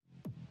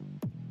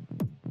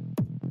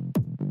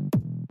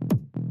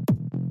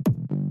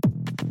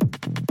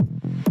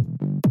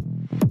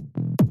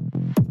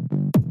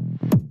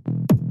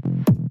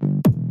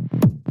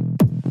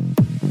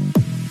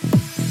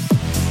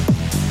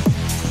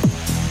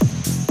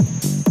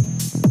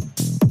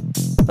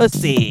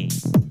pussy.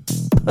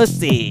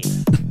 Pussy.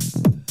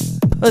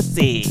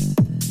 Pussy.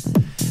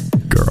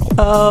 Girl.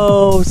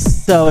 Oh,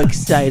 so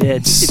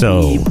excited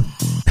to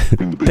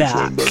be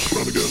back.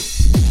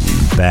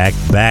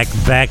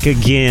 Back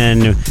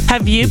again.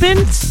 Have you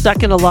been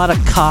stuck in a lot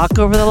of cock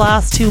over the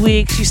last 2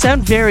 weeks? You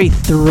sound very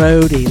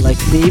throaty, like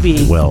maybe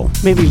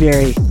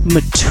very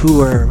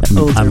mature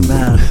older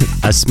man.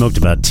 I smoked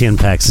about 10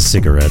 packs of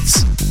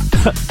cigarettes.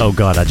 Oh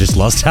God, I just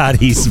lost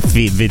Heidi's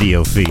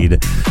video feed.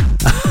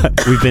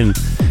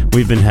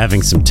 We've been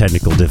having some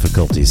technical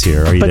difficulties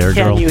here. Are you there,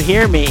 girl? Can you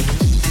hear me?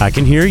 I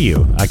can hear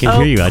you. I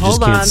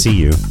just can't see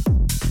you.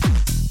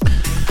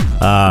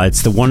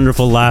 It's the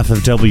wonderful life of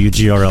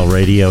WGRL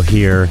Radio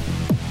here.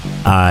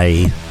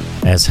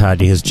 As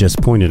Heidi has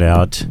just pointed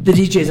out, the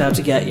DJ's out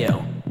to get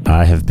you.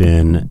 I have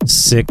been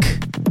sick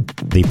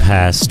the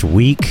past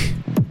week,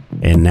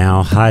 and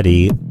now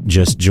Heidi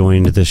just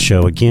joined the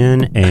show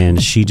again,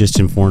 and she just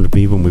informed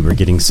me when we were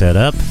getting set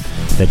up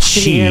that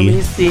she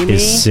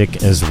is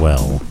sick as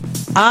well.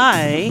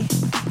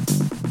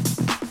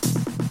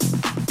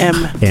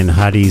 And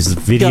Heidi's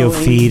video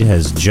feed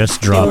has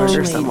just dropped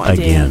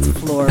again.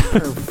 Floor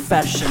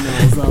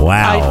professionals.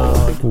 Wow.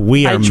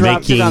 I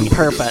dropped it on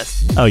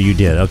purpose. Oh, you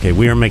did? Okay,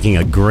 we are making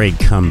a great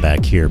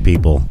comeback here,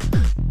 people.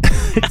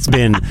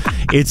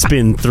 It's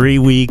been 3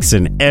 weeks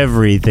and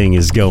everything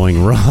is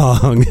going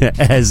wrong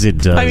as it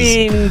does. I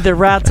mean, the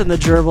rats and the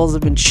gerbils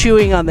have been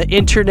chewing on the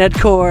internet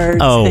cords.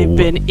 Oh. They've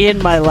been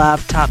in my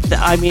laptop.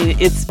 I mean,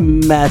 it's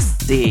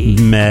messy.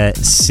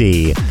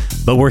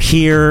 But we're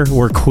here.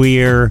 We're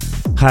queer.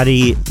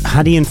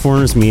 Heidi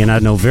informs me, and I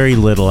know very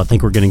little. I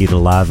think we're going to get a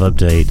live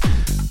update.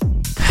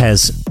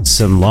 Has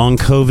some long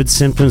COVID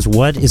symptoms.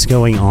 What is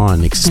going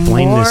on?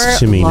 Explain this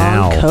to me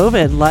now. Long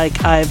COVID,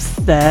 like I've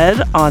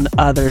said on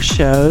other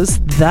shows,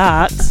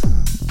 that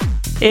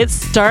it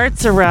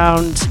starts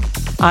around.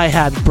 I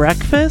had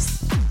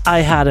breakfast. I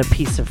had a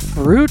piece of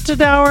fruit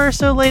an hour or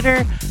so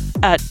later.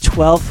 At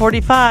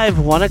 12:45,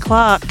 1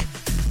 o'clock,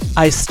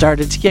 I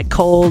started to get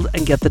cold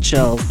and get the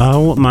chills.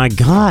 Oh my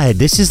God!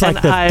 This is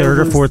like the third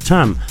or fourth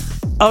time.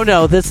 Oh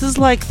no, this is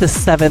like the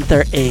 7th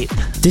or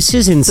 8th. This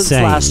is insane.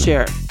 Since last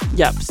year.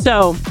 Yep.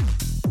 So,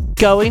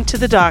 going to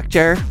the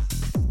doctor,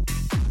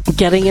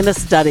 getting in a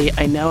study.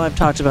 I know I've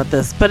talked about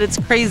this, but it's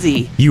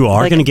crazy. You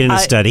are going to get in a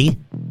study?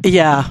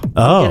 Yeah.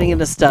 Oh. I'm getting in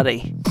a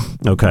study.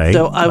 Okay.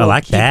 So I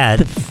like that.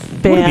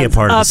 The I want to be a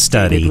part of the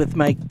study. With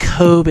my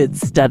COVID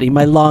study,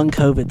 my long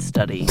COVID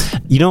study.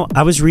 You know,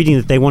 I was reading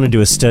that they want to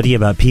do a study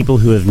about people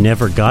who have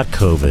never got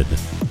COVID.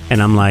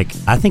 And I'm like,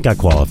 I think I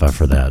qualify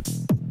for that.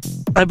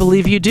 I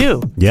believe you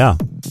do. Yeah.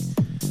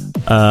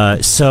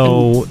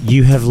 So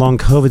you have long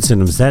COVID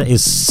symptoms. That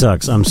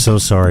sucks. I'm so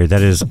sorry.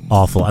 That is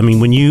awful. I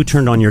mean, when you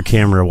turned on your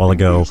camera a while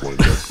ago,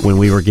 when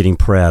we were getting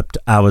prepped,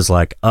 I was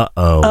like,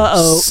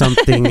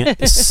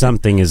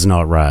 something is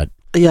not right.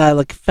 Yeah, I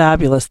look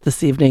fabulous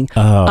this evening.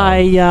 Oh.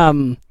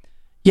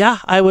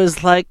 I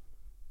was like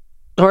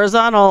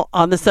horizontal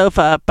on the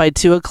sofa by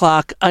 2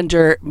 o'clock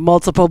under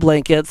multiple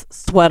blankets,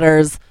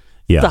 sweaters,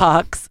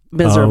 socks,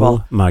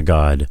 miserable. Oh my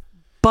God.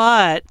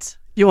 But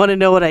you want to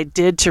know what I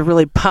did to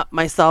really pump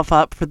myself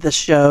up for the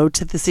show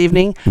this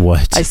evening?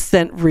 What? I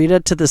sent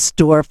Rita to the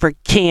store for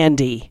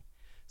candy.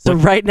 So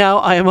right now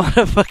I am on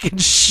a fucking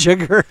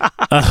sugar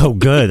high. Oh,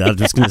 good. I was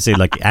just going to say,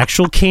 like,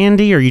 actual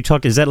candy? Or are you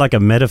talking? Is that like a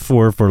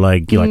metaphor for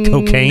like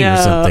cocaine or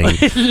something?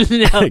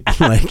 No.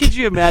 Could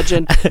you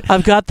imagine?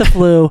 I've got the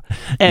flu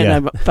and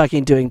I'm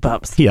fucking doing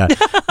bumps. Yeah.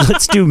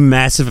 Let's do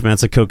massive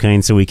amounts of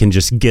cocaine so we can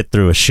just get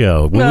through a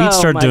show. When we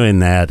start doing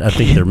that, I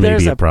think there may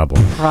be a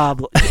problem.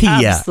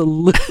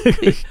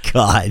 Absolutely.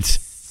 God.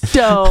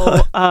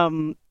 So,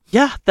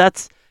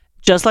 that's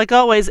just like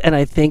always. And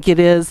I think it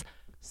is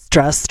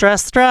stress.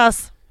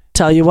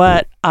 Tell you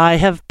what, I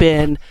have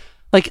been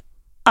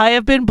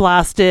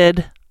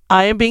blasted.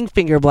 I am being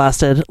finger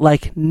blasted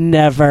like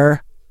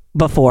never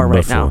before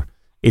right now.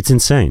 It's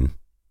insane.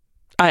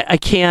 I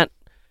can't.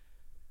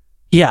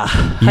 Yeah,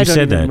 I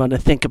don't even want to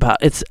think about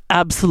it. It's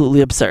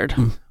absolutely absurd.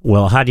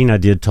 Well, Heidi and I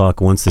did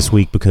talk once this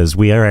week because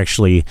we are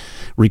actually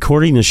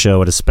recording the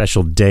show at a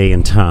special day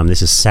and time.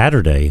 This is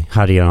Saturday.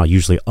 Heidi and I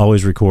usually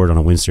always record on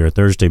a Wednesday or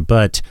Thursday,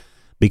 but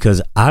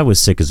because I was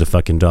sick as a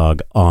fucking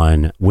dog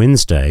on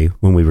Wednesday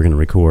when we were going to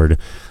record,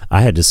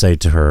 I had to say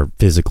to her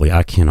physically,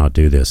 I cannot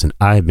do this. And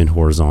I have been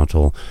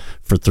horizontal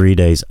for 3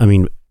 days. I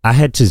mean, I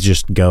had to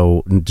just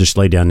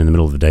lay down in the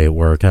middle of the day at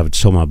work. I would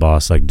tell my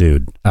boss, like,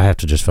 dude, I have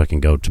to just fucking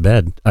go to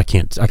bed. I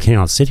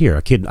cannot sit here.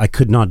 I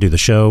could not do the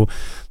show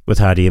with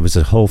Heidi. It was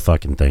a whole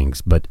fucking thing.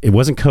 But it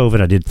wasn't COVID.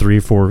 I did three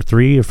or four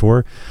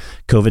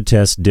COVID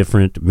tests,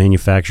 different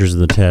manufacturers of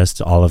the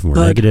tests. All of them were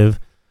negative.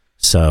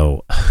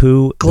 So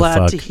who glad the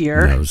fuck to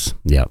hear. knows?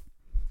 Yeah.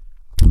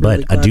 But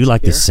really I do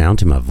like the sound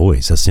to my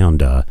voice. I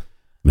sound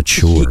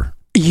mature.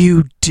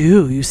 You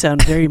do. You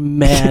sound very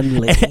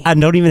manly. I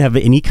don't even have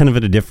any kind of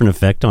a different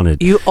effect on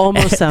it. You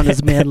almost sound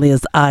as manly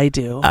as I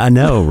do. I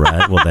know,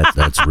 right? Well,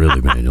 that's really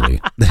manly.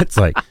 That's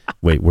like,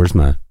 wait, where's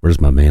my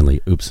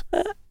manly? Oops.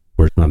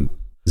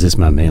 Is this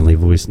my manly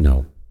voice?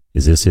 No.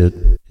 Is this it?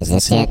 Is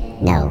this it?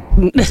 No.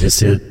 Is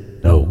this it?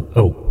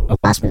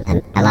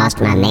 I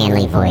lost my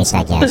manly voice,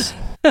 I guess.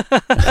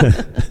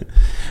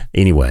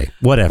 Anyway,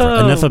 whatever.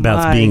 Enough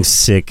about being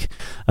sick.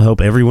 I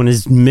hope everyone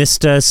has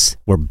missed us.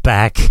 We're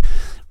back.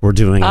 We're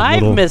doing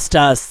I've missed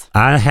us.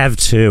 I have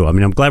too. I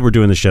mean, I'm glad we're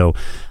doing the show.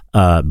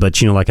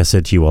 But, like I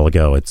said to you all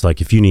ago, it's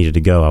like if you needed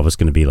to go, I was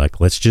going to be like,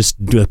 let's just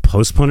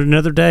postpone it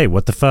another day.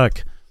 What the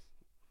fuck?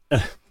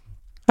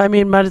 I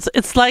mean, but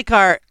it's like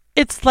a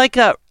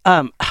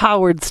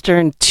Howard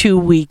Stern 2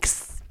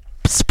 weeks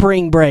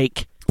spring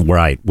break.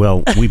 Right.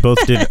 Well, we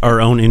both did our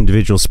own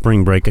individual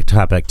spring break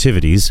type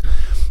activities.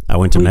 I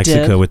went to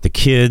Mexico with the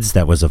kids.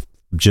 That was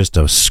just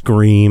a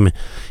scream.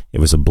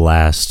 It was a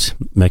blast.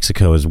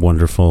 Mexico is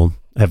wonderful.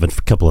 I have a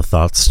couple of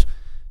thoughts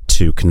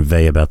to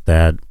convey about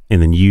that.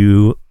 And then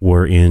you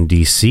were in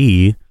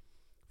D.C.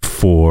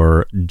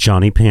 for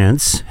Johnny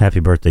Pants. Happy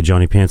birthday,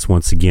 Johnny Pants,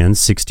 once again.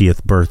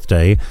 60th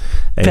birthday.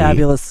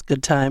 Fabulous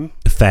good time.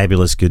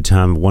 Fabulous good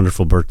time.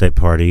 Wonderful birthday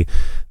party.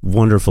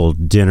 Wonderful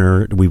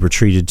dinner. We were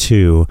treated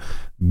to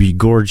be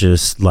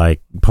gorgeous,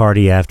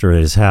 party after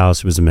at his house.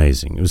 It was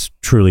amazing. It was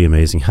truly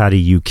amazing. Heidi,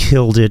 you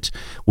killed it.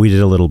 We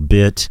did a little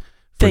bit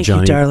for Thank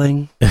Johnny. you,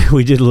 darling.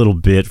 We did a little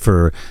bit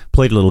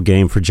played a little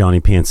game for Johnny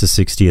Pants'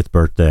 60th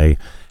birthday,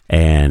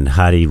 and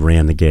Heidi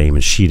ran the game,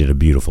 and she did a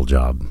beautiful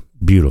job.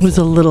 Beautiful. It was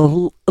a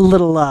little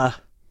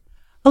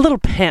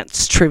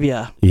pants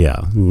trivia.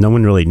 Yeah, no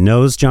one really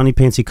knows Johnny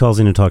Pants. He calls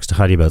in and talks to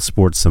Heidi about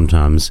sports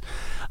sometimes,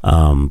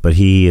 but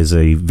he is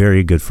a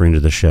very good friend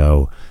of the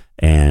show.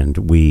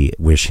 And we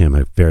wish him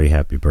a very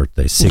happy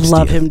birthday. 60th.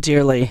 Love him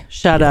dearly.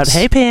 Shout out,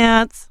 hey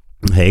Pants.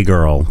 Hey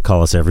girl,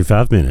 call us every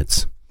 5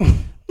 minutes.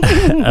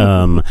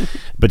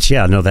 But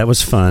yeah, no, that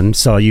was fun.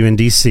 Saw you in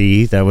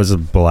DC. That was a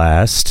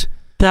blast.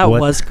 That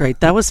was great.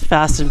 That was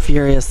fast and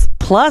furious.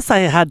 Plus, I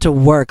had to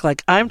work.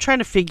 I'm trying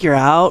to figure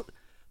out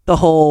the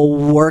whole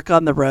work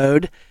on the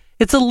road.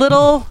 It's a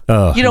little,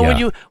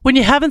 when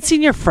you haven't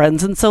seen your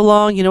friends in so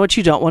long, you know what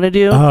you don't want to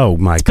do? Oh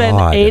my God. Spend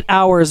 8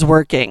 hours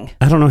working.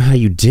 I don't know how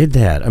you did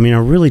that. I mean, I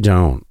really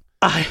don't.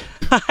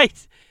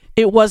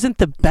 It wasn't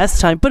the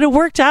best time, but it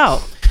worked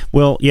out.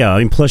 Well, yeah. I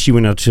mean, plus you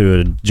went out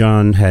to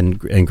John and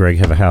Greg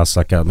have a house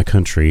out in the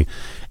country,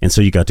 and so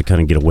you got to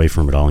kind of get away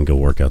from it all and go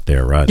work out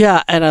there, right?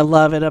 Yeah, and I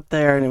love it up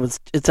there, and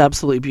it's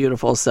absolutely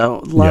beautiful.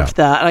 So loved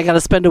that. And I got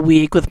to spend a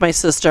week with my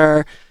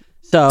sister,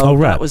 so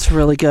that was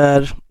really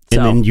good.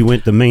 And then you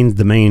went the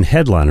main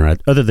headliner,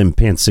 other than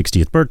Pants'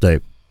 60th birthday.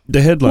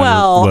 The headliner.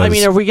 Well, I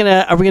mean, are we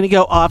gonna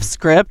go off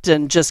script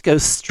and just go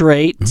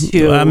straight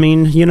to? I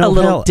mean, a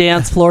little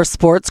dance floor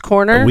sports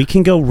corner. We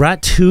can go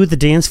right to the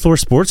dance floor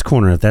sports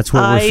corner if that's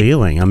what we're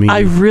feeling. I mean, I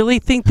really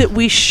think that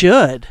we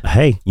should.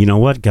 Hey, you know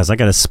what, guys? I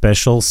got a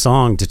special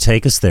song to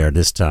take us there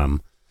this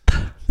time.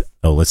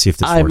 Oh, let's see if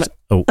this works.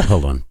 Oh,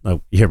 hold on.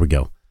 Oh, here we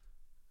go.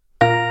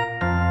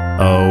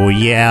 Oh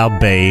yeah,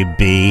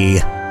 baby.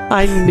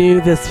 I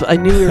knew this. I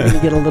knew we were going to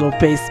get a little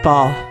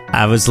baseball.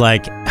 I was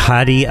like,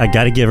 Heidi, I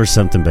got to give her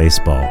something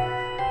baseball.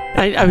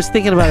 I was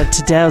thinking about it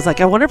today. I was like,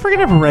 I wonder if we're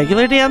going to have a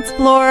regular dance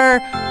floor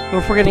or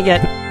if we're going to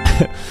get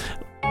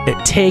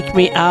Take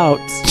Me Out.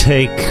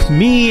 Take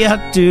me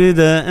out to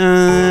the...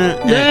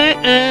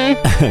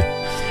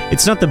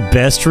 It's not the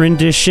best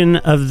rendition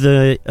of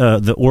the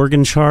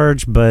organ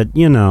charge, but,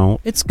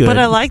 it's good. But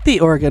I like the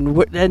organ.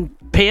 And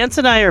Pants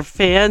and I are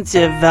fans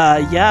of,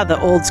 the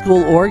old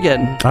school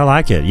organ. I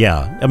like it,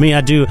 yeah. I mean,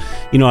 I do,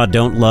 I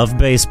don't love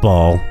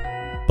baseball,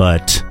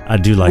 but I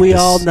do like this. We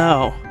all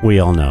know. We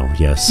all know,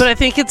 yes. But I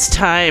think it's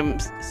time.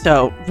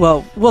 So,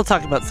 we'll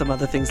talk about some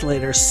other things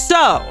later.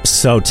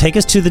 So take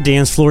us to the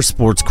Dance Floor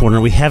Sports Corner.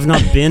 We have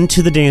not been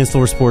to the Dance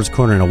Floor Sports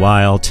Corner in a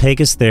while.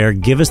 Take us there.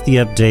 Give us the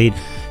update.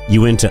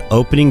 You went to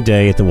opening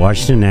day at the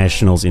Washington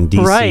Nationals in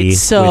D.C. Right.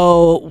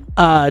 So,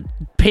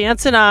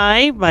 Pants and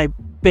I, my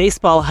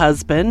baseball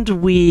husband,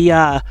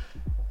 I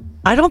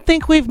don't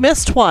think we've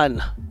missed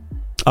one.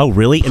 Oh,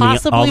 really?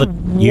 Possibly all the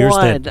years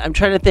one. I'm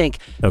trying to think.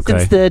 Okay.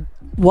 Since the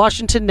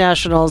Washington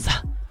Nationals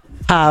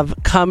have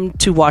come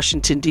to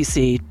Washington,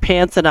 D.C.,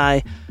 Pants and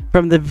I,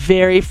 from the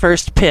very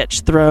first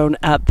pitch thrown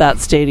at that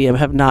stadium,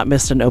 have not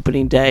missed an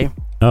opening day.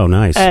 Oh,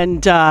 nice.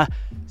 And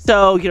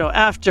so,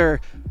 after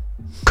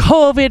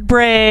COVID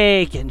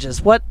break and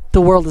just what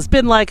the world has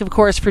been like, of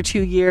course, for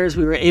 2 years,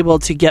 we were able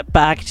to get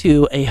back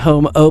to a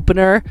home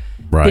opener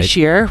this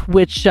year,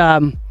 which,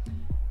 there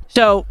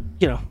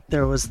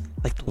was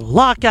the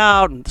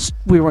lockout and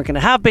we weren't going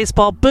to have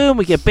baseball. Boom,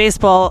 we get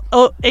baseball.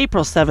 Oh,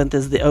 April 7th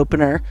is the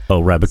opener.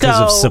 Oh, right, because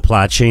of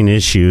supply chain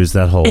issues,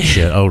 that whole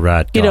shit. Oh,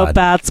 right, God.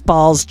 Bats,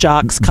 balls,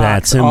 jocks, cocks,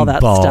 bats and all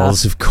that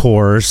balls, stuff. Of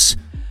course.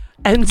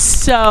 And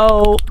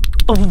so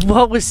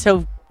what was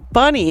so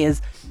funny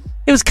is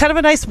it was kind of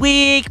a nice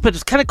week, but it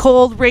was kind of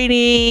cold,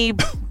 rainy.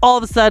 All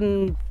of a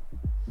sudden,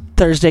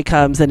 Thursday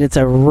comes and it's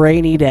a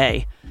rainy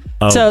day.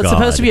 Oh, so it's God.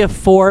 supposed to be a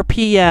 4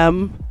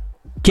 p.m.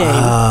 game.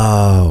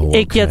 Oh,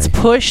 okay. It gets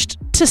pushed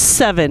to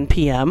 7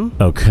 p.m.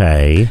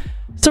 Okay.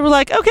 So we're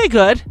like, okay,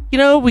 good.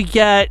 We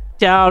get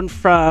down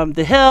from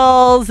the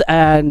hills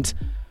and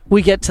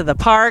we get to the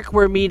park.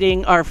 We're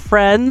meeting our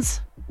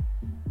friends.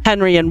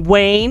 Henry and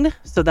Wayne.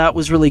 So that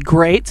was really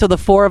great. So the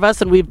four of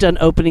us, and we've done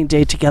opening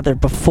day together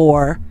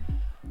before.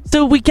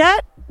 So we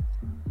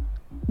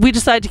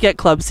decide to get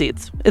club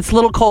seats. It's a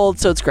little cold,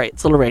 so it's great.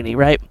 It's a little rainy,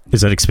 right?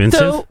 Is that expensive?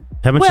 So,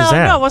 How much is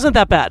that? No, it wasn't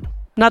that bad.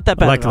 Not that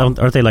bad. Like, at all.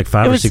 aren't they like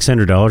 $500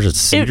 or $600 at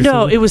seat or No,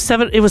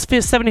 something? it was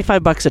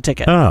 $75 a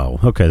ticket. Oh,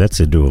 okay,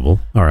 that's doable.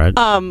 All right.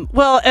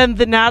 Well, and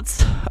the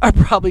Nats are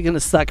probably going to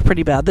suck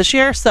pretty bad this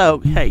year. So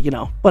hey,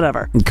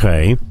 whatever.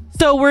 Okay.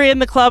 So we're in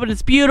the club and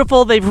it's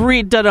beautiful.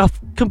 They've done a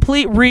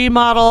complete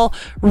remodel,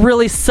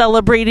 really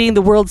celebrating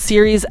the World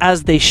Series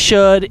as they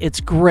should.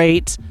 It's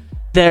great.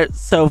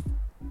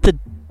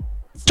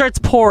 Starts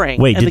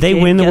pouring. Wait, did they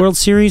win the World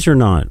Series or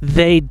not?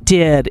 They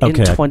did in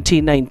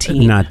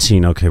 2019.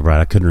 19. Okay, right.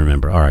 I couldn't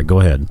remember. All right, go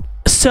ahead.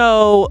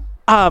 So,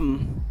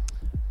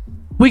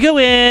 we go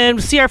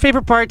in, see our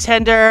favorite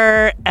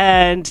bartender,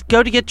 and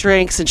go to get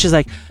drinks. And she's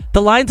like,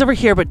 "The line's over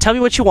here, but tell me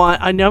what you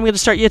want. I know I'm going to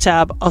start you a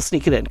tab. I'll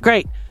sneak it in."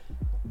 Great.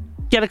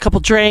 Get a couple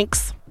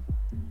drinks.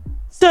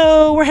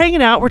 So we're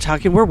hanging out, we're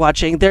talking, we're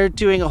watching. They're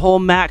doing a whole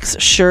Max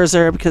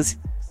Scherzer because,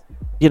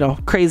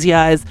 crazy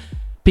eyes.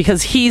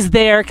 Because he's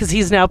there, because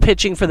he's now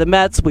pitching for the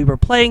Mets. We were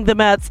playing the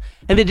Mets,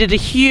 and they did a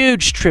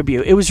huge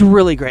tribute. It was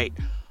really great.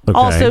 Okay.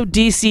 Also,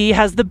 DC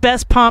has the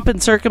best pomp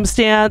and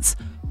circumstance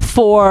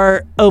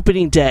for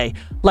opening day.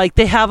 Like,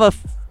 they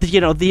have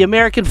the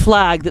American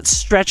flag that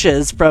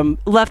stretches from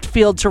left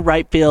field to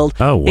right field.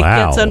 Oh, wow.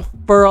 It gets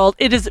unfurled.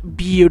 It is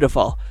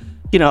beautiful.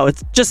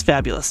 It's just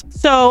fabulous.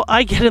 So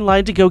I get in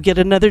line to go get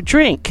another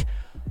drink.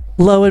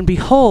 Lo and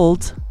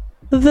behold,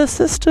 the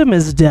system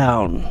is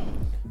down.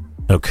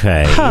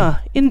 Okay. Huh,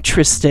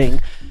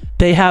 interesting.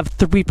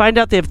 We find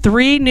out they have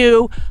 3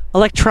 new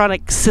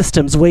electronic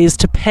systems, ways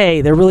to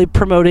pay. They're really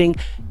promoting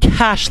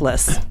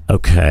cashless.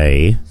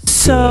 Okay.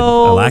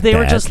 So Good.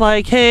 were just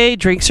like, hey,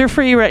 drinks are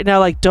free right now.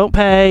 Like, don't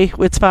pay.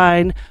 It's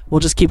fine. We'll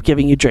just keep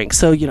giving you drinks.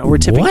 So, we're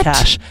tipping What?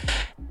 cash.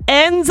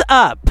 Ends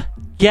up,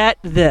 get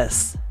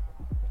this.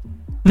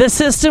 The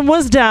system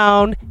was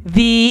down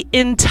the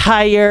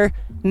entire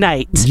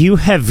night. You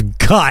have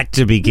got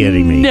to be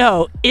kidding me.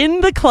 No,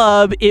 in the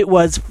club, it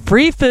was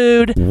free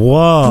food,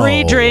 Whoa.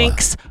 free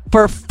drinks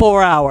for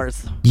 4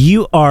 hours.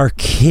 You are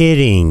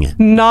kidding.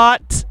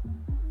 Not.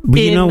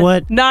 You know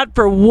what? Not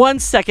for 1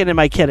 second am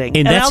I kidding.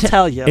 And I'll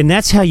tell you. And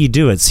that's how you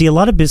do it. See, a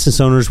lot of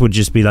business owners would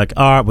just be like,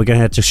 all right, we're going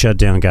to have to shut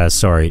down, guys.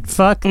 Sorry.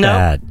 Fuck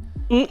that.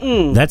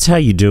 Mm-mm. That's how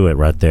you do it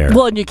right there.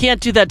 Well, and you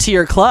can't do that to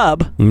your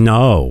club.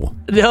 No.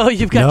 No,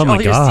 you've got all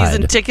your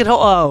season ticket.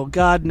 Oh,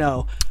 God,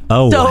 no.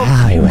 Oh, so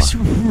wow. It was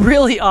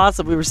really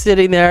awesome. We were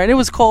sitting there, and it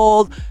was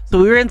cold,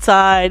 so we were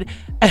inside,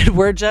 and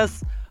we're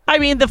just...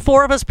 the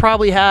 4 of us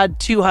probably had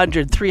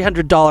 $200,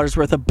 $300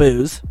 worth of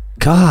booze.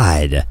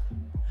 God.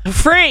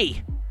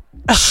 Free!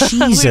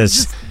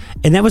 Jesus.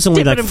 And that was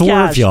only like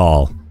 4 of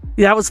y'all.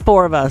 Yeah, that was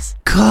 4 of us.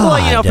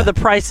 God. Well, for the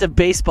price of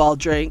baseball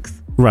drinks.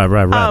 Right.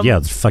 Yeah,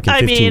 it's fucking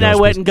 $15. I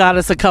went and got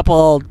us a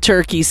couple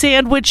turkey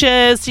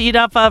sandwiches to eat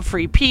off of,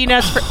 free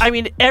peanuts,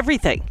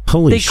 everything.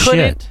 Holy they shit.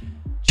 Couldn't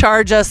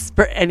charge us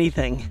for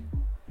anything.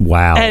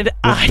 Wow. And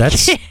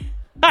that's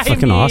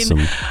fucking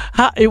awesome.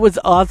 It was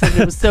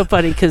awesome. It was so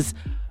funny because,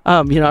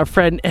 our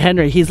friend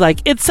Henry, he's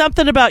like, it's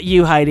something about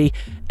you, Heidi.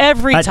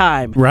 Every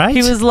time. Right?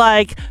 He was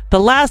like, the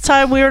last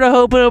time we were at a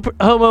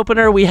home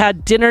opener, we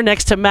had dinner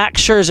next to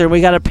Max Scherzer, and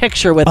we got a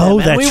picture with him. Oh,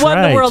 and that's we won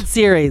right. the World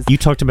Series. You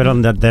talked about it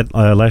on that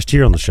last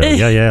year on the show.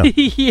 Yeah.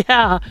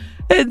 Yeah.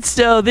 And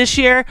so this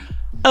year,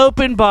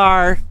 open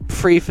bar,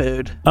 free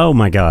food. Oh,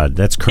 my God.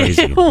 That's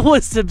crazy. It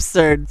was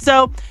absurd.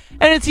 So,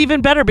 and it's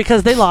even better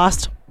because they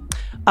lost,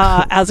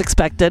 as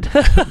expected.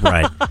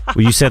 Right.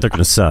 Well, you said they're going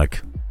to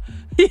suck.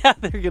 Yeah,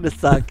 they're going to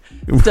suck.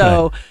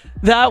 So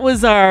that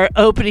was our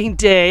opening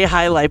day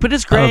highlight. But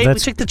it's great. We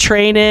took the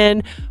train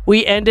in.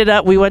 We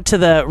went to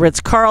the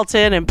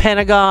Ritz-Carlton and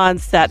Pentagon,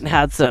 sat and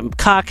had some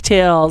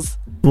cocktails.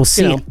 Well,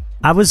 see,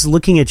 I was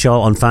looking at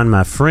y'all on Find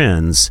My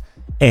Friends,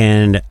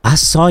 and I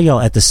saw y'all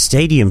at the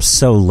stadium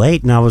so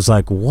late, and I was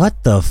like,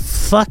 what the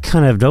fuck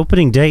kind of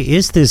opening day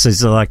is this?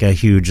 Is it like a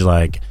huge,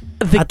 like...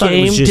 The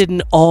game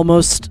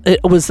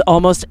it was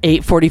almost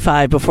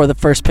 8:45 before the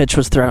first pitch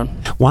was thrown.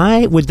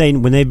 Why would they,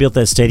 when they built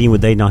that stadium,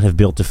 would they not have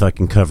built a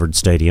fucking covered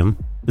stadium?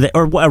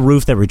 Or a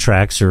roof that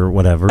retracts or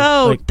whatever?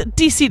 Oh,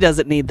 DC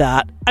doesn't need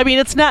that.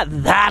 It's not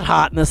that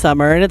hot in the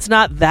summer, and it's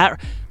not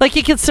that... Like,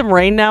 it gets some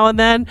rain now and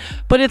then,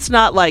 but it's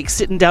not like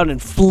sitting down in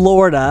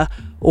Florida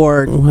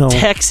or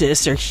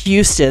Texas or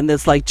Houston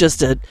that's like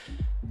just a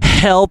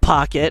hell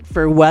pocket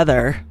for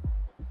weather.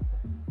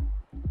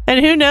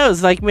 And who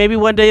knows, like maybe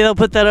one day they'll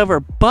put that over.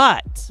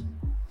 But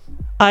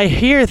I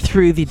hear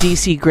through the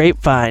DC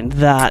grapevine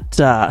that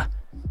the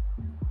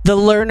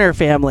Lerner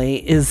family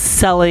is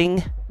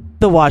selling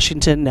the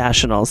Washington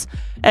Nationals.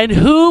 And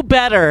who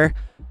better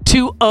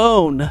to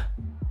own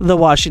the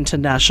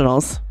Washington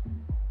Nationals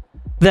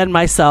than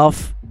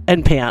myself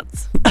and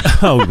pants.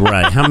 Oh,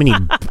 right. How many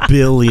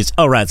billions?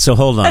 Oh, right. So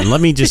hold on. Let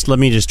me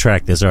just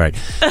track this. All right.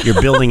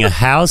 You're building a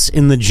house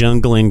in the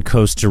jungle in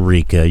Costa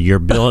Rica. You're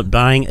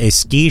buying a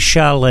ski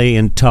chalet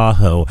in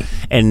Tahoe,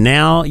 and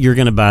now you're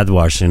going to buy the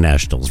Washington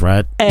Nationals,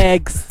 right?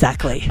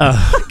 Exactly.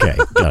 Okay.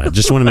 Got it.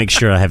 Just want to make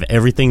sure I have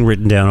everything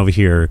written down over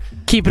here.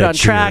 Keep it on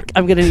track.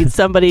 I'm going to need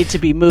somebody to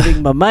be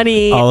moving my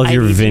money. All of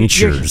your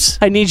ventures.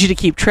 I need you to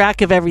keep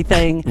track of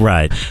everything.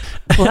 Right.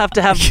 We'll have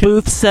to have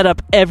booths set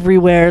up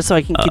everywhere so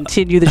I can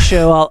continue the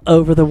show all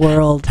over the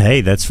world. Hey,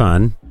 that's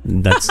fine.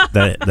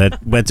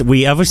 But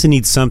we obviously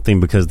need something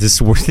because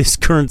this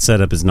current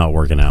setup is not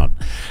working out.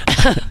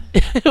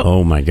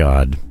 Oh my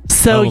God.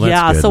 So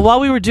good. So while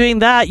we were doing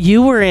that,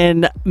 you were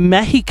in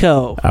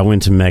Mexico. I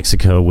went to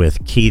Mexico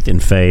with Keith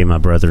and Faye, my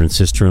brother and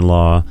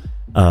sister-in-law,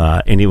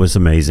 and it was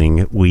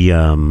amazing. We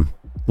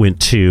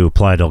went to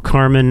Playa del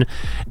Carmen,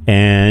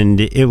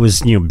 and it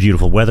was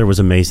beautiful. Weather was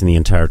amazing the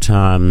entire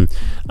time.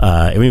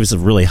 I mean, it was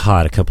really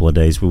hot a couple of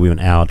days when we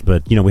went out,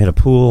 but we had a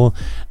pool,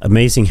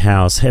 amazing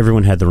house.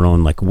 Everyone had their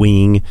own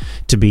wing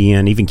to be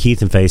in. Even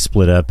Keith and Faye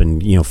split up,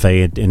 and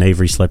Faye and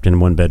Avery slept in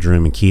one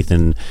bedroom, and Keith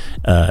and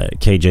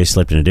KJ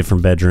slept in a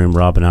different bedroom.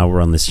 Rob and I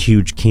were on this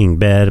huge king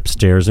bed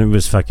upstairs, and it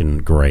was fucking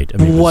great. I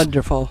mean,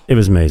 wonderful. It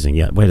was amazing.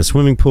 Yeah, we had a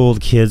swimming pool. The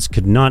kids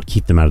could not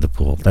keep them out of the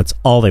pool. That's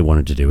all they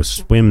wanted to do was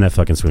swim in that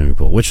fucking swimming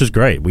pool, which was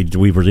great.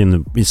 We were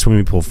in the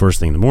swimming pool first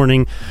thing in the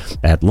morning,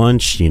 at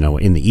lunch,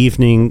 in the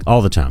evening,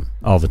 all the time.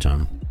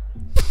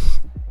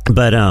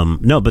 But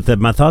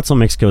my thoughts on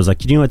Mexico is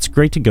it's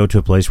great to go to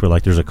a place where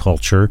there's a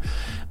culture,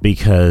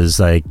 because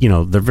they're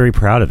very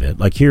proud of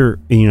it. Here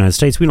in the United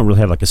States, we don't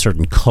really have a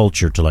certain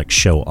culture to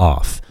show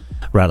off,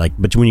 right?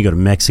 But when you go to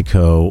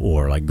Mexico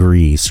or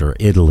Greece or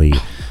Italy,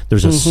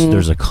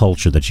 there's a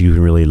culture that you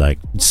can really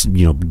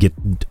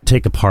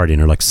take a part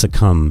in, or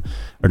succumb,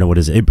 or no, what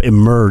is it?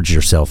 Emerge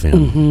yourself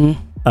in.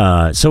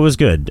 So it was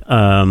good.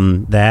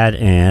 That,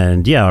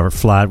 and our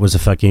flight was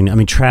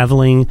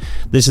traveling.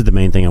 This is the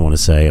main thing I want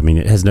to say. I mean,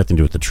 it has nothing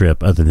to do with the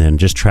trip other than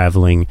just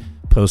traveling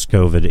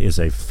post-COVID is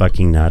a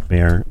fucking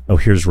nightmare. Oh,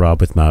 here's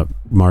Rob with my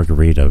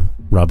margarita.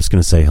 Rob is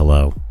going to say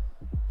hello.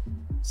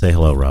 Say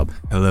hello, Rob.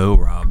 Hello,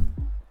 Rob.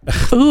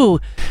 Ooh,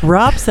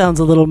 Rob sounds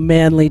a little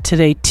manly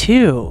today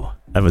too.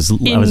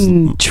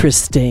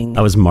 Interesting.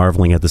 I was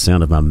marveling at the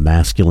sound of my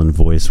masculine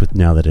voice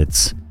now that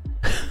it's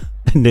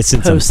since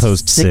I'm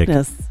post-sick.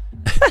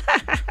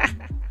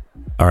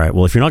 All right.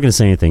 Well, if you're not going to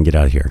say anything, get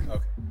out of here.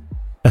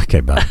 Okay,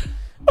 bye.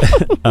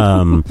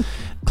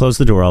 Close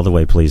the door all the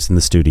way, please, in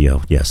the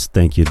studio. Yes,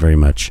 thank you very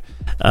much.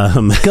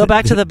 Go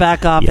back to the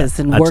back office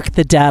and work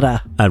the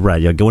data.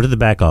 Right. Yeah, go into the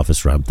back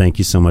office, Rob. Thank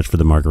you so much for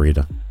the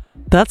margarita.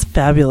 That's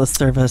fabulous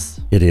service.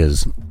 It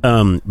is.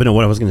 But no,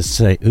 what I was going to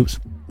say. Oops,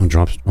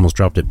 almost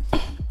dropped it.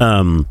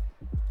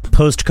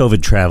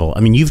 Post-COVID travel. I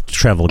mean, you've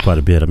traveled quite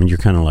a bit. I mean, you're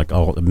kind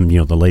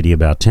of the lady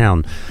about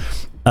town.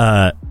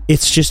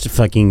 It's just a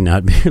fucking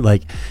nightmare.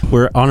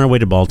 We're on our way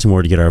to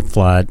Baltimore to get our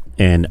flight,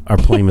 and our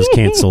plane was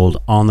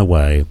canceled on the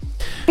way.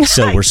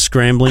 So we're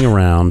scrambling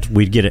around.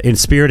 We'd get it in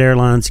Spirit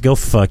Airlines. Go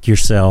fuck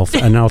yourself.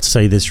 And I'll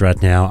say this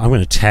right now. I'm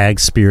going to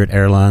tag Spirit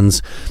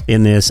Airlines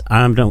in this.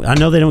 I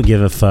know they don't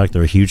give a fuck.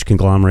 They're a huge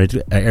conglomerate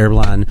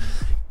airline.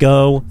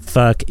 Go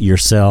fuck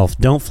yourself.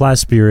 Don't fly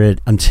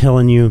Spirit. I'm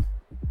telling you.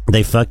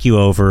 They fuck you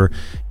over.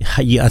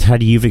 How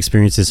do you've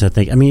experienced this? I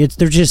think. I mean,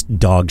 they're just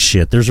dog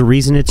shit. There's a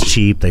reason it's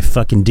cheap. They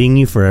fucking ding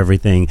you for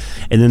everything,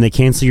 and then they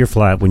cancel your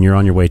flight when you're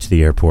on your way to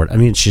the airport. I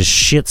mean, it's just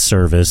shit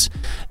service.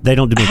 They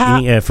don't make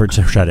any effort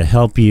to try to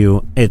help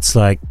you. It's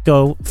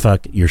go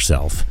fuck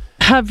yourself.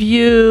 Have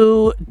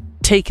you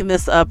taken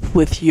this up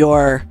with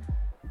your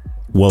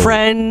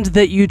friend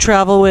that you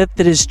travel with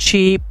that is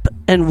cheap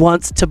and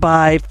wants to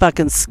buy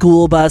fucking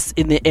school bus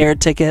in the air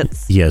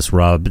tickets? Yes,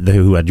 Rob,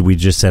 who we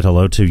just said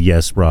hello to.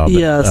 Yes, Rob.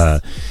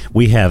 Yes.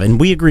 We have, and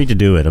we agreed to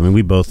do it. I mean,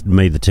 we both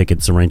made the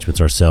tickets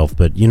arrangements ourselves,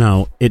 but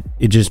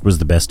it just was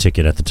the best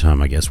ticket at the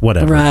time, I guess.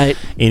 Whatever. Right.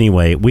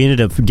 Anyway, we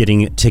ended up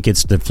getting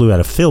tickets that flew out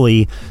of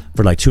Philly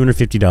for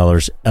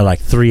 $250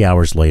 3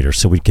 hours later.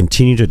 So we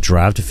continued to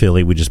drive to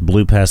Philly. We just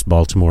blew past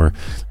Baltimore,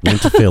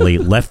 went to Philly,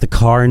 left the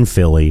car in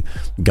Philly,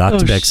 got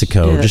to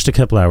Mexico just a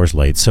couple hours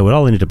late. So it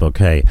all ended up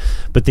okay.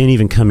 But then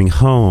even coming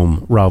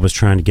home, Rob was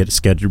trying to get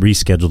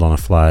rescheduled on a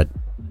flight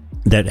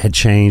that had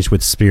changed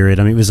with Spirit.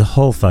 I mean, it was a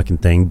whole fucking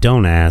thing.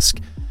 Don't ask.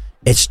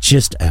 It's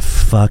just a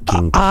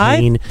fucking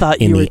pain I thought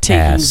you were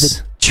taking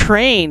the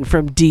train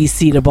from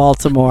DC to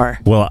Baltimore.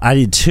 Well, I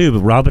did too,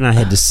 but Rob and I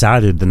had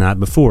decided the night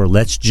before,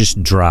 let's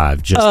just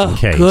drive just in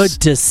case. Good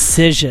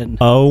decision.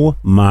 Oh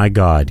my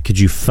God. Could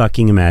you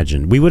fucking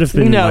imagine? We would have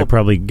been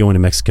probably going to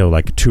Mexico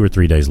 2 or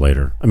 3 days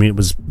later. I mean,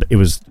 it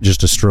was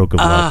just a stroke of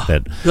luck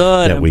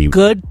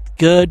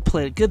Good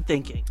plan. Good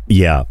thinking.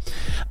 Yeah.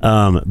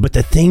 But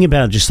the thing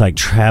about just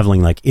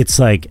traveling, it's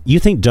you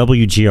think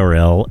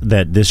WGRL,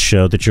 that this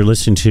show that you're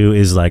listening to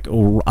is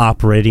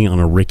operating on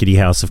a rickety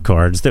house of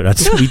cards.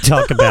 That's what we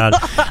talk about.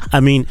 I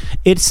mean,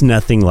 it's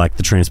nothing like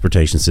the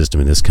transportation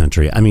system in this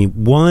country. I mean,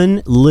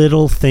 one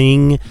little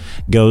thing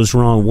goes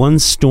wrong, one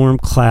storm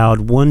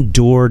cloud, one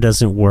door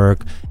doesn't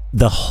work,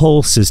 the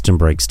whole system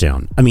breaks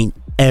down. I mean,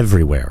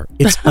 everywhere.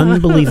 It's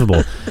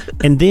unbelievable.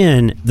 And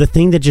then the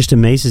thing that just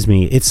amazes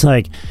me, it's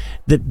like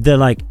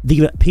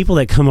the people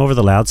that come over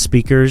the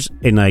loudspeakers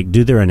and like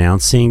do their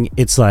announcing.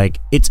 It's like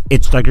it's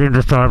like or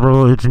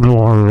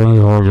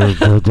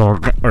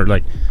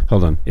like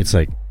hold on. It's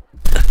like.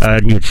 All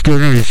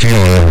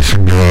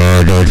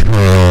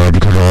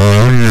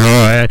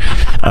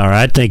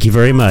right, thank you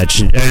very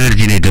much. I'm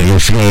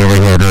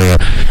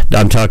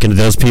talking to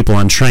those people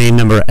on train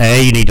number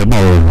A. You need to.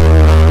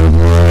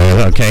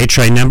 Okay,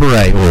 train number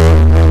A.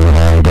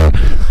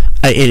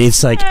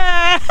 It's like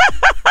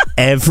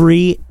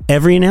every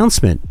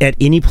announcement at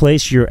any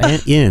place you're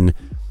in.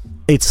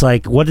 It's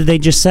like, what did they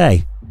just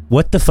say?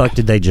 What the fuck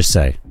did they just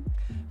say?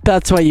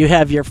 That's why you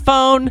have your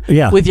phone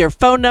with your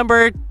phone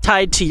number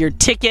tied to your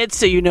ticket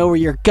so you know where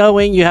you're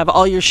going. You have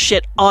all your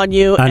shit on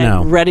you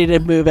and ready to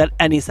move at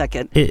any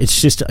second.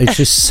 It's just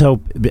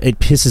so, it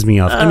pisses me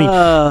off. I mean,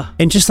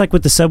 and just like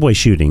with the subway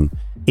shooting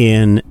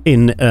in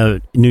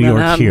New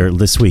York here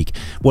this week,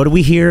 what do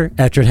we hear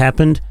after it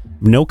happened?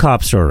 No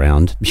cops are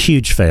around.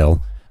 Huge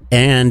fail.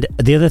 And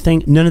the other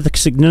thing, none of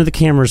the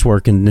cameras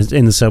work in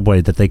the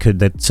subway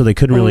so they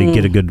couldn't really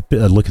get a good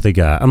look at the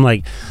guy. I'm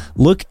like,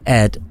 look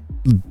at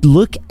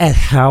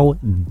how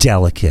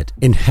delicate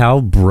and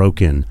how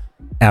broken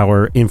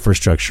our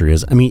infrastructure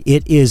is. I mean,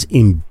 it is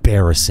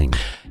embarrassing.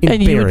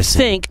 And you would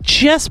think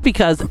just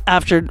because with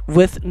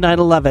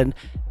 9/11,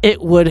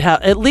 it would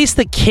have, at least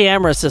the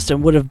camera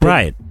system would have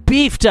been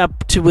beefed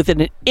up to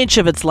within an inch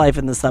of its life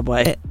in the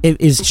subway.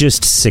 It is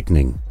just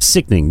sickening.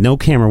 No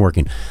camera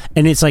working.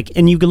 And it's like,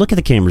 and you can look at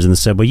the cameras in the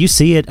subway, you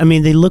see it. I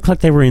mean, they look like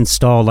they were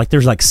installed, like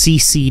there's like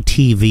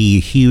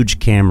CCTV, huge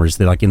cameras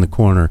that like in the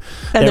corner.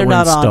 And they're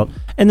not on.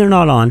 And they're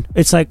not on.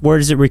 It's like, where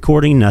is it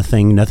recording?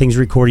 Nothing's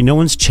recording. No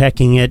one's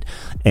checking it.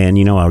 And,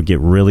 you know, I would get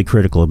really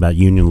critical about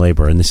union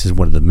labor. And this is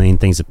one of the main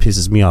things that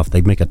pisses me off.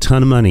 They make a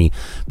ton of money,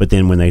 but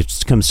then when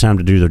it comes time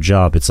to do their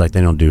job, it's like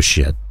they don't do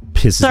shit.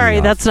 Pisses me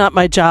off. That's not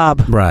my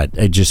job. Right.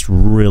 It just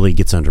really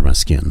gets under my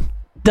skin.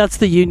 That's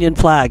the union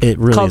flag. It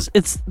really is.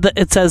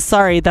 It says,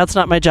 sorry, that's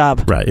not my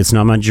job. Right. It's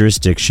not my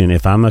jurisdiction.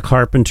 If I'm a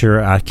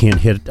carpenter,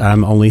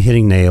 I'm only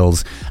hitting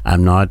nails.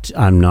 I'm not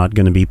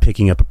going to be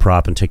picking up a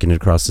prop and taking it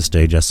across the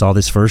stage. I saw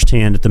this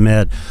firsthand at the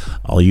Met.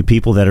 All you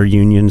people that are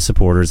union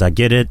supporters, I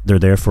get it. They're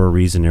there for a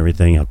reason,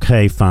 everything.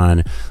 Okay,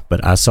 fine.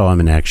 But I saw them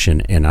in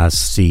action and I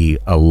see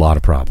a lot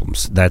of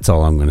problems. That's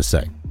all I'm going to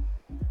say.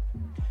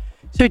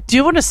 So do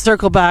you want to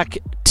circle back?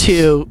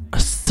 Oh,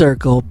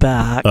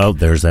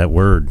 there's that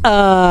word.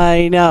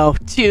 I know.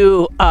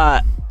 To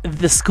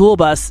the school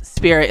bus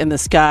Spirit in the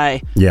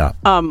Sky. Yeah.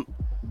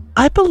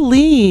 I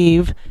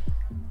believe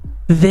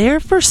they're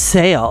for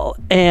sale,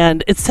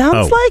 and it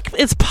sounds like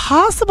it's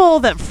possible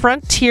that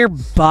Frontier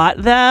bought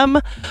them,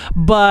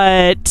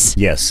 but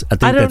yes, I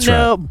think that's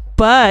know. Right.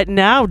 But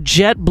now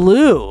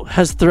JetBlue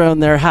has thrown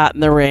their hat in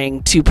the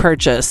ring to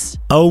purchase.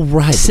 Oh,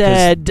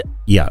 right.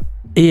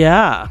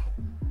 Yeah.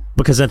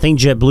 Because I think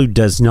JetBlue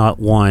does not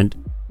want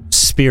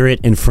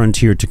Spirit and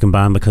Frontier to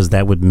combine because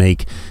that would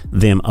make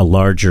them a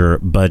larger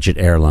budget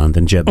airline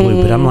than JetBlue.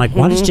 Mm-hmm. But I'm like,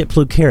 why does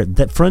JetBlue care?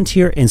 That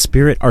Frontier and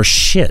Spirit are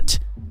shit.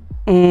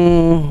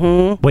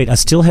 Mm-hmm. Wait, I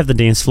still have the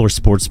dance floor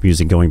sports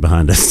music going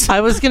behind us.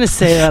 I was going to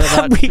say that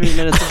about 3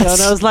 minutes ago,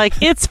 and I was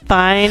like, it's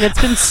fine.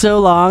 It's been so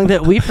long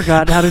that we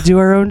forgot how to do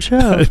our own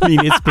show. I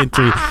mean, it's been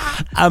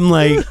I'm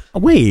like,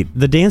 wait,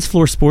 the dance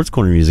floor sports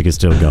corner music is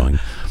still going.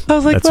 I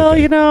was like,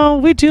 you know,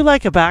 we do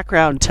like a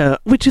background tune.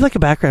 We do like a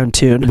background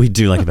tune.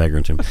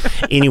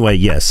 Anyway,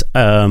 yes.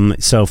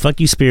 So fuck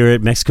you,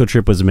 Spirit. Mexico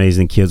trip was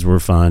amazing. Kids were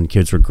fun.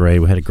 Kids were great.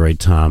 We had a great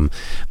time.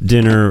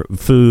 Dinner,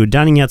 food,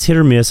 dining out's hit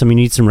or miss. I mean,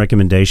 you need some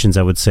recommendations.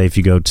 I would say if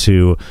you go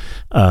to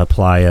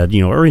Playa,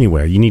 you know, or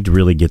anywhere, you need to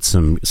really get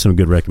some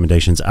good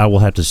recommendations. I will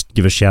have to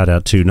give a shout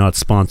out to, not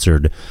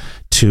sponsored,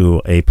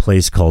 to a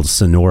place called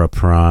Sonora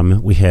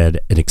Prime. We had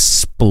an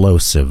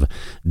explosive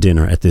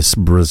dinner at this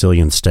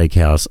Brazilian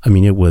steakhouse. I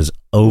mean, it was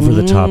over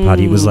the top hot.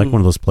 It was like one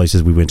of those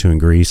places we went to in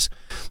Greece.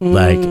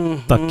 Like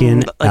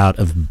fucking out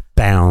of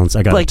bounds.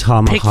 I got a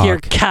tomahawk. Pick your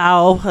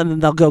cow and then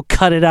they'll go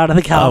cut it out of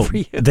the cow for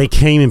you. They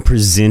came and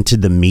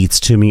presented the meats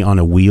to me on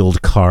a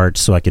wheeled cart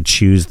so I could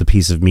choose the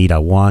piece of meat I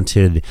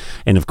wanted.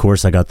 And of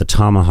course, I got the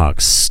tomahawk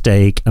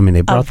steak. I mean,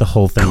 they brought the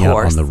whole thing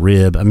out on the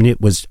rib. I mean,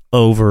 it was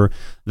over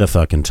the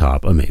fucking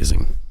top.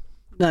 Amazing.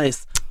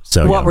 Nice.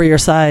 So what were your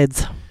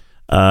sides?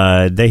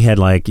 They had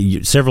like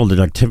several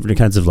different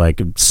kinds of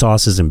like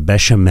sauces and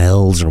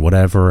bechamels or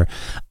whatever,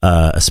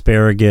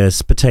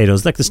 asparagus,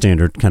 potatoes, like the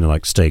standard kind of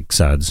like steak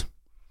sides.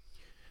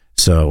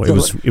 So it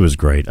was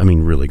great. I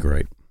mean, really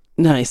great.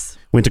 Nice.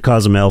 Went to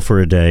Cozumel for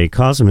a day.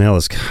 Cozumel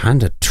is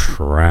kind of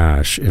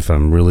trash, if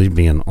I'm really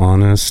being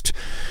honest.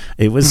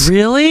 It was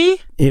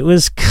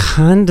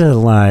kind of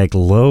like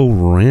low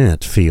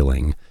rent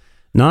feeling.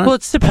 Well,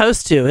 it's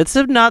supposed to. It's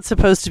not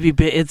supposed to be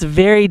big. It's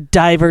very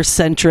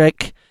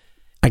diver-centric.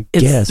 I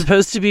guess. It's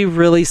supposed to be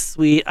really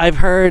sweet. I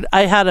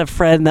had a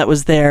friend that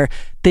was there.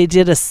 They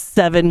did a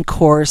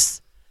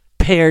 7-course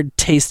paired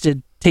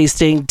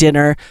tasting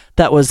dinner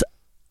that was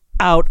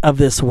out of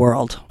this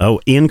world. Oh,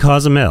 in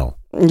Cozumel.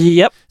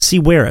 Yep. See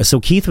where? So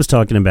Keith was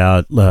talking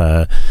about,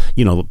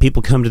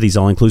 people come to these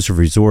all-inclusive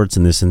resorts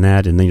and this and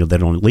that, and then they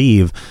don't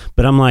leave.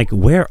 But I'm like,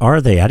 where are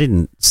they? I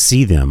didn't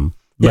see them.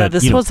 Yeah, But,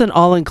 this wasn't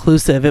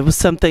all-inclusive. It was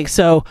something.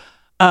 So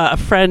a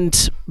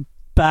friend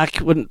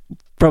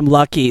from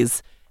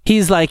Lucky's,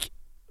 he's like,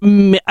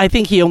 I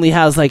think he only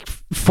has like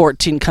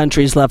 14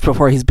 countries left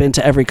before he's been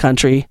to every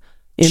country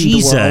in the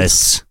world.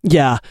 Jesus.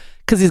 Yeah,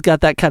 because he's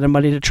got that kind of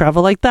money to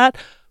travel like that.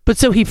 But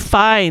so he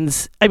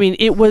finds,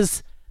 it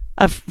was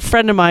a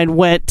friend of mine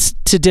went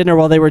to dinner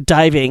while they were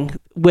diving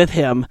with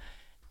him,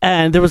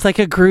 and there was like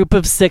a group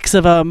of 6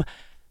 of them,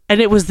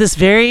 and it was this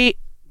very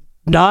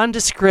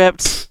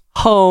nondescript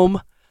home.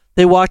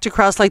 They walked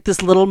across like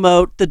this little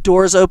moat, the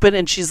doors open,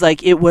 and she's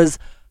like, it was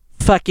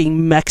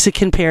fucking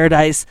Mexican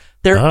paradise.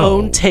 Their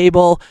own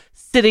table,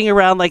 sitting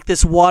around like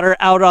this water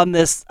out on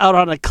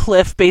a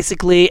cliff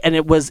basically, and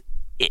it was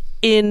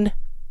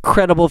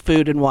incredible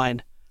food and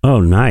wine. Oh,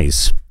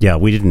 nice. Yeah,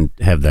 we didn't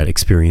have that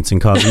experience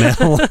in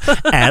Cozumel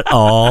at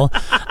all.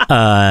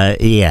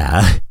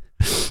 Yeah.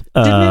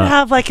 Didn't it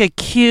have like a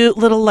cute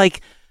little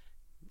like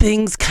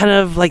things, kind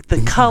of like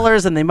the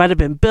colors, and they might have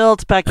been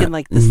built back in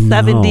like the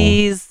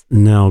 70s?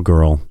 No,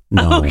 girl.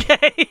 No.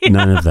 Okay.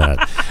 None of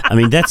that.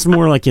 That's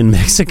more like in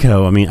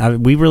Mexico.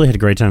 We really had a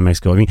great time in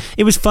Mexico.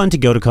 It was fun to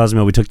go to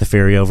Cozumel. We took the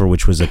ferry over,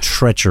 which was a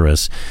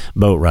treacherous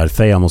boat ride.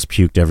 Faye almost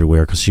puked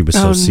everywhere because she was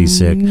so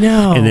seasick.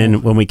 No. And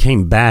then when we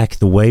came back,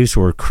 the waves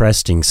were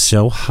cresting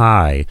so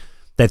high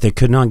that they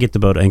could not get the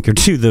boat anchored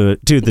to the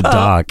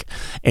dock,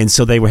 and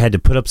so they had to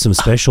put up some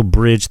special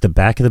bridge at the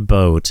back of the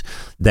boat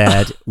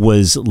that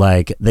was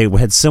like they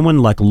had someone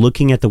like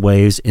looking at the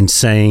waves and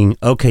saying,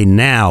 "Okay,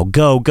 now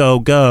go, go,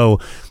 go."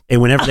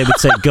 And whenever they would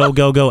say "go,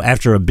 go, go"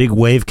 after a big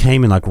wave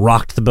came and like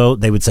rocked the boat,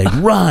 they would say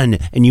 "run,"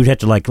 and you'd have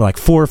to like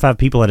 4 or 5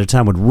 people at a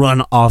time would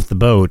run off the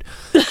boat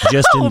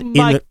just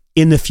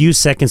in the few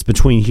seconds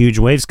between huge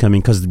waves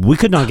coming, because we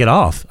could not get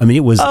off.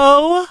 It was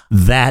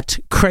that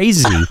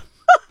crazy.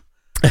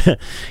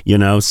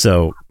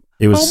 So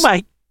it was. Oh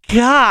my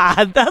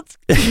God, that's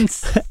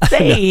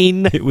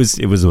insane. It was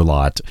a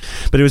lot,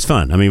 but it was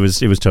fun. It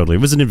was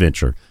an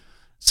adventure.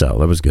 So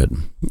that was good.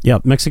 Yeah,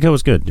 Mexico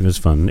was good. It was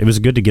fun. It was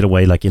good to get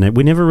away.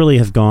 We never really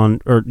have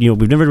gone, or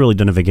we've never really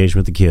done a vacation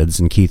with the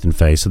kids and Keith and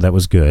Faye, so that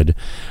was good.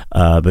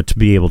 But to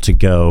be able to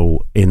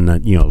go in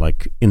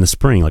the in the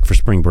spring, like for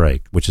spring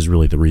break, which is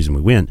really the reason we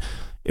went,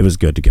 it was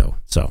good to go.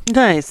 So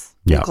nice.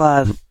 Yeah. I'm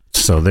glad.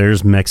 So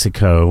there's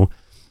Mexico.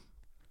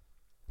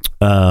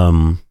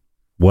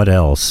 What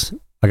else?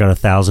 I got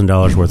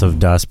 $1,000 worth of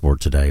Dysport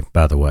today,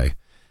 by the way.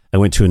 I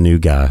went to a new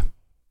guy,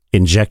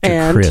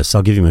 Injector Chris.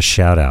 I'll give him a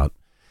shout out.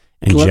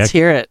 Let's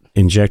hear it.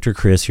 Injector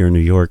Chris here in New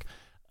York.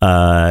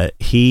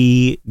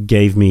 He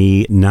gave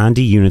me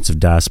 90 units of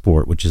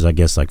Dysport, which is, I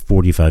guess, like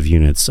 45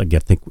 units. I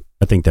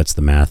think that's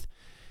the math.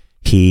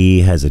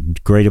 He has a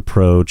great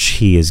approach.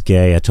 He is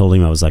gay. I told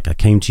him, I was like, I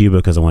came to you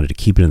because I wanted to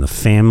keep it in the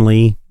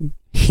family.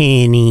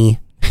 Henny.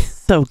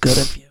 So good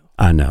of you.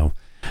 I know.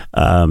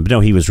 But no,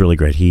 he was really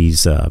great.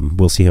 He's,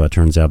 we'll see how it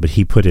turns out, but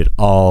he put it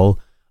all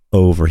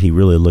over. He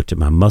really looked at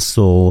my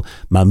musculature,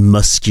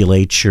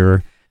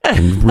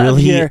 and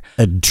really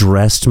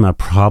addressed my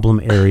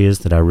problem areas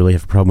that I really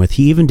have a problem with.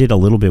 He even did a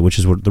little bit, which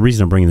is the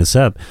reason I'm bringing this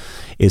up,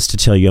 is to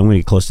tell you, I'm going to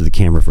get close to the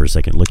camera for a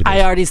second. Look at this.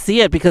 I already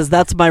see it because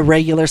that's my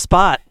regular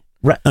spot.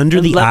 Right under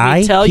the eye.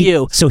 Let me tell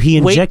you. So he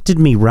injected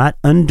me right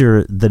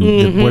under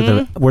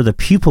where the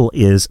pupil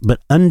is,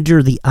 but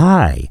under the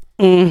eye.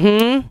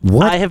 Mm-hmm.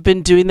 What? I have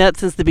been doing that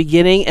since the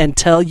beginning, and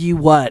tell you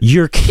what.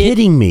 You're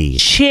kidding me.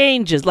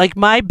 Changes. Like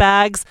my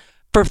bags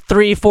for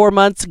 3-4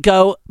 months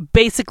go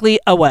basically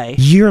away.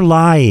 You're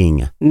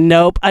lying.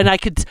 Nope. And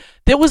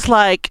there was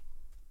like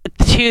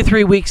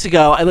 2-3 weeks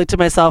ago, I looked at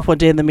myself one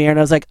day in the mirror and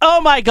I was like, oh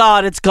my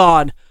God, it's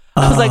gone.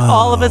 I was like,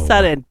 all of a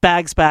sudden,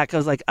 bags back. I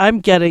was like, I'm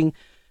getting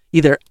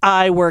either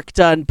eye work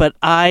done, but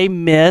I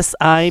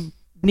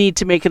need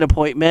to make an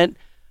appointment.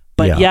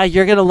 But yeah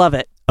you're going to love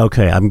it.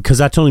 Okay,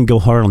 because I told him go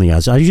hard on the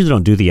eyes. I usually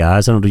don't do the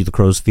eyes. I don't do the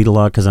crow's feet a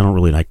lot because I don't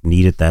really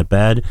need it that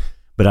bad.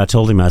 But I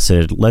told him, I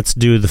said, let's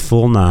do the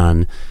full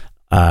 9.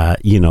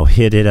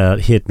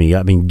 Hit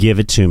me. Give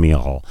it to me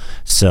all.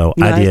 So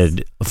nice. I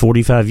did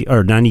 45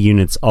 or 90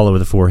 units all over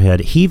the forehead.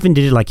 He even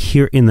did it like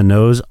here in the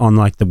nose, on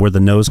like where the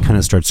nose kind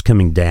of starts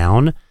coming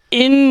down.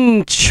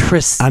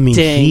 Interesting.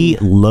 He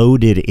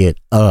loaded it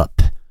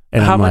up.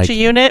 And how much a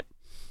unit?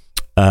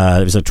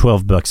 It was like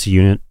 $12 a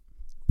unit.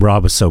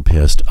 Rob was so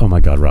pissed. Oh my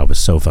God, Rob was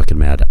so fucking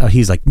mad.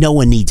 He's like, no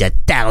one needs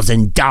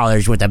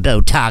 $1,000 worth of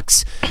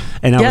Botox.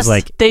 And I was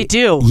like, they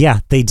do. Yeah,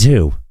 they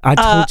do. I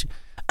told you,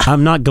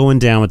 I'm not going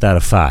down without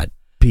a fight,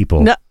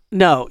 people.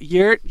 No,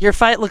 your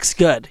fight looks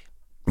good.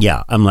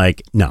 Yeah, I'm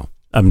like, no,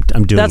 I'm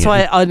doing it. That's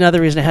why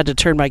another reason I had to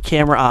turn my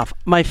camera off.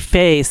 My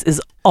face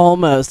is I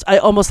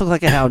almost look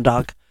like a hound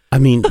dog.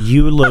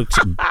 You looked,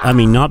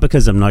 not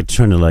because I'm not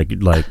trying to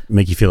like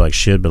make you feel like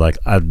shit, but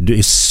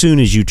as soon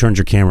as you turned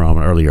your camera on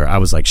earlier, I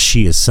was like,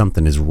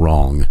 something is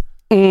wrong.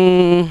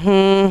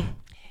 Mm-hmm.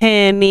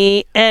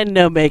 Henny and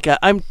no makeup.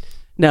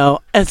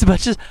 As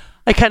much as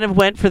I kind of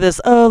went for this,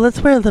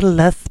 let's wear a little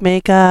less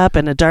makeup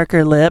and a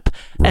darker lip.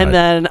 Right. And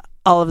then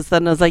all of a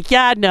sudden I was like,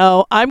 yeah,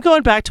 no, I'm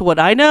going back to what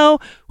I know,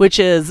 which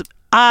is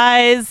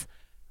eyes,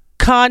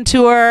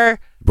 contour,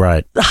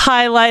 Right.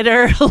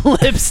 highlighter,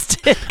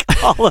 lipstick,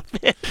 all of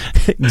it.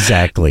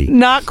 Exactly.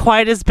 Not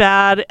quite as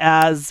bad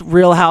as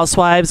Real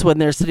Housewives when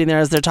they're sitting there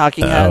as they're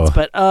talking heads,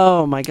 but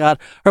oh my God.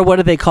 Or what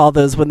do they call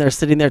those when they're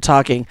sitting there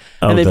talking?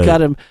 And they've got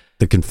them.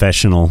 The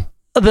confessional.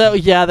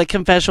 The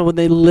confessional when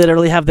they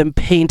literally have them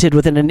painted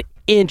within an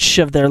inch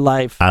of their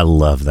life. I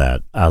love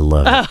that. I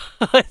love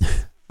it.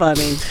 It's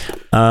funny.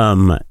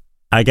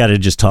 I got to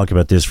just talk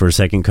about this for a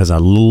second because I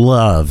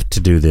love to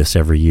do this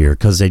every year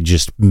because it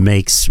just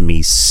makes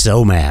me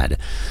so mad.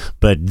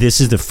 But this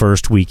is the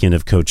first weekend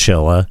of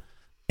Coachella,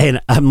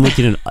 and I'm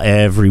looking at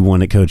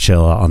everyone at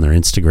Coachella on their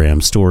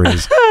Instagram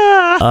stories.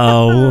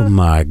 Oh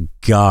my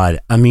God.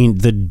 I mean,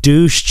 the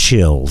douche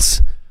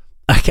chills.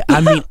 I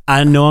mean,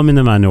 I know I'm in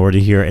the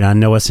minority here, and I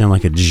know I sound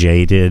like a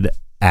jaded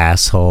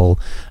asshole.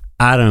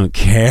 I don't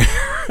care.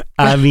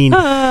 I mean,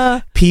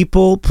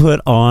 people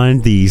put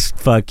on these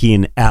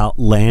fucking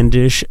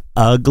outlandish,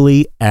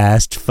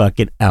 ugly-ass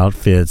fucking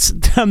outfits.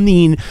 I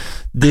mean,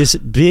 this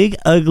big,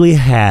 ugly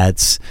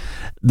hats,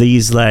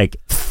 these, like,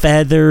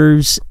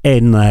 feathers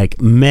and,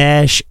 like,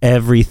 mesh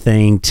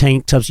everything,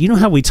 tank tops. You know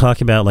how we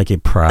talk about, like,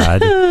 at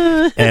Pride?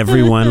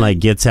 Everyone, like,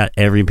 gets out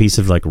every piece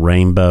of, like,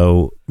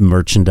 rainbow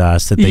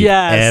merchandise that they've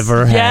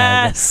ever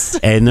had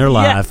in their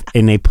life,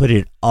 and they put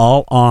it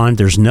all on.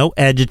 There's no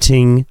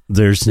editing.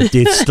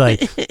 It's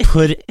like,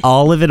 put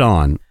all of it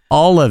on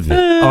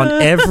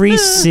every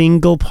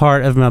single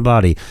part of my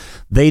body.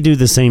 They do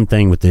the same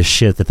thing with this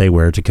shit that they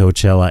wear to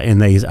Coachella,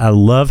 and I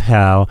love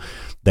how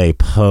they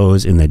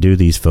pose and they do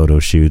these photo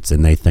shoots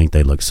and they think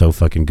they look so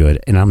fucking good,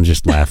 and I'm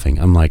just laughing.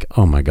 I'm like,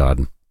 oh my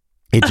God.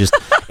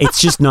 It's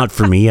just not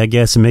for me, I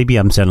guess. And maybe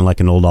I'm sounding like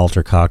an old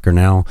altar cocker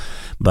now,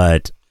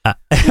 but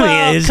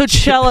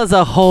Coachella's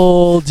a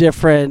whole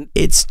different.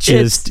 It's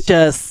just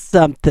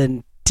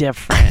something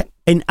different.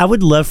 And I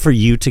would love for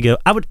you to go.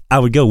 I would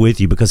go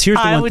with you because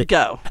here's the one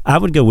thing. I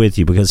would go with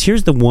you because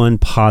here's the one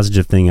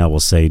positive thing I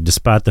will say,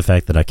 despite the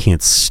fact that I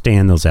can't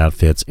stand those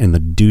outfits and the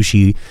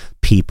douchey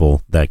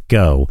people that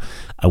go.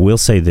 I will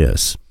say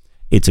this.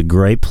 It's a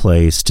great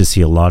place to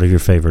see a lot of your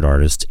favorite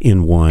artists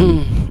in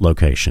one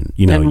location.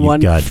 You know, and one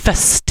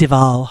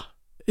festival.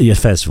 Yeah,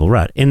 festival,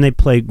 right. And they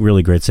play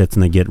really great sets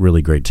and they get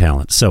really great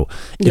talent. So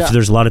if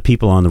there's a lot of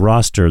people on the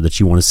roster that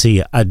you want to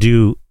see, I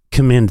do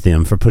commend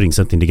them for putting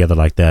something together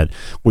like that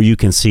where you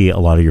can see a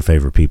lot of your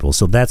favorite people.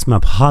 So that's my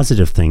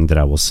positive thing that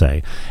I will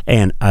say.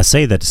 And I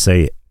say that to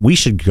say we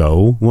should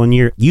go one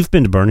year. You've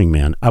been to Burning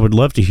Man. I would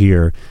love to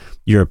hear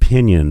your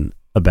opinion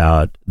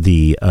about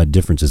the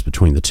differences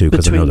between the two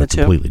because I know they're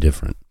completely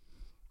different.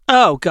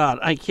 Oh, God.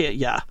 I can't.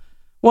 Yeah.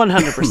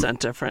 100%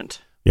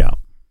 different. Yeah.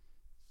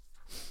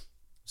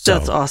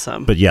 That's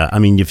awesome. But yeah, I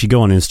mean, if you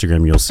go on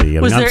Instagram, you'll see.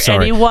 Was there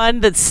anyone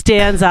that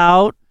stands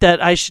out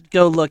that I should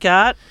go look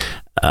at?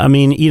 I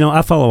mean, you know,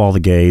 I follow all the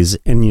gays,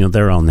 and you know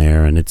they're on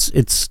there, and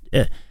it's.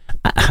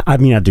 I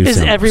mean, I do. Is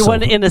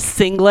everyone in a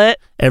singlet?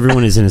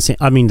 Everyone is in a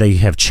singlet. I mean, they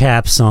have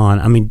chaps on.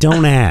 I mean,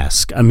 don't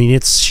ask. I mean,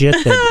 it's shit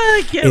that.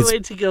 I can't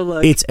wait to go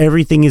look. It's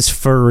everything is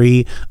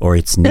furry, or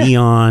it's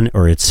neon,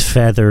 or it's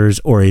feathers,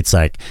 or it's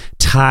like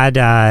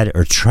tie-dyed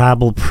or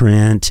tribal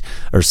print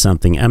or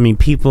something. I mean,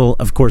 people,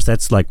 of course,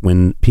 that's like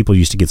when people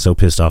used to get so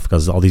pissed off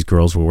because all these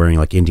girls were wearing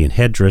like Indian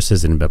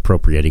headdresses and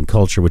appropriating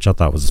culture, which I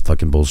thought was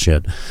fucking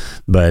bullshit.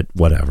 But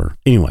whatever.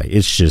 Anyway,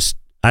 it's just.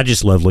 I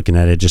just love looking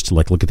at it, just to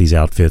like look at these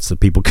outfits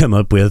that people come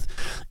up with.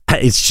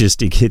 It's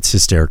just, it's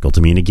hysterical to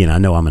me. And again, I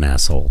know I'm an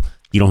asshole.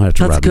 You don't have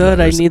to. That's good.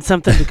 I need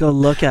something to go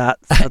look at.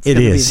 So it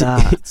is.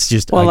 It's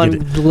just while I'm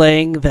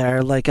laying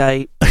there, like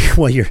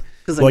while you're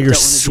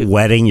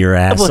sweating your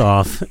ass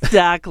off.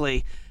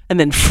 Exactly, and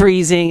then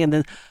freezing, and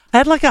then I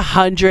had like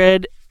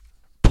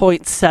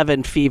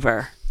 100.7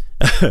 fever.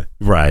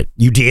 Right,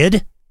 you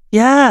did.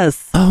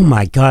 Yes. Oh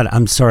my God.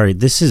 I'm sorry.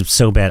 This is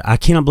so bad. I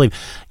cannot believe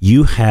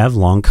you have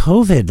long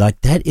COVID.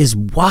 Like, that is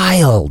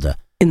wild.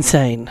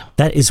 Insane.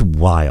 That is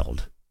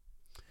wild.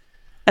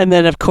 And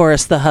then, of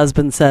course, the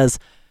husband says,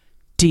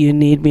 do you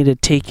need me to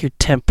take your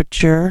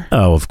temperature?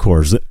 Oh, of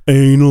course.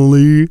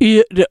 Anally.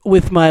 Yeah,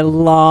 with my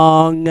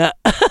long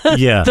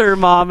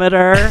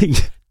thermometer.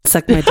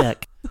 Suck my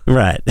dick.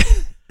 Right.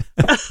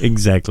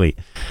 Exactly.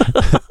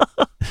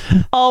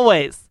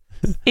 Always.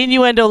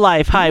 Innuendo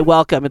Life. Hi,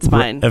 welcome. It's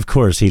mine. Of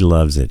course, he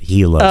loves it.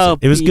 He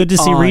loves it. It was good to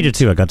see Rita,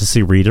 too. I got to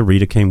see Rita.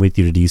 Rita came with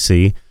you to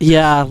D.C.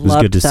 Yeah, it was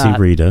good to see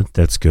Rita.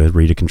 That's good.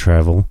 Rita can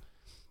travel.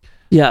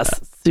 Yes,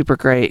 super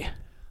great.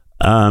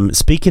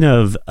 Speaking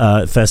of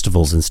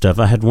festivals and stuff,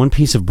 I had one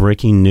piece of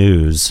breaking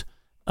news.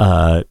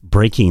 I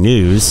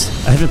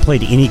haven't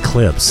played any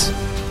clips.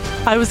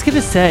 I was going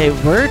to say,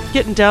 we're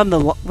getting down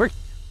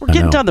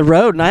the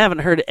road, and I haven't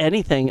heard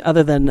anything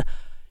other than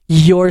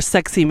your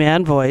sexy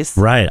man voice.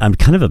 Right. I'm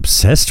kind of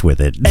obsessed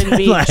with it. And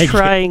me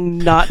trying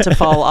not to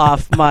fall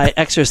off my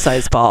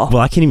exercise ball.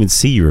 Well, I can't even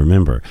see you,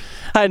 remember.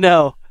 I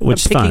know.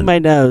 Which I'm picking fine. my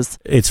nose.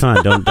 It's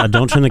fine.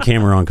 Don't turn the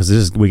camera on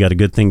because we got a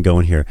good thing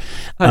going here.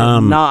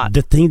 I'm not.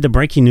 The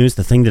breaking news,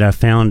 the thing that I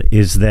found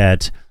is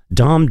that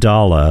Dom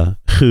Dalla,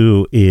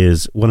 who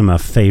is one of my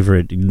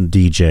favorite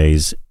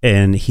DJs,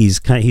 and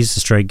he's a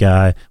straight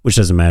guy, which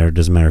doesn't matter. It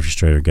doesn't matter if you're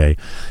straight or gay.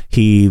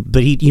 He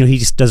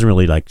just doesn't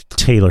really like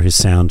tailor his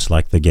sound to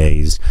like the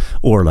gays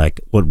or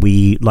like what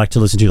we like to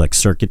listen to, like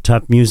circuit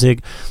type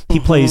music. He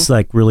plays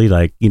like really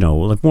like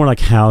like more like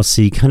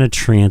housey, kind of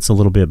trance a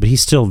little bit, but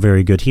he's still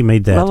very good. He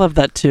made that. I love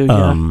that too.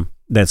 Yeah.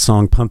 That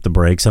song "Pump the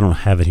Brakes." I don't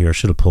have it here. I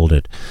should have pulled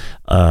it.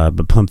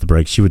 But "Pump the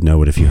Brakes," you would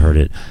know it if you heard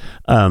it.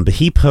 But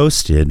he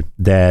posted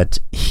that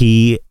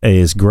he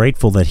is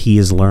grateful that he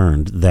has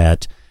learned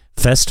that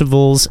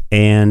festivals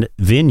and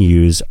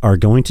venues are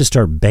going to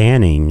start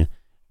banning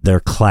their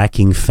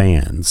clacking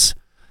fans.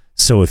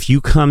 So if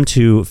you come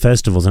to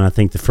festivals, and I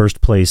think the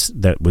first place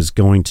that was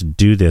going to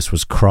do this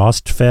was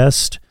Crossed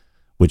Fest,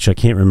 which I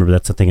can't remember.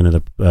 That's I think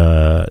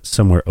another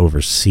somewhere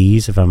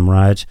overseas, if I'm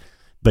right.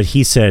 But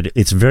he said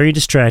it's very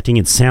distracting.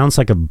 It sounds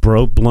like a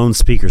blown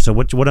speaker. So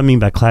what I mean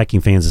by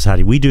clacking fans is,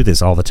 Heidi, we do this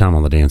all the time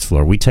on the dance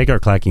floor. We take our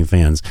clacking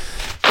fans.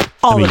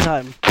 All the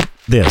time.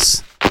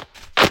 This.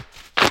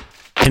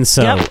 And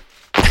so,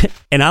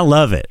 and I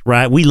love it,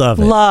 right? We love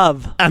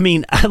it. I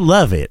mean, I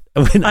love it.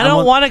 I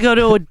don't want to go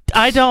to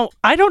I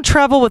don't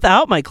travel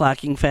without my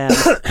clacking fan.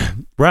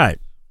 Right.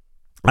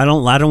 I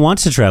don't want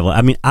to travel.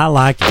 I mean, I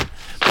like it.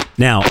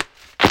 Now,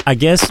 I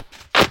guess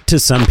to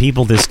some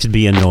people this could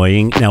be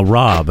annoying. Now,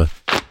 Rob,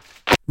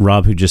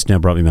 who just now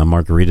brought me my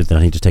margarita that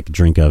I need to take a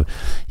drink of,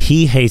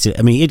 he hates it.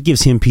 I mean, it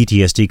gives him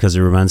PTSD because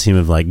it reminds him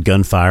of like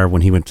gunfire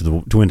when he went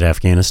to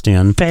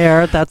Afghanistan.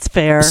 Fair, that's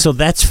fair. So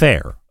that's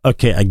fair.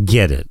 Okay, I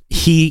get it.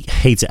 He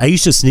hates it. I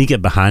used to sneak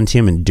it behind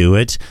him and do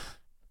it.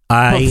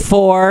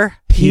 Before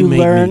you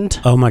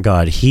learned? Oh my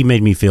God, he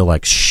made me feel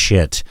like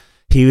shit.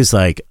 He was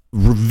like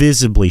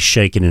visibly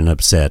shaken and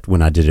upset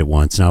when I did it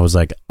once, and I was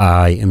like,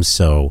 I am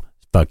so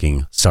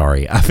fucking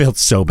sorry. I felt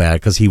so bad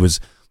because he was.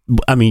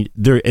 I mean,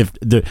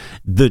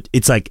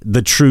 it's like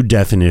the true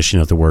definition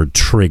of the word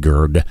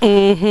triggered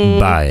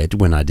by it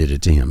when I did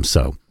it to him.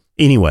 So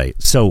anyway,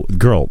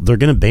 girl, they're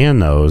going to ban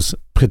those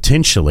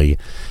potentially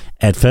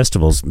at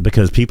festivals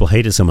because people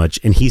hate it so much.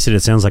 And he said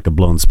it sounds like a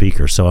blown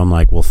speaker. So I'm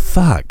like, well,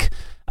 fuck.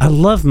 I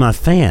love my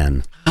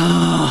fan.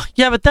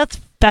 Yeah, but that's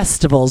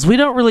festivals. We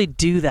don't really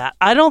do that.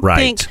 I don't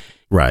think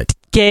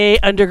gay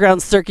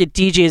underground circuit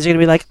DJs are going to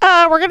be like,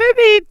 we're going to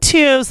need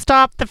to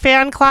stop the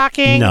fan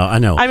clacking. No, I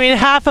know. I mean,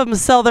 half of them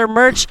sell their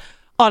merch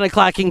on a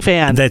clacking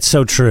fan. That's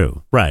so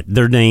true. Right.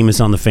 Their name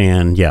is on the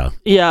fan. Yeah.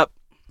 Yep.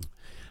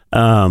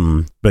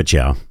 But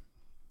yeah,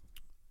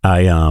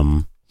 I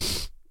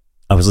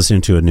was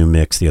listening to a new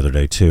mix the other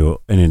day too,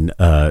 and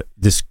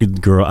this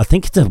girl, I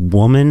think it's a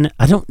woman.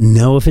 I don't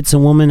know if it's a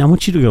woman. I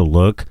want you to go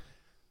look.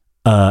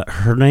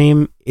 Her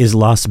name is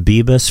Las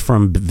Bibas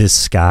from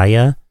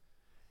Vizcaya.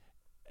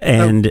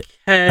 And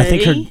I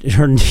think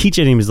her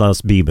DJ name is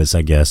Las Bibas,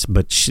 I guess,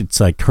 but it's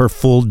like her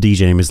full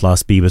DJ name is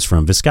Las Bibas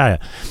from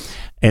Vizcaya.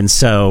 And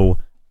so,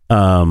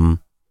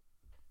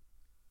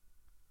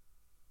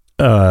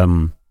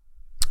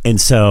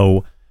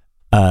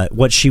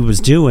 what she was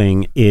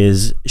doing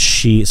is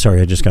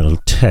sorry, I just got a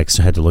text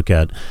I had to look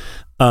at.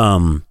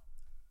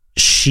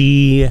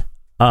 She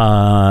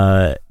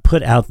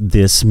put out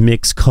this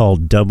mix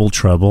called Double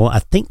Trouble. I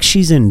think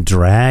she's in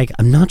drag.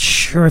 I'm not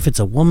sure if it's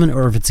a woman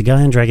or if it's a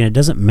guy in drag, and it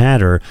doesn't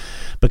matter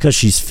because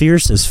she's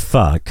fierce as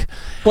fuck.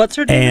 What's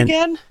her name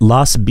again?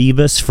 Las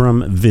Bibas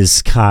from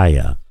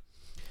Vizcaya.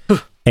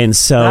 And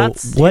so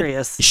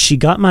she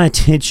got my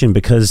attention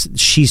because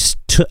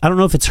I don't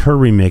know if it's her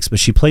remix, but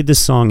she played this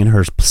song in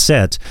her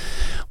set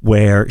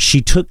where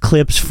she took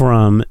clips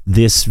from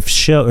this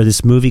show or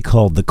this movie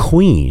called The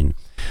Queen,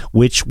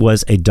 which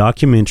was a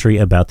documentary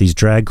about these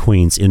drag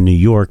queens in New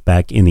York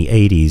back in the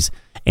 80s,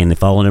 and they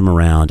followed them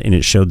around, and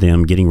it showed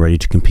them getting ready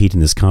to compete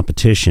in this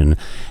competition.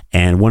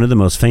 And one of the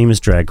most famous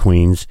drag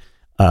queens,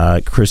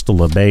 Crystal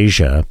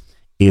LaBeija,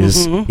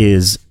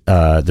 is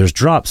there's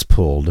drops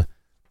pulled,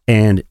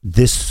 and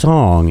this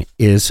song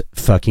is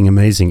fucking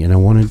amazing. And I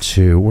wanted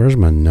to, where's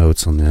my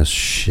notes on this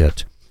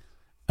shit?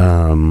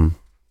 I'm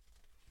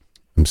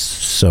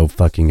so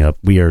fucking up.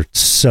 We are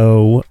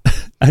so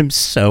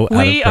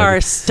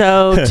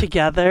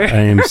together.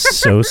 I am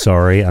so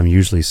sorry. I'm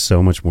usually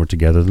so much more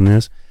together than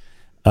this.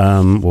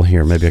 Well,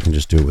 here, maybe I can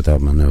just do it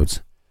without my notes.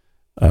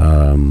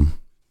 Hold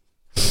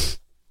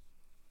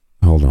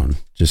on.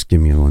 Just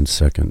give me 1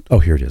 second. Oh,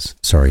 here it is.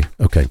 Sorry.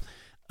 Okay.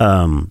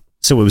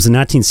 So it was in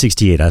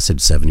 1968. I said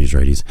 70s or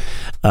 80s.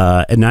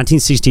 A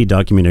 1968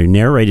 documentary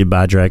narrated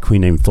by a drag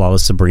queen named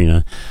Flawless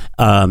Sabrina.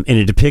 And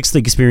it depicts the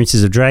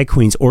experiences of drag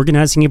queens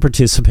organizing and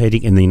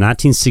participating in the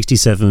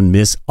 1967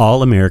 Miss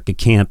All-America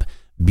Camp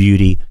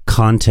Beauty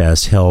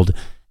contest held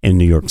in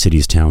New York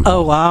City's Town Hall.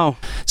 Oh, wow.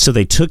 So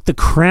they took the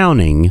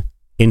crowning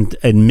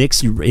and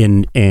mix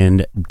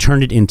and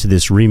turn it into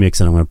this remix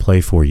that I'm going to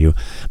play for you.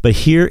 But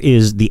here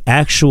is the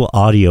actual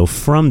audio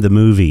from the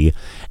movie,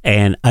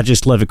 and I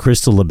just love it.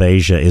 Crystal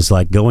LaBeija is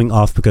like going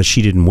off because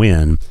she didn't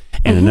win,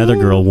 and another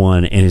girl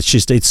won, and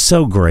it's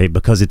so great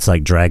because it's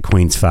like drag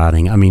queens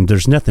fighting. I mean,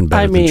 there's nothing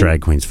better than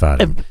drag queens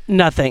fighting.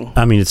 Nothing.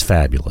 I mean, it's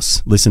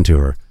fabulous. Listen to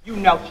her. You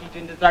know she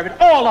didn't deserve it.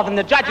 All of them,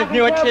 the judges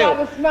knew it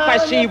too.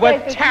 But she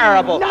was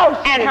terrible.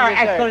 And her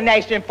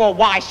explanation for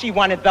why she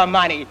wanted the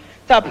money.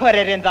 To put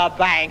it in the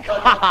bank.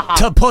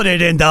 To put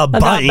it in the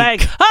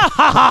bank.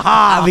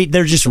 I mean,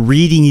 they're just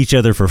reading each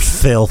other for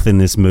filth in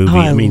this movie.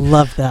 I mean,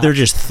 love that. They're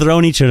just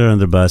throwing each other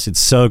under the bus.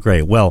 It's so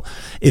great. Well,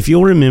 if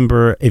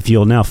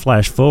you'll now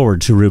flash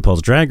forward to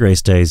RuPaul's Drag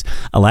Race days,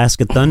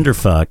 Alaska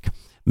Thunderfuck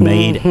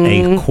made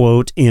a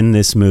quote in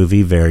this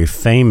movie very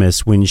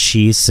famous when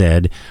she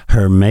said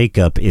her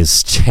makeup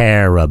is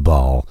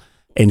terrible.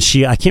 And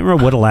I can't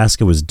remember what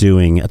Alaska was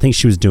doing. I think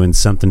she was doing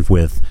something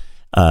with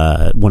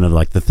one of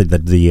like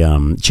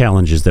the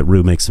challenges that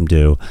Ru makes them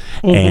do,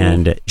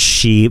 and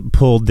she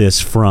pulled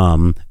this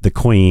from the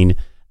Queen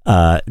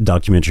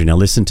documentary. Now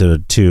listen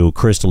to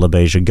Crystal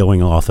LaBeija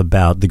going off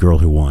about the girl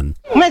who won.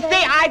 Missy,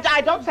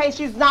 I don't say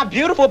she's not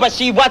beautiful, but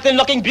she wasn't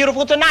looking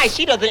beautiful tonight.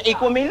 She doesn't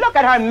equal me. Look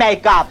at her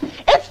makeup.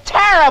 It's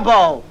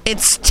terrible.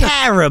 It's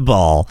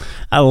terrible.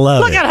 I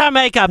love it. Look at her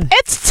makeup.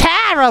 It's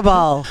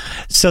terrible.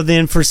 So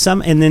then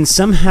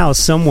somehow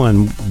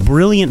someone,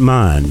 brilliant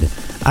mind,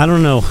 I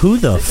don't know who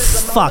the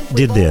fuck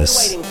did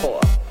this,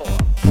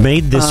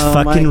 made this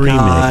fucking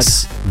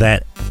remix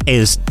that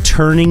is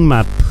turning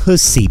my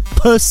pussy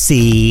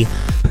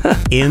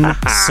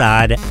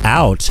inside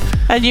out.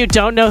 And you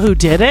don't know who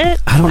did it?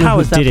 I don't know How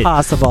who is did that it.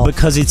 possible?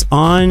 Because it's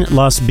on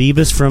Las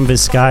Bibas from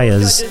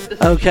Vizcayas.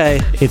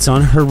 Okay. It's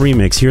on her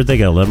remix. Here they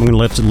go. I'm going to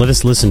let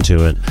us listen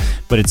to it.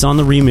 But it's on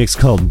the remix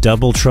called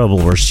Double Trouble,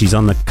 where she's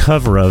on the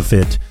cover of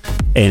it,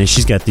 and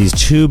she's got these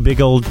two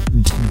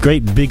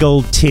great big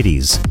old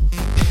titties.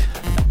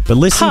 But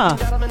listen.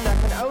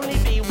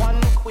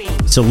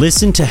 So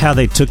listen to how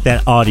they took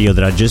that audio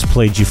that I just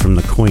played you from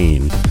the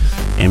Queen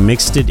and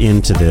mixed it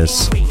into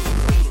this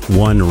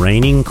one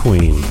reigning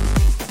queen.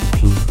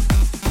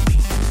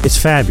 It's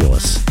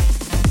fabulous.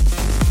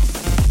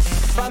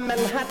 From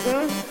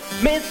Manhattan,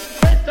 Miss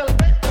Crystal.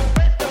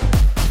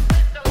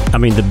 I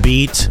mean, the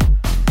beat.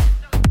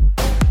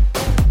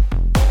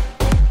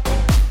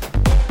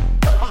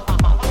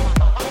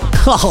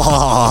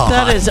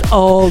 That is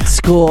old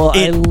school.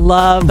 I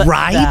love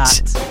right?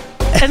 that.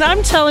 And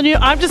I'm telling you,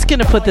 I'm just going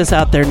to put this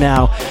out there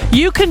now.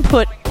 You can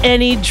put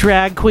any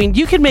drag queen,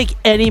 you can make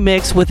any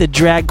mix with a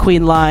drag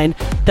queen line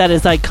that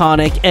is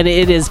iconic, and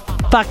it is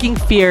fucking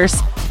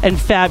fierce and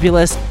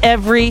fabulous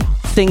every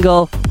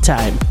single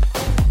time.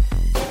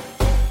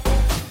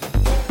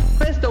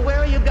 Crystal, where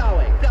are you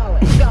going?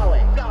 Going.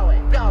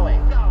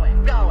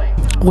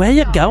 Where are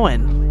you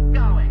going?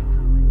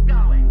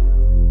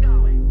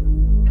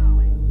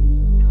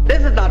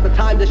 This is not the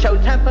time to show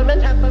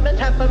temperament.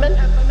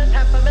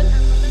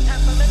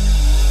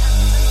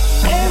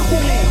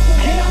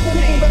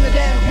 Anthony from the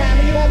damn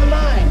camera, you have a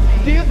line.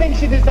 Do you think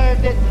she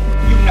deserved it?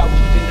 You know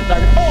she didn't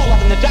deserve it. All of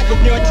them, the judges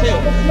knew it too.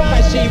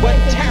 But she was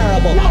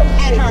terrible.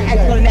 And her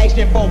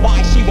explanation for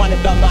why she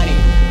wanted the money,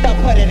 to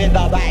put it in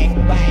the bank.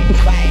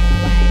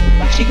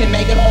 She can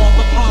make it all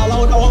for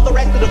Carlo and all the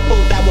rest of the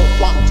fools that will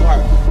flock to her.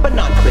 But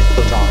not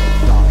Crystal, darling.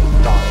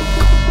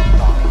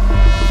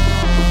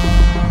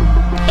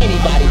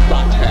 Anybody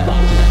but her.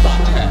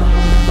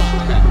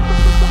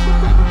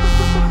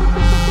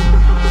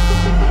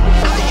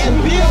 I am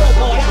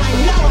beautiful, and I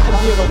know I'm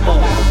beautiful.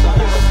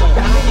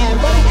 I am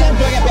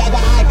doing it bad,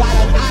 but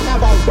I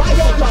have a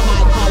rifle to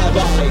my collar,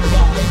 darling.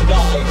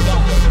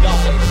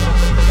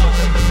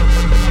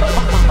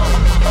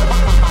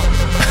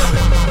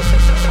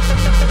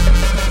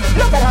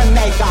 Look at her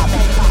makeup.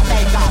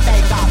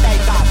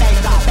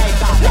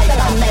 Look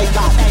at her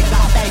makeup.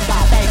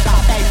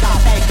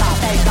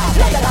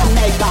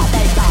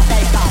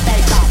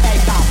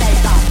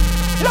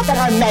 Look at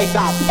her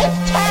makeup. It's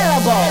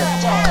terrible.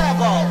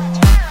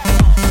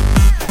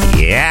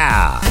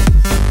 Yeah.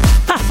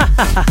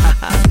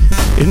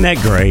 Isn't that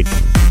great?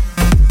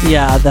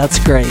 Yeah, that's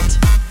great.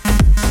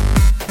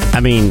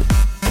 I mean,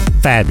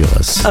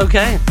 fabulous.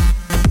 Okay.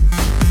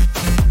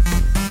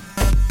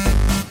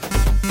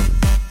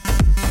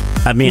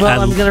 I mean,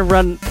 Well, I'm gonna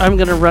run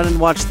and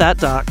watch that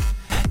doc.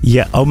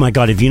 Yeah. Oh my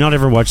God. Have you not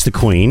ever watched The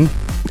Queen?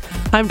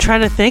 I'm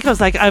trying to think. I was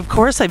like, of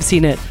course I've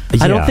seen it.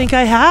 I don't Yeah. think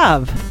I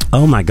have.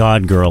 Oh my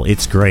God, girl.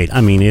 It's great.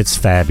 I mean, it's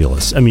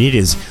fabulous. I mean, it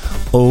is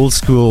old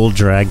school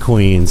drag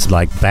queens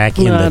like back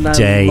in the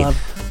day,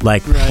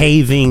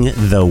 paving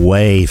the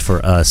way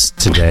for us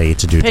today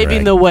to do Paving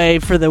drag. the way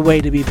for the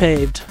way to be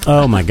paved.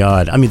 Oh my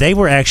God. I mean, they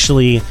were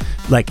actually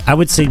like, I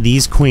would say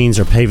these queens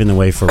are paving the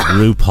way for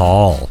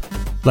RuPaul.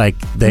 Like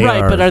they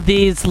right, are. but are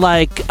these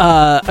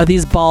are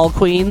these ball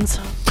queens?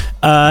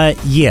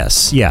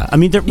 Yes, yeah. I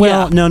mean,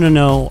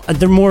 no.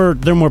 They're more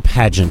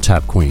pageant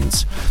type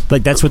queens.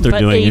 Like that's what they're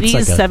doing. 80s,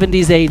 it's like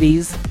 70s,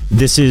 80s.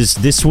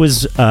 This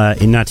was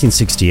in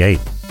 1968.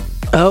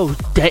 Oh,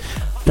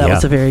 That Yeah.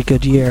 was a very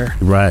good year.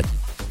 Right.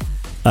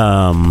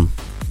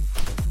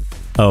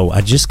 Oh,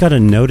 I just got to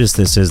notice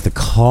this as the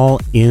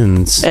call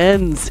ends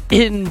Ends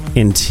in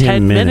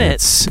 10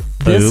 minutes.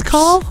 This Oops.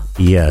 call?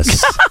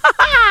 Yes.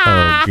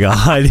 Oh,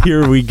 God.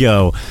 Here we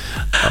go.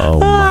 Oh,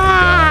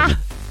 my God.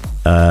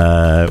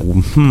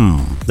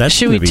 That's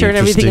Should we gonna be turn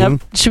everything up?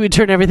 interesting. Should we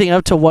turn everything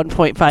up to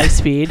 1.5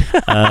 speed?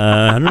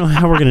 I don't know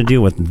how we're going to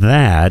deal with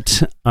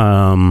that.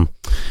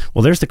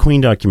 Well, there's the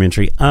Queen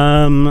documentary.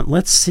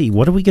 Let's see.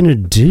 What are we going to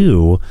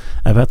do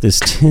about this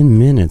 10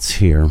 minutes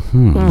here?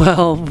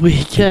 Well,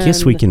 we can. I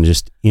guess we can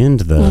just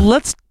end the...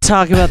 Let's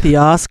talk about the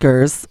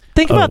Oscars.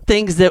 Think about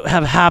things that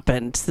have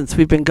happened since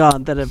we've been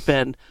gone that have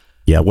been.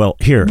 Yeah, well,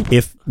 here,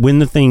 when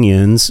the thing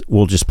ends,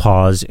 we'll just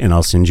pause and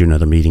I'll send you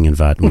another meeting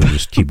invite and we'll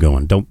just keep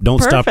going. Don't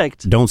stop.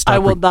 Perfect. Don't stop. I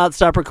will not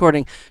stop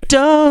recording.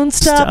 Don't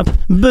stop,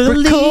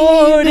 believing.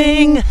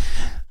 recording.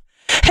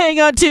 Hang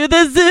on to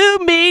the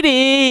Zoom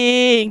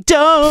meeting.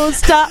 Don't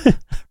stop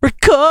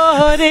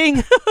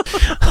recording.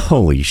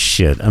 Holy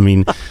shit. I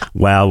mean,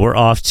 wow, we're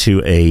off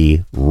to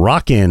a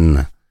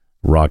rockin'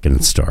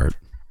 start.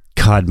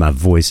 God, my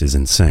voice is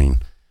insane.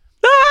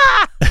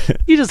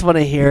 You just want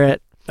to hear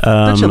it.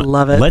 Don't you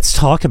love it? Let's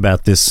talk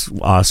about this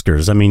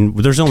Oscars. I mean,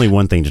 there's only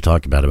one thing to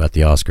talk about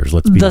the Oscars.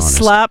 Let's be The honest.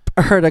 slap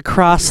heard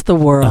across the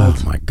world.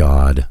 Oh my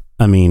God.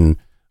 I mean,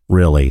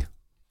 really.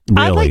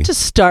 I'd like to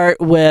start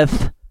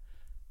with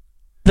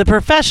the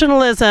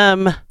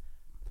professionalism,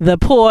 the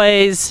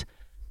poise,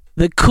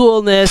 the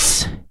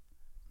coolness,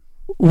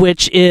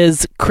 which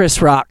is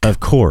Chris Rock Of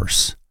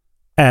course.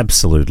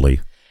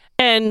 Absolutely.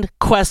 and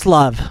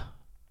Questlove.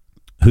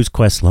 Who's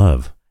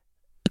Questlove?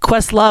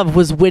 Questlove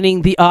was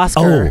winning the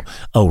Oscar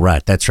Oh,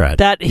 right. That's right.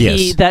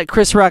 that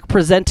Chris Rock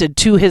presented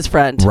to his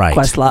friend Right.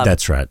 Questlove.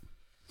 That's right.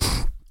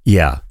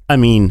 Yeah. I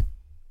mean,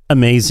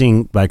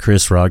 amazing by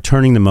Chris Rock,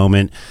 turning the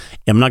moment.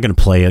 I'm not going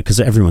to play it because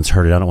everyone's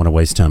heard it. I don't want to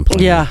waste time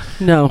playing yeah,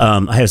 it. no.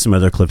 I have some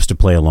other clips to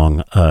play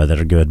along that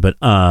are good. But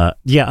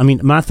yeah, I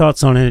mean, my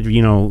thoughts on it,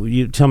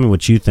 you tell me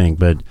what you think.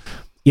 But,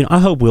 I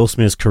hope Will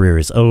Smith's career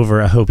is over.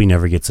 I hope he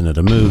never gets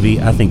another movie.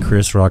 I think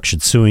Chris Rock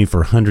should sue him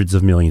for hundreds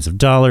of millions of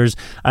dollars.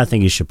 I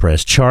think he should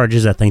press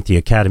charges. I think the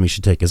Academy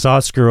should take his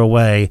Oscar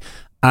away.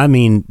 I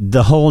mean,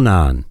 the whole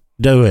nine.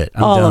 Do it.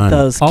 I'm all done. of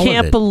those. All of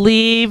Can't it.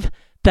 believe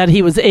that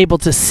he was able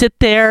to sit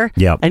there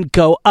Yep. and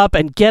go up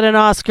and get an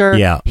Oscar.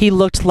 Yeah. He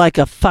looked like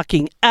a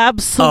fucking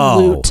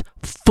absolute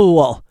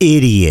fool.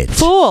 Idiot.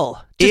 Fool.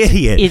 Just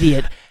Idiot.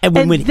 Idiot. And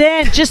And, when-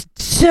 then just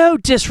so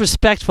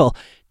disrespectful.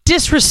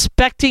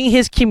 Disrespecting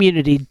his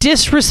community,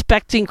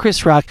 disrespecting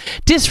Chris Rock,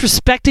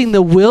 disrespecting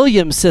the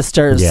Williams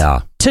sisters.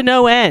 Yeah. To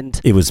no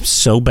end. It was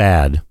so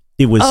bad.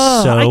 It was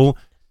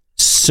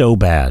so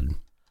bad.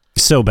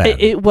 So bad.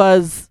 It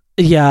was,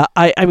 yeah,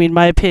 I mean,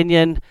 my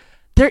opinion,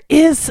 there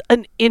is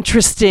an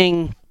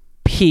interesting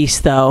piece,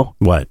 though.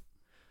 What?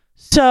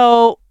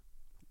 So,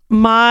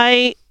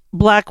 my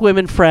black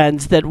women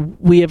friends that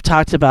we have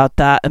talked about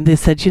that, and they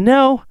said,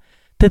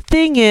 the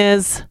thing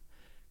is,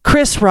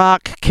 Chris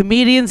Rock,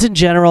 comedians in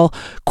general,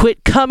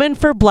 quit coming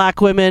for black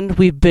women.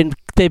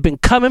 They've been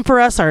coming for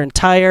us our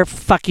entire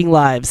fucking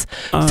lives.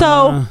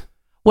 So,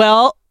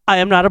 well, I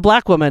am not a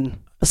black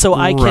woman, so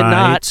I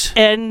cannot. Right.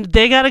 And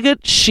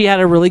she had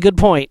a really good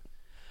point.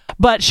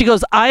 But she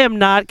goes, I am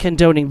not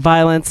condoning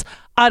violence.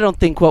 I don't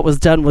think what was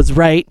done was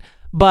right.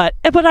 But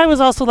I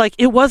was also like,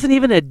 it wasn't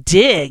even a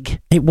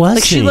dig. It wasn't.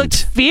 Like, she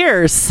looked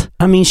fierce.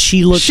 I mean,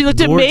 she looked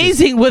gorgeous.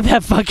 Amazing with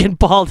that fucking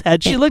bald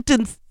head. She looked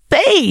insane.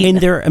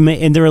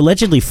 And they're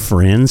allegedly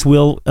friends,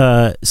 Will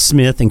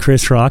Smith and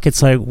Chris Rock.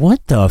 It's like,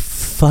 what the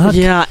fuck?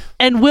 Yeah.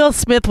 And Will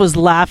Smith was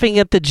laughing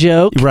at the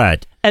joke.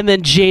 Right. And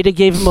then Jada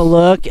gave him a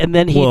look, and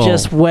then he Whoa.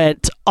 just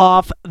went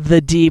off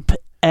the deep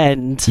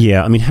end.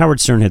 Yeah, I mean, Howard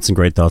Stern had some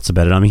great thoughts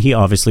about it. I mean, he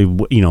obviously,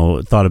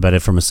 thought about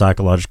it from a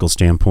psychological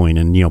standpoint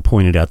and,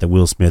 pointed out that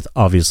Will Smith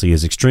obviously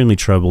is extremely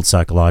troubled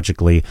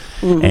psychologically.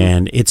 Mm-hmm.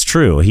 And it's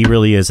true. He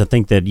really is. I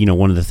think that,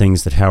 one of the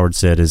things that Howard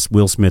said is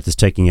Will Smith is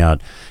taking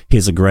out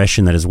his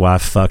aggression that his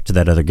wife fucked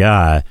that other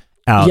guy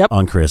out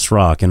on Chris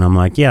Rock. And I'm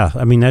like, yeah,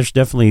 I mean, there's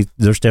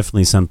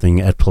definitely something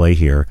at play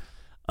here.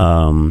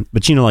 But,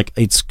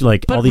 it's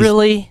like But all these...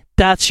 really,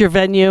 that's your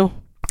venue?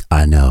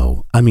 I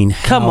know. I mean,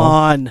 Come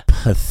on.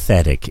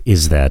 pathetic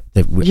is that?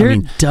 You're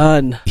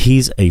done.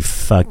 He's a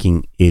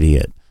fucking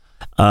idiot.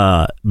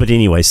 But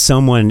anyway,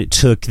 someone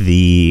took,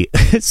 we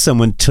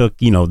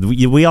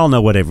all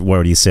know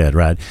what he said,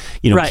 right?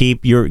 Right.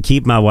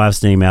 Keep my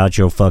wife's name out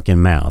your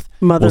fucking mouth.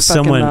 Mouth.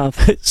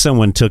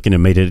 Someone took it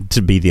and made it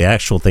to be the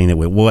actual thing that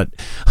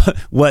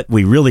what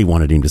we really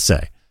wanted him to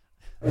say.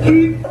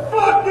 Keep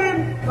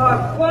fucking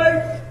my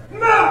wife's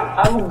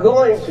mouth. I'm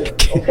going to,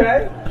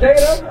 okay?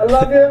 Jada, I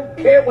love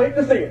you. Can't wait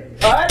to see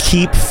it. All right?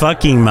 Keep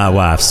fucking my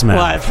wife's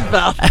mouth.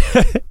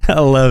 I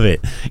love it.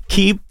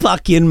 Keep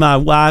fucking my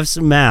wife's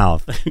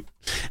mouth.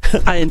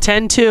 I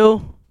intend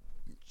to.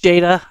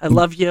 Jada, I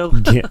love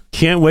you.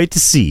 Can't wait to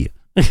see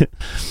you.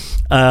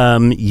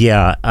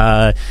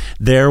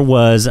 There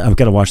was. I've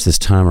got to watch this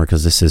timer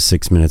because this is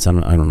 6 minutes. I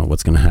don't know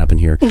what's going to happen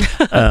here.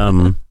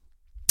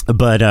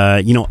 But,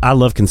 I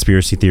love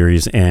conspiracy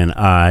theories, and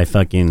I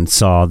fucking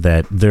saw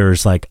that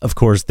there's, like, of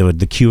course, the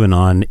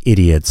QAnon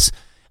idiots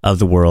of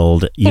the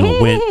world,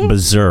 went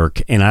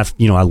berserk, and I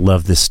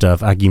love this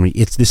stuff.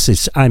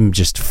 I'm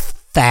just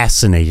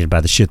fascinated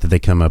by the shit that they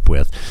come up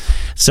with.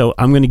 So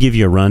I'm going to give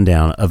you a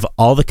rundown of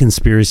all the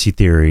conspiracy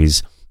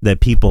theories that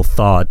people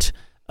thought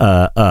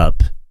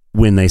up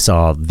when they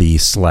saw the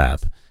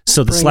slap.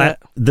 So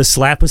the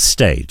slap was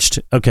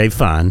staged. Okay,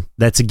 fine.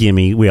 That's a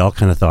gimme. We all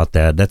kind of thought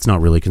that. That's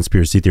not really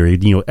conspiracy theory.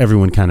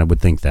 Everyone kind of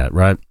would think that,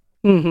 right?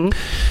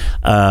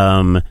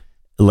 Mm-hmm.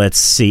 Let's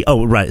see.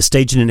 Oh, right.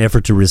 Staged in an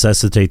effort to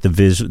resuscitate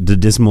the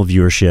dismal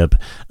viewership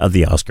of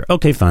the Oscar.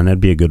 Okay, fine. That'd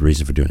be a good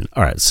reason for doing it.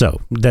 All right. So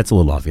that's a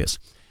little obvious.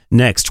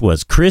 Next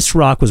was Chris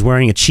Rock was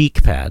wearing a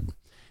cheek pad.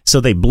 So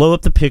they blow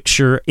up the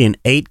picture in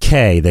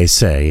 8K, they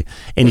say.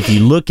 And if you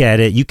look at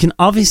it, you can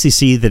obviously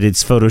see that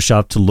it's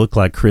photoshopped to look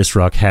like Chris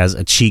Rock has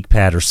a cheek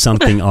pad or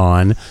something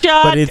on.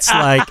 But it's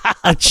like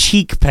a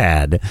cheek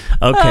pad.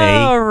 Okay.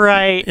 All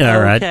right. All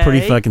right.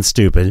 Pretty fucking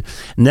stupid.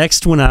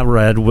 Next one I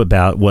read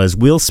about was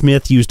Will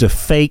Smith used a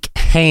fake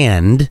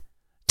hand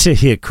to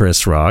hit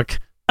Chris Rock.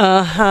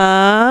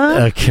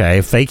 Uh-huh.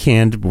 Okay. Fake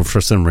hand for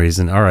some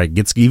reason. All right.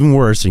 Gets even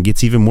worse and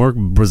gets even more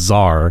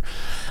bizarre.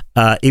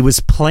 It was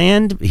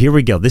planned. Here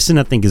we go. This is,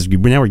 I think,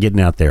 now we're getting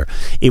out there.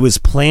 It was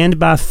planned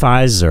by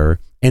Pfizer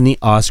and the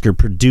Oscar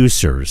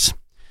producers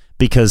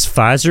because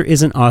Pfizer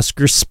is an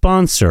Oscar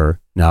sponsor.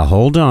 Now,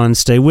 hold on.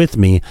 Stay with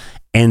me.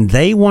 And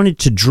they wanted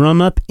to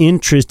drum up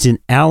interest in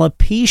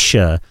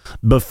alopecia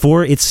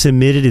before it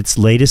submitted its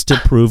latest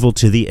approval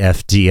to the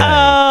FDA.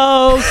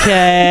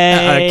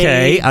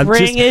 Okay.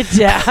 Bring it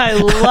down. I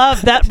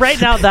love that.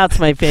 Right now, that's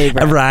my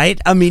favorite. Right?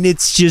 I mean,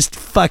 it's just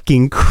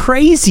fucking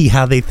crazy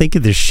how they think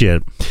of this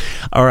shit.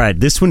 All right.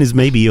 This one is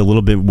maybe a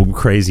little bit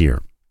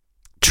crazier.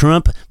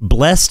 Trump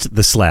blessed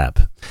the slap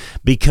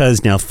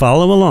because, now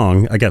follow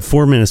along. I got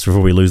 4 minutes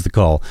before we lose the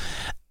call.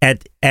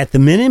 At the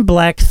Men in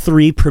Black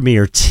 3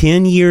 premiere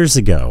 10 years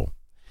ago,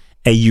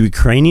 a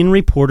Ukrainian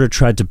reporter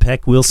tried to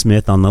peck Will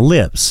Smith on the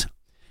lips,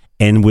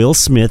 and Will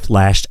Smith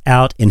lashed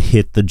out and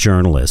hit the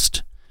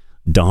journalist.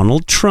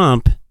 Donald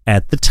Trump,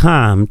 at the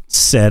time,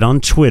 said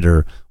on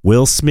Twitter,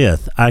 "Will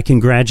Smith, I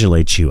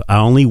congratulate you. I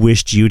only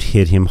wished you'd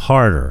hit him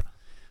harder."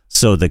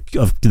 So the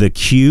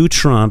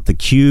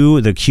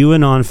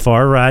QAnon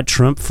far-right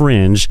Trump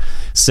fringe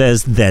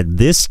says that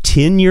this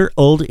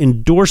 10-year-old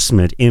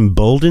endorsement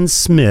emboldened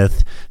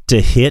Smith to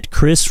hit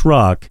Chris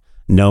Rock,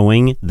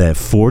 knowing that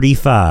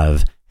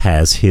 45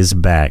 has his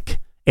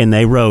back. And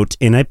they wrote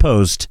in a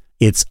post,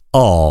 "It's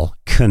all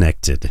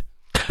connected."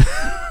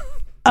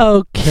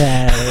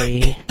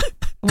 Okay.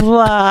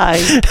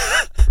 Why?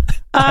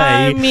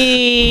 I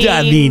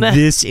mean,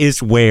 this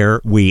is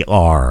where we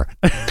are.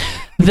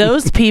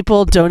 Those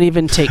people don't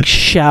even take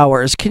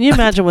showers. Can you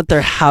imagine what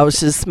their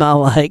houses smell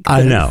like?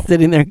 I know.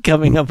 Sitting there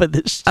coming up with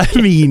this shit.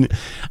 I mean,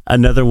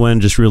 another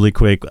one, just really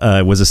quick,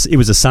 it was a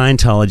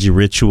Scientology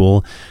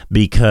ritual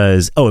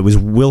because, it was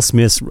Will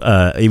Smith's,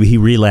 he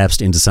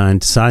relapsed into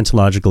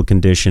Scientological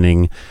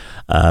conditioning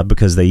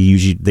because they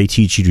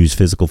teach you to use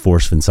physical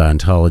force in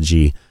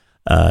Scientology.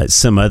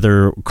 Some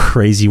other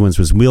crazy ones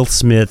was Will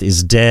Smith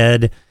is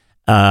dead.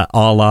 A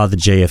la the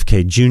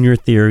JFK Jr.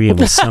 theory, and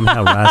was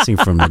somehow rising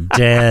from the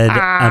dead.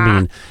 I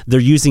mean, they're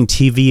using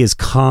TV as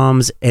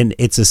comms, and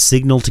it's a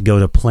signal to go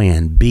to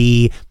Plan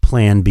B.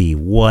 Plan B.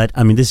 What?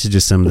 I mean, this is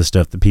just some of the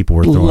stuff that people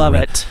were throwing around.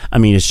 It. I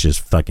mean, it's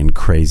just fucking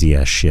crazy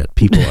ass shit.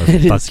 People are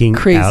fucking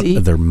out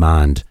of their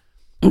mind.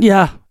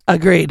 Yeah.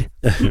 Agreed.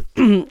 Are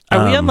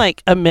we on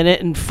like a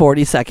minute and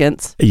 40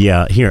 seconds?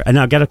 Yeah, here. And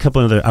I got a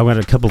couple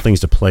things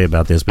to play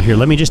about this, but here,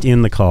 let me just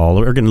end the call.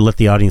 We're going to let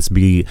the audience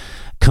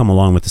come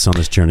along with us on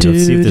this journey.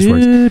 Let's see if this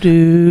works.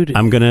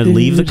 I'm going to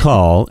leave the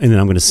call, and then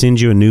I'm going to send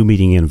you a new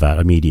meeting invite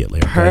immediately.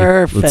 Okay?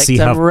 Perfect. Let's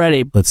see I'm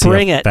ready. Let's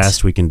Bring see how it.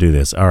 fast we can do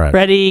this. All right.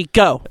 Ready,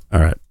 go.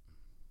 All right.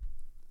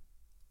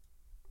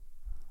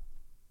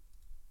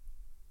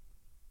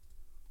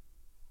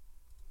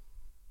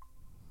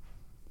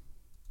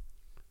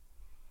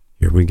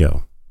 Here we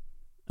go.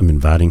 I'm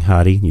inviting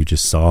Heidi. You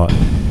just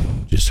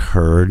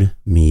heard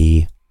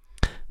me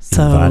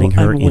so inviting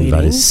her. I'm Invite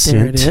waiting. is sent.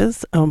 There it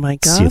is. Oh my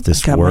God. See if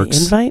this got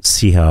works. My invite.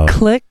 See how.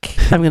 Click.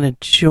 I'm going to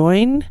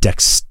join.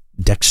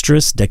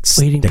 Dexterous.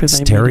 Waiting for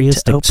my meeting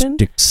to open.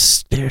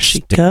 There she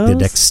goes. The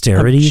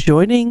dexterity. I'm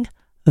joining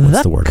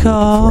What's the word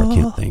call. I'm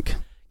looking for? I can't think.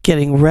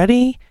 Getting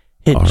ready.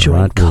 Hit All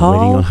join right, call. we're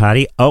waiting on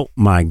Heidi. Oh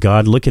my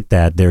God. Look at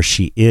that. There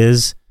she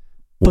is.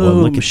 Boom, well,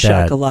 look at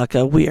that.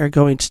 shakalaka. We are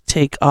going to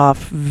take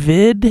off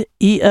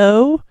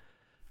Vid.io.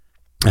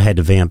 I had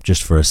to vamp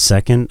just for a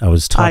second. I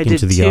was talking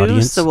to the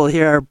audience. So we'll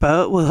hear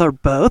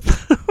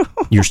both.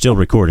 You're still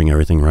recording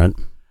everything, right?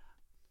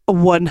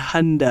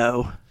 100.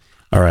 All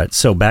right.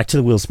 So back to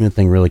the Will Smith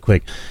thing really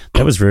quick.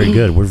 That was very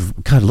good.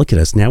 God, look at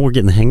us. Now we're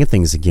getting the hang of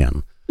things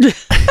again.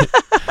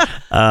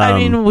 I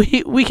mean,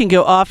 we can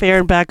go off air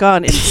and back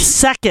on in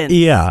seconds.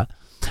 Yeah.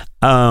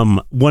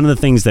 One of the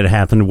things that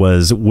happened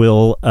was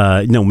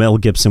Mel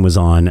Gibson was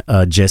on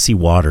Jesse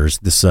Waters,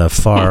 this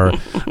far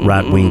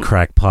right-wing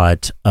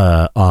crackpot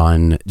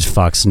on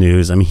Fox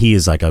News. I mean, he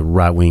is like a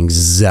right-wing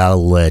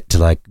zealot,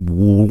 like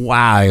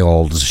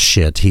wild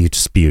shit he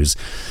spews.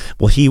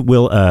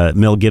 Well,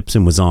 Mel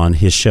Gibson was on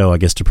his show, I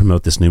guess, to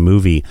promote this new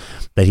movie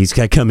that he's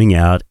got coming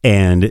out,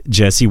 and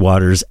Jesse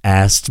Waters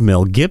asked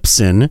Mel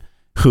Gibson,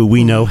 who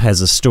we know has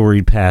a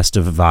storied past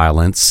of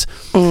violence,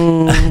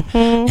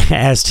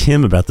 asked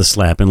him about the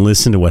slap, and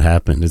listen to what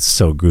happened. It's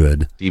so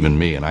good. Even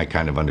me, and I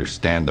kind of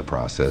understand the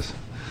process.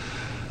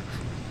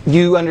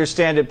 You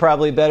understand it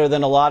probably better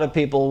than a lot of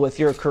people with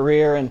your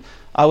career, and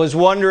I was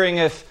wondering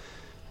if,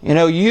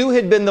 you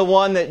had been the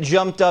one that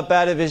jumped up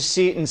out of his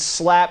seat and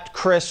slapped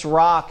Chris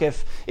Rock,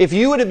 if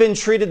you would have been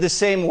treated the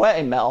same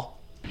way, Mel.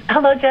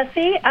 Hello,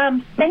 Jesse.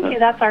 Thank you.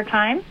 That's our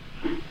time.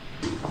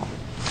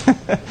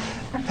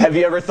 Have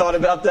you ever thought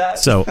about that?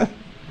 So,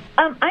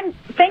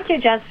 Thank you,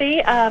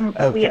 Jesse.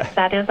 Okay.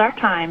 That is our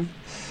time.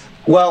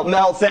 Well,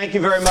 Mel, thank you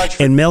very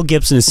much and Mel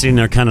Gibson is sitting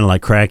there kind of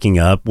like cracking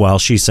up while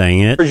she's saying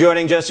it. for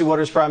joining Jesse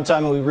Waters Primetime,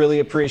 and we really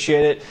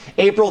appreciate it.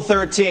 April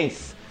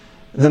 13th,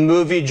 the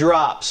movie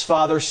drops,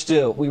 Father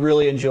Stu. We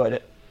really enjoyed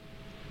it.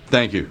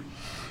 Thank you.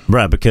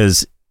 Right,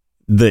 because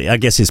I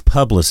guess his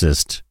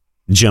publicist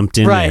jumped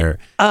in there.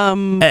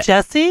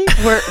 Jesse,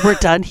 we're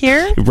done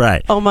here?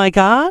 Right. Oh my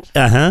God.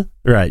 Uh-huh.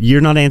 Right.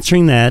 You're not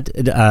answering that,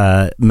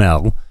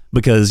 Mel,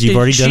 because you've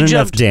already done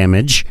enough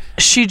damage.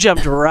 She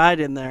jumped right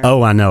in there.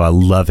 Oh, I know. I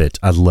love it.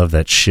 I love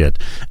that shit.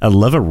 I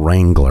love a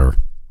Wrangler.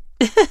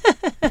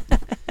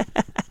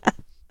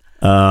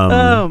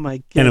 Oh my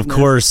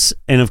goodness.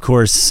 And of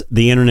course,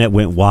 the internet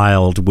went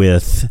wild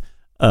with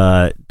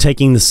keep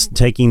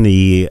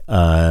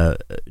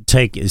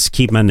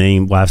my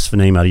wife's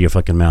name out of your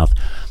fucking mouth.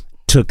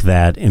 Took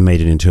that and made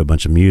it into a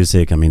bunch of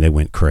music. I mean, they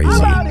went crazy.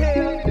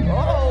 It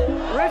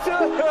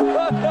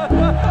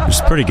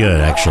was pretty good,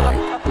 actually.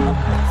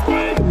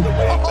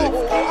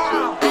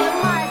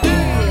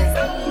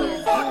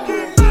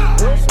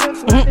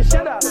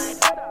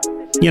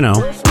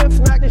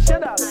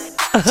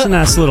 It's a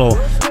nice little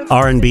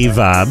R&B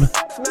vibe.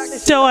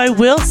 So I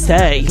will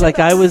say,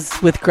 I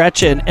was with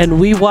Gretchen and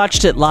we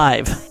watched it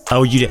live.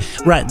 Oh, you did?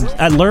 Right.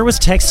 Lur was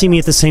texting me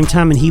at the same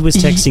time, and he was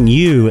texting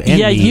you and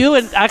me. You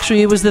and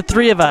actually it was the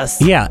three of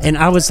us. Yeah, and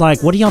I was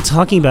like, what are y'all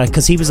talking about?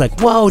 Because he was like,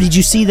 whoa, did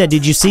you see that?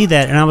 Did you see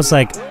that? And I was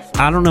like,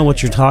 I don't know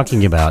what you're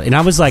talking about. And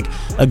I was like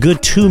a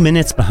good 2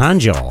 minutes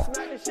behind y'all.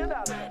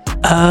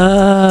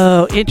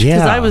 Oh, because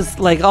Yeah. I was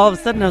like, all of a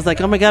sudden I was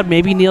like, oh my God,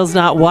 maybe Neil's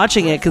not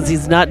watching it because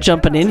he's not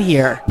jumping in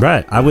here.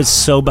 Right. I was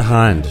so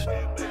behind.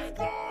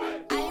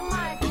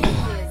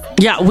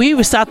 Yeah,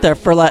 we sat there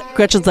for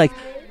Gretchen's like,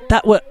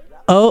 that was,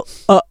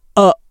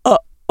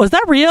 was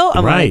that real?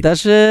 I'm Right. like, that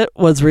shit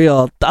was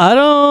real. I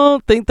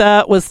don't think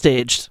that was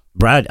staged.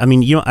 Right. I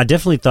mean, I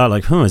definitely thought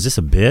is this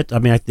a bit? I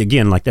mean,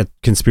 again, like that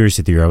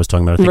conspiracy theory I was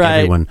talking about, I think Right.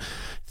 everyone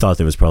thought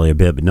there was probably a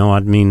bit, but no, I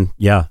mean,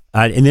 yeah.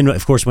 And then,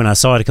 of course, when I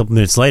saw it a couple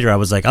minutes later, I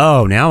was like,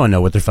 oh, now I know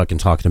what they're fucking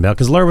talking about.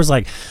 Because Laura was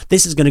like,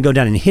 this is going to go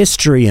down in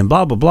history and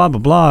blah, blah, blah, blah,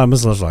 blah. I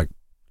was like,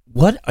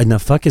 what in the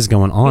fuck is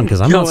going on?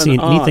 Because I'm not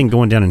seeing anything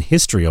going down in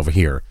history over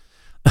here.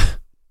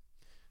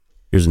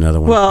 Here's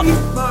another one.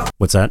 Well,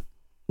 what's that?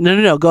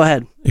 No, go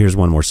ahead. Here's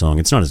one more song.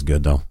 It's not as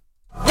good, though.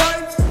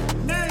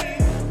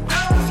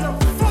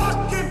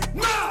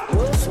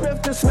 Will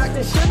Smith just smacked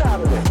the shit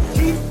out of it.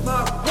 Keep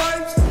my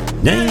wife's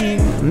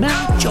Name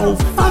out your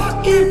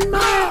fucking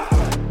mouth.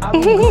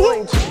 I'm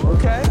going to,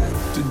 okay?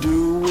 To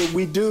do what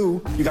we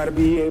do, you got to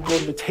be able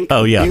to take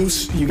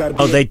abuse. You got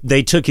to be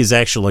they took his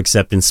actual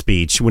acceptance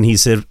speech when he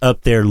said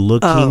up there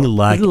looking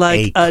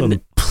like a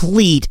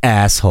complete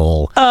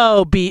asshole.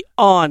 Oh,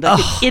 beyond. Like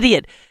an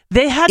idiot.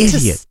 They had to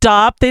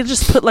stop. They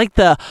just put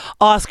the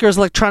Oscars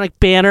electronic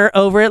banner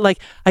over it.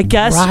 I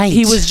guess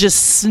he was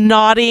just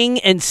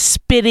snotting and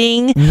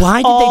spitting. Why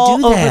did all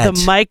they do that? over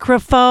the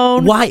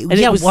microphone? Why? And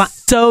it was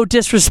so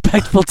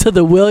disrespectful to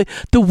the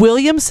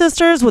Williams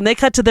sisters. When they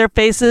cut to their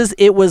faces,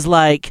 it was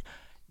like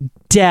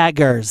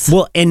daggers.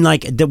 Well, and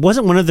there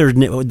wasn't one of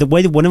the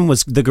way that one of them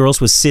the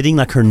girls was sitting,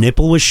 her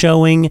nipple was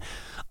showing.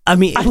 I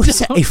mean, it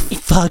was a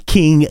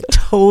fucking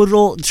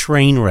total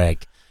train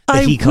wreck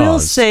that he caused. I will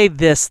say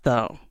this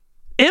though.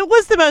 It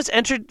was the most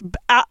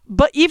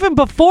but even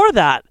before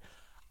that,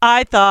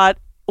 I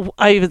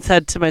even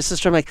said to my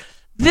sister, I'm like,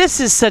 this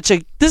is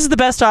the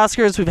best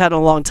Oscars we've had in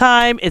a long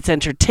time. It's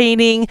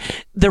entertaining.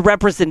 The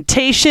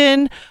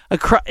representation,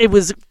 it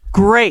was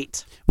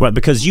great. Right,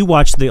 because you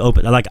watched the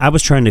open, I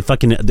was trying to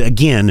fucking,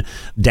 again,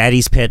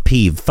 daddy's pet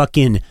peeve,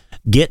 fucking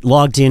get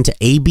logged into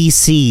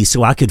ABC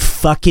so I could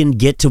fucking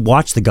get to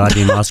watch the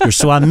goddamn Oscars.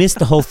 So I missed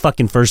the whole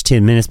fucking first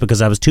 10 minutes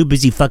because I was too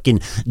busy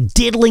fucking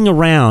diddling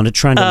around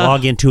trying to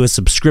log into a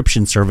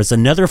subscription service,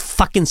 another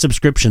fucking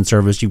subscription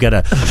service you got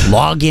to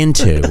log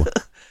into.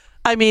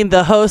 I mean,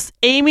 the hosts,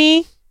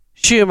 Amy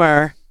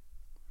Schumer,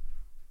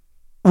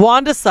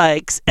 Wanda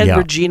Sykes, and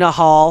Regina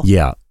Hall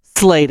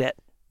slayed it.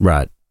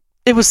 Right.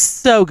 It was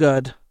so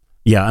good.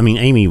 Yeah, I mean,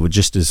 Amy was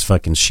just as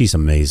fucking, she's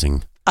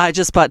amazing. I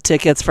just bought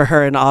tickets for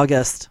her in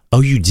August.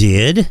 Oh, you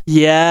did?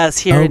 Yes,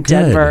 here in good.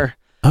 Denver.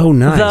 Oh,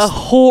 nice. The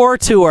Whore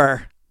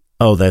Tour.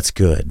 Oh, that's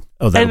good.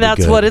 Oh, that and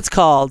that's what it's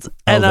called. Oh,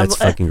 And that's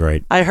fucking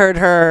great. I heard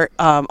her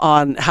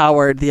on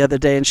Howard the other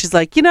day, and she's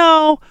like,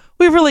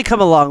 we've really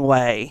come a long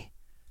way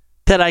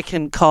that I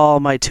can call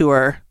my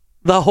tour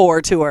the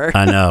Whore Tour.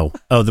 I know.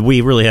 Oh,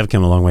 we really have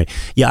come a long way.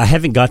 Yeah, I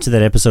haven't got to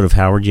that episode of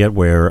Howard yet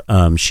where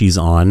she's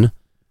on.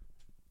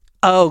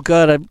 Oh,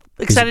 good. I'm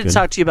excited to good?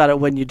 talk to you about it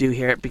when you do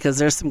hear it, because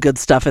there's some good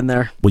stuff in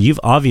there. Well, you've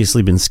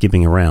obviously been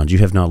skipping around. You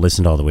have not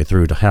listened all the way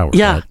through to Howard.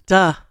 Yeah, right?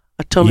 duh.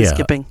 I'm totally Yeah.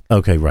 skipping.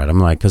 Okay, right. I'm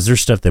like, because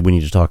there's stuff that we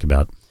need to talk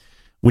about.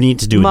 We need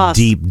to do a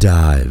deep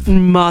dive.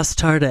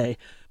 Mustarde.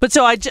 But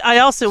so I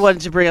also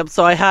wanted to bring up,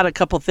 so I had a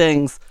couple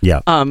things Yeah.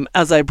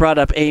 as I brought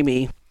up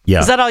Amy. Yeah.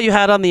 Is that all you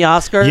had on the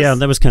Oscars? Yeah,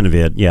 that was kind of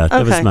it. Yeah,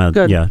 that was Okay, my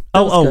good. yeah.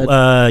 That was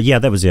good. Yeah,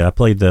 that was it. I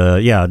played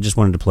I just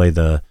wanted to play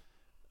the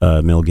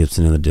Mel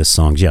Gibson and the Disc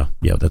songs. Yeah,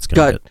 that's kind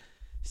Good. of it.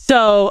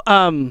 So,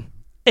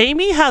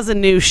 Amy has a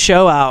new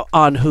show out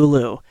on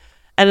Hulu,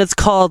 and it's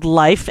called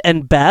Life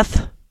and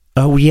Beth.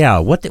 Oh yeah,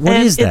 what And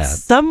is that?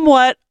 It's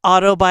somewhat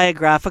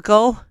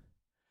autobiographical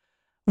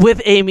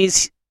with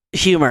Amy's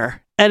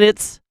humor, and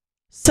it's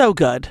so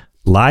good.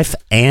 Life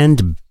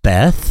and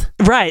Beth?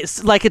 Right,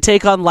 it's like a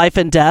take on life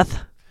and death.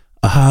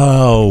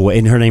 Oh,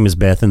 and her name is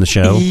Beth in the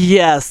show?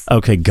 Yes.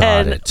 Okay, got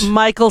and it.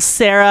 Michael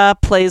Cera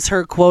plays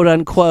her quote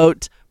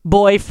unquote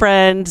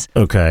boyfriend.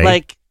 Okay.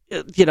 Like,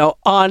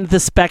 on the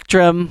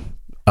spectrum.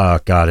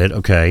 Got it.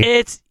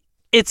 Okay.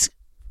 It's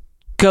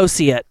go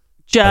see it.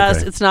 Okay.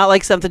 It's not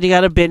like something you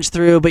got to binge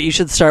through, but you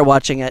should start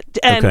watching it.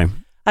 And Okay.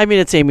 I mean,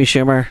 it's Amy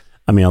Schumer.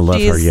 I mean, I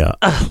love her, yeah.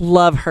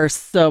 Love her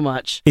so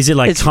much. Is it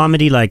like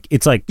comedy? Like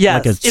it's like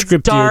Yes, like a scripted,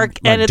 it's dark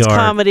like and it's dark?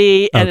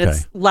 comedy and Okay.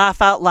 it's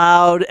laugh out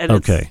loud and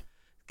it's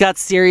got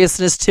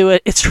seriousness to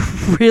it. It's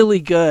really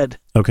good.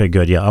 Okay,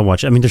 good. Yeah, I'll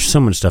watch. I mean, there's so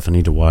much stuff I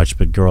need to watch,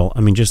 but girl, I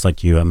mean, just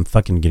like you, I'm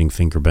fucking getting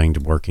finger banged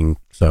working.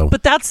 So,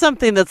 But that's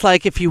something that's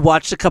like if you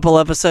watched a couple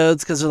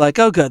episodes because they're like,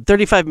 oh, good,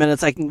 35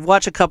 minutes, I can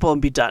watch a couple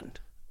and be done.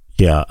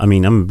 yeah, I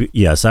mean, I'll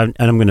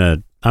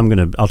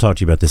talk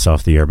to you about this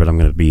off the air, but I'm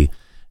gonna be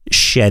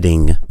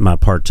shedding my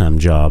part-time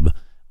job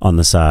on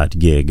the side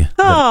gig.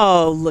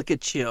 Oh, look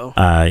at you!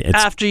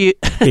 After you,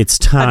 it's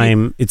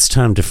time. It's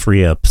time to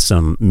free up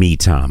some me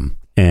time.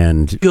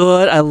 And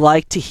good. I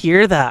like to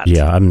hear that.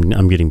 yeah,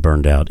 I'm getting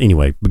burned out.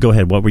 Anyway, but go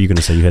ahead. What were you going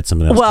to say? You had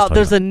something else. Well, to talk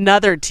there's about.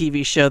 another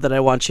TV show that I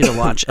want you to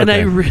watch, and I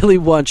Okay. really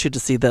want you to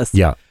see this.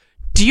 Yeah.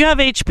 Do you have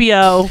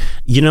HBO?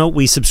 You know,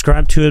 we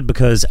subscribed to it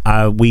because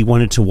we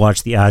wanted to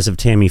watch The Eyes of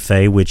Tammy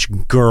Faye, which,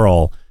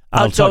 girl,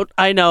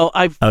 I know.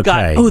 I've Okay.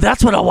 got. Oh,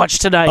 that's what I'll watch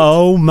tonight.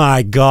 Oh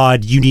my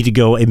God, you need to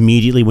go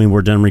immediately when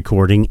we're done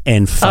recording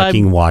and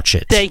fucking watch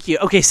it. Thank you.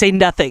 Okay, say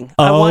nothing.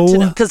 I want to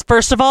know. Because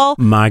first of all,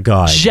 My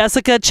God.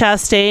 Jessica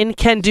Chastain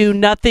can do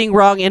nothing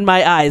wrong in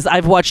my eyes.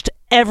 I've watched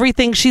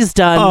everything she's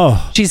done.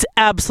 Oh. She's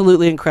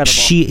absolutely incredible.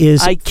 She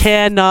is I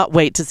cannot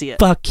wait to see it.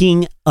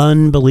 fucking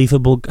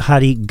unbelievable.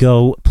 Heidi,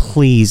 go.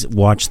 Please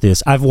watch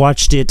this. I've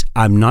watched it,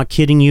 I'm not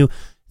kidding you,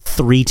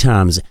 3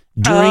 times.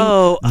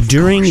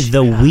 During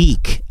the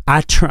week,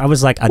 I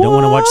was like, I don't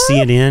want to watch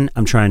CNN.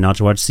 I'm trying not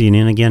to watch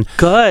CNN again.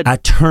 Good. I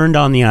turned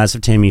on The Eyes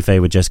of Tammy Faye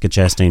with Jessica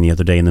Chastain the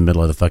other day in the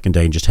middle of the fucking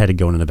day and just had it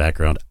going in the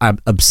background. I'm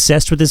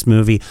obsessed with this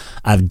movie.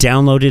 I've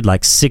downloaded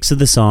like 6 of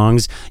the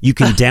songs. You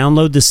can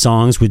download the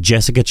songs with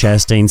Jessica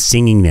Chastain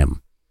singing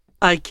them.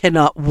 I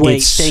cannot wait.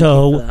 It's Thank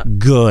so you for that.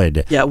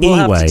 good. Yeah, we'll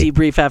Anyway, have to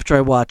debrief after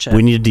I watch it.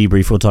 we need a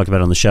debrief. We'll talk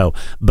about it on the show.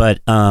 But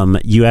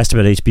you asked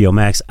about HBO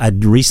Max. I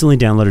recently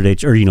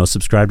downloaded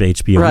subscribed to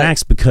HBO Right.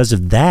 Max because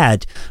of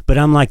that. But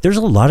I'm like, there's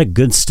a lot of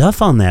good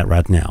stuff on that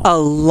right now. A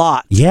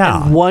lot.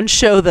 Yeah. And one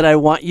show that I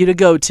want you to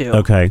go to.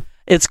 Okay.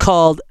 It's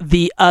called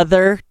The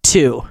Other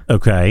Two.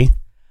 Okay.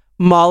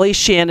 Molly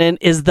Shannon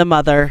is the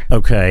mother.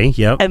 Okay.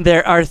 Yep. And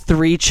there are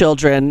 3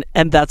 children,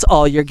 and that's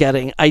all you're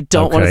getting. I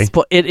don't want to Okay.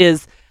 spoil. It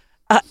is,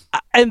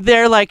 and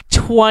they're like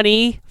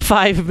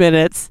 25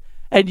 minutes,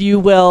 and you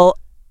will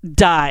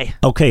die.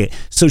 Okay.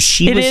 So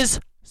It is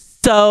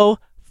so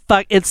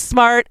fuck. It's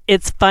smart.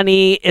 It's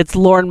funny. It's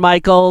Lorne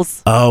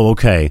Michaels. Oh,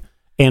 okay.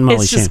 And Molly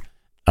It's just- Shannon.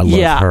 I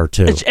love her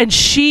too. And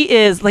she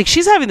is like,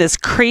 she's having this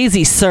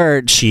crazy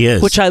surge. She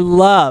is. Which I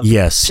love.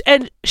 Yes.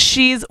 And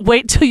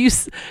wait till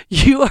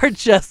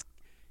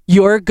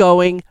you're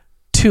going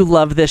to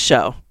love this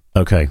show.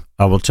 Okay.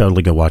 I will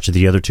totally go watch it.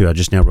 The other 2, I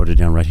just now wrote it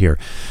down right here.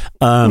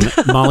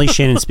 Molly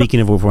Shannon, speaking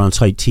of if we're on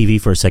site TV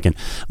for a second,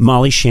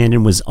 Molly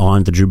Shannon was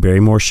on the Drew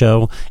Barrymore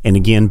show. And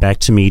again, back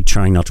to me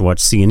trying not to watch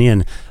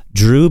CNN.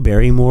 Drew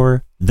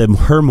Barrymore,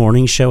 her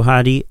morning show,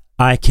 Heidi,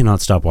 I cannot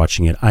stop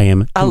watching it. I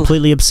am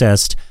completely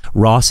obsessed.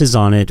 Ross is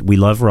on it. We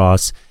love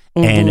Ross.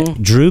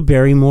 And Drew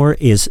Barrymore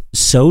is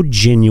so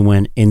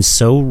genuine and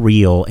so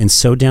real and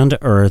so down to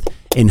earth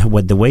in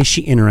the way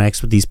she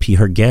interacts with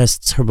her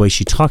guests, her way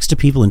she talks to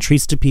people and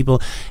treats to people,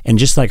 and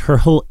just like her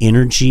whole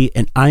energy.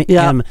 And I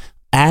am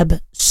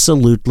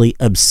absolutely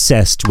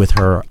obsessed with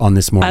her on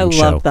this morning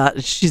show. I love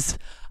that.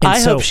 I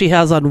hope she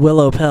has on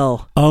Willow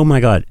Pill. Oh my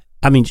God.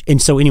 I mean,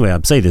 and so anyway,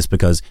 I'll say this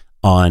because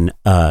on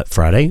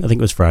Friday, I think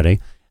it was Friday,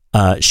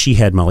 she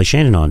had Molly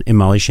Shannon on, and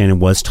Molly Shannon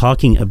was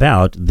talking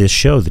about this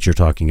show that you're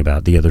talking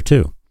about, the other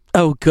two.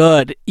 Oh,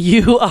 good.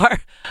 You are.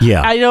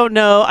 Yeah. I don't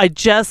know.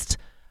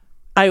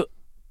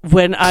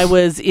 When I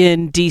was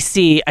in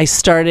DC, I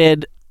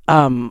started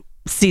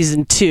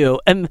season 2,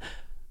 and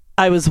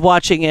I was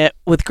watching it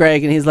with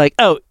Greg, and he's like,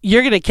 "Oh,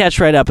 you're gonna catch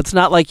right up. It's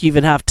not like you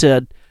even have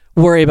to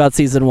worry about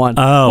season 1."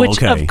 Oh,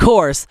 which okay. of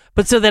course.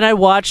 But so then I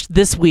watched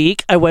this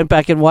week. I went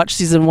back and watched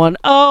season 1.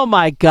 Oh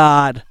my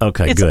God.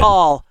 Okay, it's good.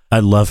 all. I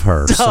love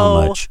her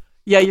so much.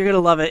 Yeah, you're gonna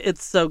love it.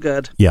 It's so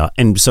good. Yeah,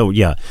 and so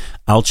yeah,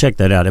 I'll check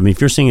that out. I mean, if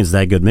you're saying it's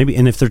that good, maybe,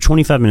 and if they're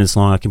 25 minutes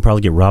long, I can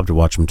probably get Rob to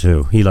watch them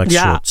too. He likes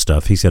short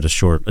stuff. He's got a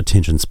short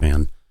attention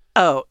span.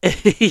 Oh,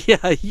 yeah,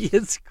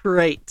 it's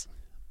great.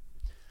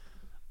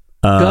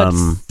 Good.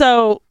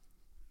 So,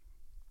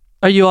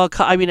 are you all?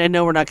 I mean, I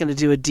know we're not going to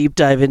do a deep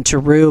dive into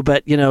Rue,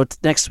 but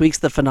next week's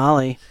the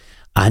finale.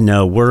 I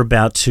know. We're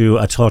about to.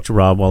 I talked to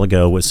Rob a while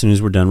ago. As soon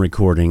as we're done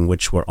recording,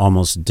 which we're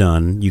almost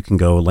done, you can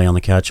go lay on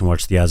the couch and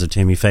watch The Eyes of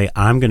Tammy Faye.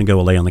 I'm going to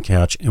go lay on the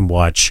couch and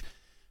watch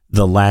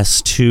the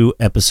last 2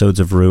 episodes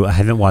of Rue. I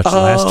haven't watched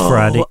last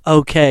Friday.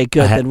 Okay,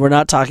 good. Then we're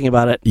not talking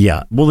about it.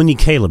 Yeah. Well, we need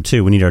Caleb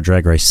too. We need our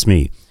Drag Race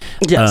Smee.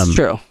 Yes,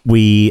 true.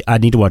 I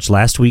need to watch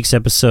last week's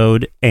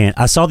episode, and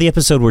I saw the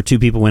episode where 2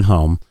 people went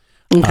home.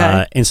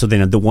 Okay. And so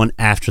then the one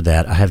after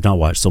that, I have not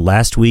watched. So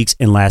last week's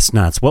and last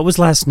night's. What was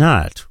last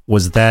night?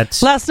 Was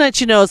that last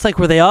night? It's like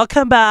where they all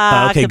come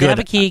back and good. they have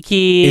a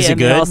kiki Is it and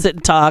good? they all sit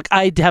and talk.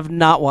 I have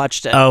not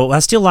watched it. Oh, I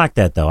still like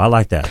that though. I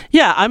like that.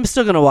 Yeah, I'm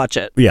still gonna watch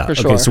it. Yeah. for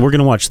Okay. sure. So we're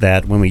gonna watch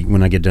that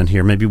when I get done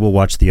here. Maybe we'll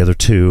watch the other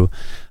 2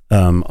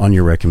 on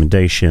your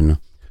recommendation.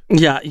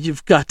 Yeah,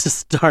 you've got to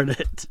start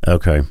it.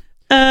 Okay.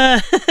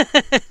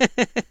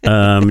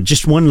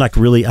 Just one I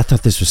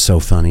thought this was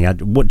so funny.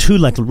 2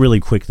 really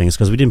quick things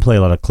because we didn't play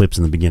a lot of clips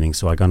in the beginning,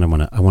 so I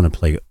want to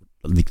play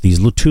these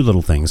 2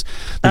 little things.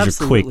 These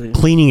Absolutely. are quick,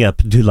 cleaning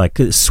up,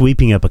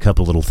 sweeping up a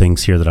couple little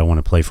things here that I want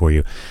to play for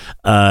you.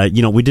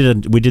 We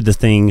did the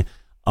thing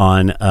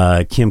on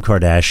Kim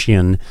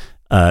Kardashian.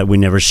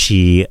 Whenever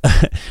she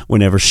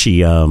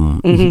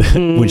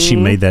when she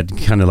made that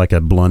kind of like a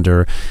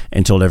blunder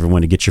and told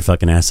everyone to get your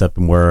fucking ass up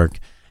and work.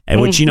 And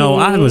which,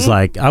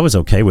 I was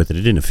okay with it.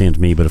 It didn't offend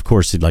me, but of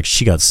course,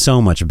 she got so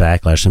much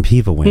backlash and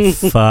people went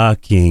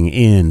fucking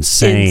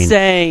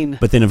insane.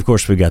 But then, of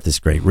course, we got this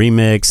great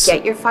remix.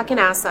 Get your fucking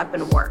ass up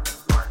and work.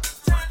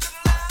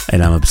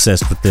 And I'm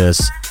obsessed with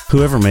this.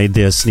 Whoever made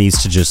this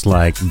needs to just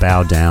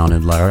bow down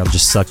and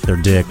just suck their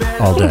dick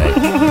all day.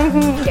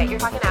 Get your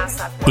fucking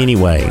ass up.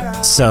 Anyway,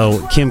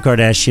 so Kim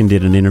Kardashian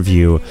did an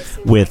interview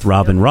with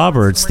Robin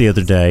Roberts the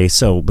other day.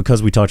 So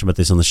because we talked about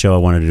this on the show, I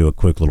wanted to do a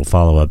quick little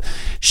follow-up.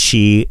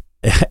 She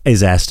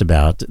is asked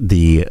about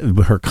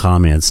her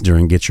comments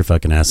during Get Your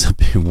Fucking Ass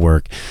Up and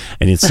Work.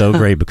 And it's so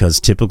great because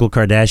typical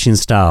Kardashian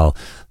style,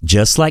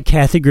 just like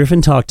Kathy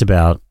Griffin talked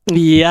about.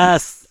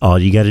 Yes. All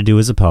you got to do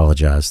is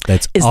apologize.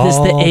 Is this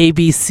the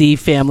ABC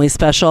Family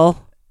Special?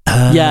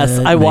 Yes,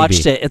 I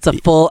watched it. It's a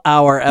full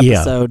hour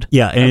episode.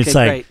 Yeah, and it's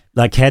like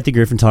Kathy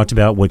Griffin talked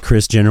about what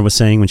Kris Jenner was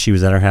saying when she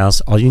was at her house.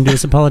 All you can do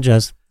is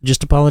apologize.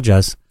 Just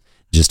apologize.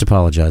 Just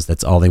apologize.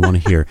 That's all they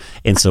want to hear.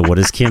 And so what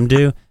does Kim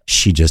do?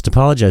 She just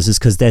apologizes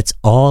because that's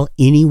all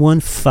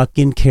anyone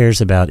fucking cares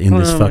about in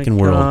this fucking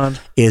world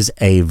is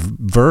a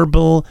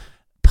verbal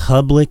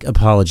public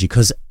apology,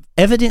 because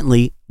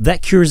evidently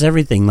that cures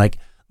everything. Like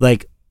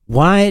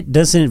why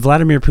doesn't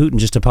Vladimir Putin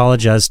just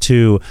apologize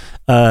to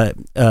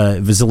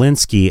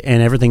Zelensky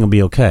and everything will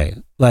be okay?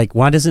 Like,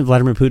 why doesn't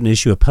Vladimir Putin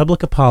issue a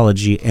public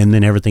apology and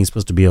then everything's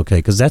supposed to be okay?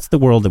 Because that's the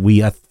world that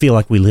I feel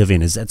like we live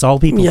in. That's all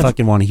people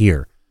fucking want to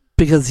hear.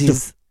 Because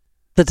he's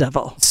the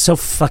devil. So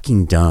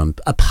fucking dumb.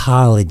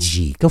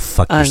 Apology. Go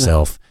fuck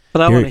yourself.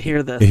 But I want to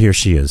hear this. Here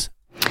she is.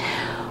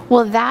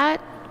 Well, that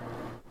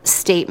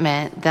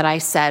statement that I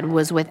said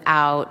was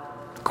without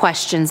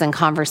questions and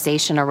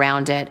conversation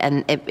around it,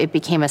 and it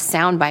became a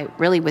soundbite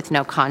really with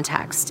no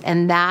context.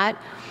 And that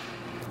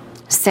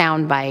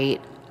soundbite,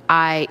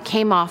 I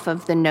came off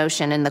of the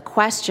notion and the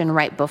question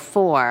right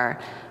before,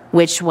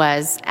 which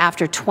was,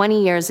 after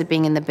 20 years of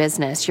being in the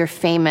business, you're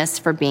famous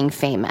for being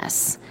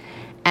famous.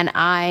 And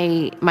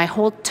my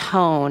whole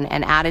tone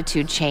and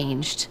attitude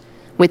changed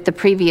with the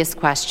previous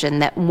question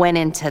that went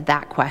into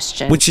that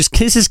question.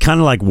 This is kind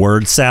of like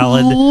word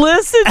salad.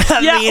 Listen,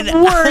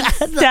 word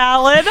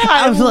salad.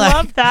 I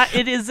love that.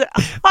 It is.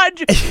 I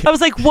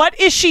was like, what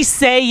is she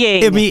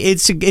saying? I mean,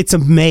 it's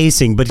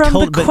amazing. But from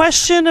the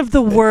question of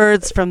the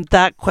words from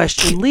that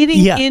question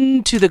leading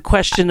into the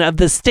question of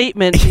the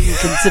statement in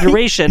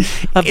consideration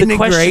of the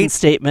question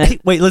statement.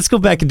 Wait, let's go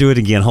back and do it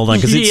again. Hold on,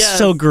 because it's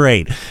so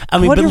great. I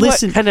mean, but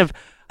listen.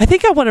 I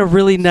think I want a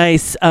really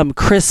nice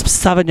crisp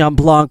Sauvignon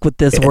Blanc with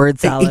this word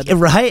salad.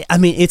 Right? I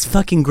mean, it's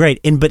fucking great.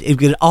 But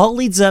it all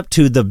leads up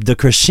to the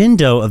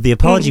crescendo of the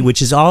apology,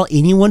 which is all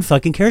anyone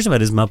fucking cares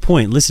about, is my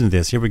point. Listen to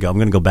this. Here we go. I'm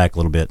going to go back a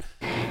little bit.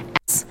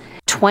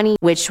 20,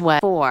 which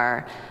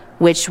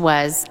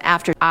was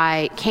after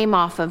I came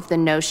off of the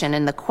notion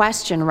and the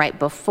question right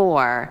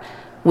before,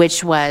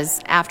 which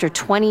was, after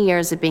 20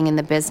 years of being in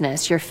the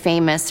business, you're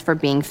famous for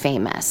being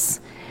famous.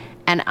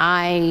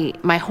 And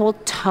my whole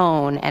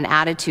tone and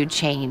attitude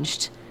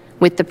changed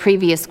with the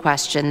previous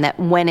question that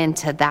went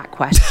into that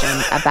question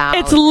about...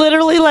 It's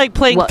literally like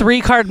playing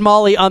 3-card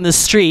Molly on the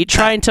street,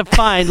 trying to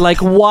find,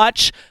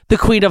 watch the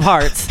Queen of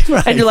Hearts.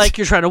 Right. And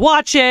you're trying to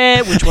watch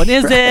it. Which one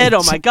is it?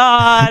 Oh, my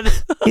God.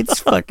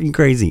 It's fucking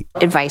crazy.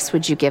 Advice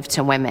would you give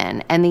to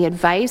women? And the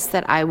advice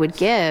that I would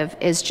give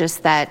is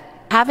just that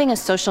having a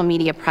social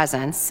media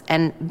presence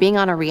and being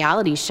on a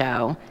reality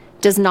show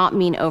does not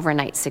mean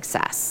overnight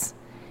success.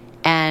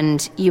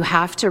 And you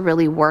have to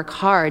really work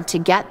hard to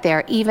get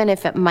there, even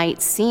if it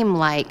might seem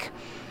like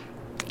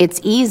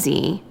it's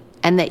easy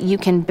and that you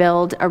can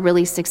build a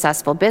really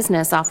successful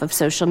business off of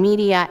social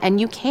media. And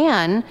you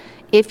can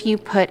if you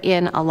put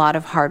in a lot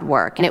of hard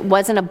work. And it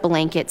wasn't a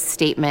blanket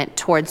statement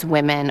towards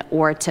women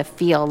or to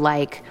feel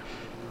like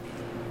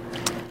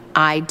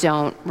I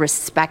don't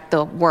respect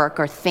the work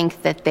or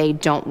think that they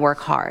don't work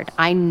hard.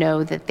 I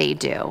know that they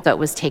do. So it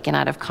was taken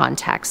out of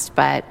context,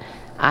 but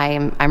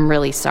I'm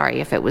really sorry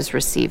if it was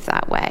received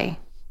that way.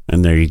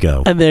 And there you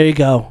go.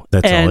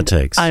 That's all it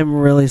takes. I'm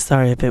really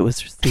sorry if it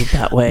was received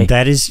that way.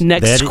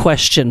 Next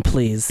question,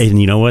 please. And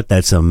you know what?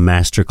 That's a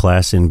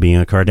masterclass in being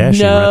a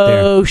Kardashian right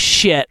there. No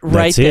shit.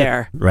 Right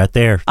there. Right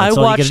there. I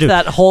watched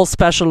that whole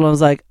special and I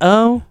was like,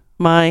 oh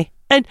my.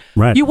 And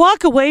you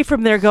walk away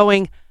from there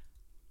going,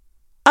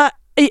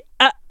 you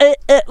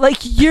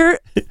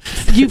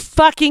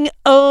fucking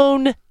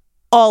own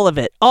all of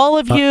it. All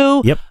of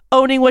you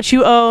owning what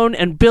you own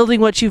and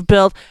building what you've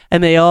built.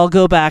 And they all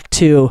go back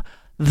to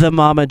the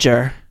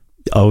momager.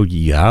 Oh,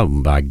 yeah.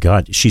 My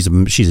God. She's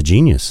a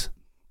genius.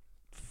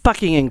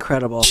 Fucking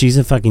incredible. She's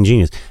a fucking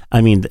genius.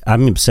 I mean,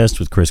 I'm obsessed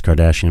with Kris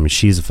Kardashian. I mean,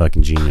 she's a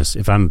fucking genius.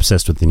 If I'm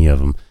obsessed with any of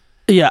them.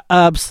 Yeah,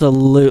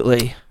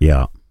 absolutely.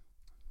 Yeah.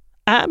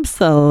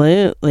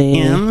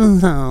 Absolutely.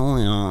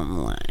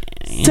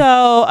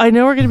 So I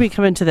know we're going to be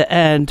coming to the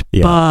end,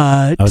 but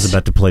I was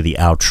about to play the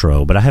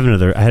outro, but I had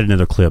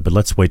another clip, but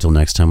let's wait till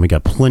next time. We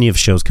got plenty of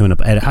shows coming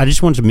up. And I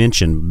just wanted to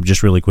mention,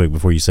 just really quick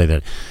before you say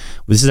that,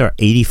 this is our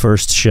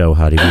 81st show,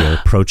 Heidi. We are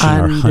approaching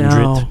our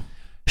 100th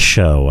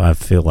show. I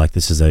feel like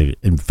this is a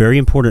very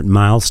important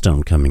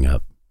milestone coming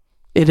up.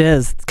 It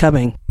is. It's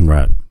coming.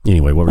 Right.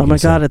 Anyway, what were you going to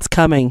say? Oh my God, say? it's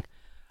coming.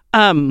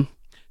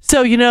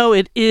 So,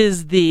 it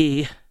is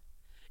the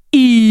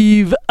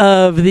eve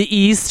of the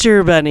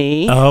Easter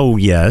Bunny. Oh,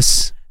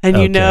 yes. And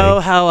you know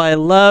how I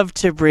love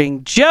to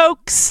bring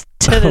jokes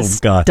to the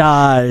stage.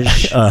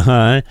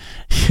 Uh-huh.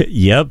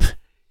 Yep.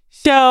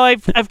 So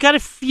I've got a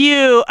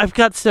few. I've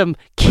got some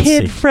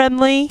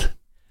kid-friendly,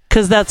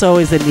 because that's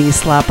always a knee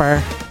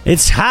slapper.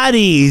 It's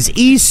Heidi's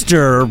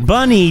Easter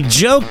Bunny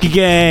joke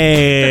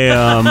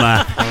game.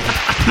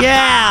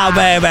 Yeah,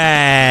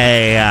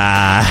 baby.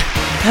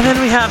 And then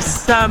we have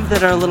some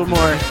that are a little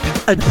more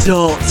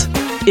adult,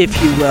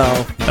 if you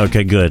will.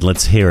 Okay, good.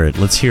 Let's hear it.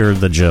 Let's hear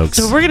the jokes.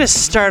 So we're going to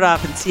start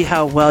off and see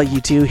how well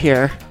you do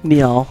here,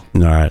 Neil.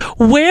 All right.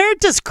 Where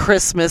does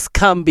Christmas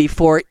come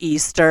before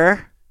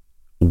Easter?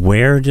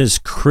 Where does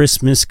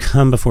Christmas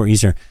come before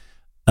Easter?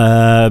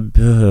 I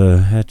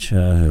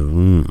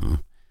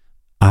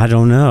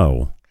don't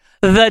know.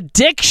 The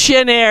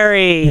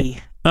dictionary.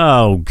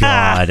 Oh,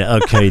 God.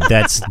 Okay,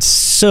 that's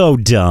so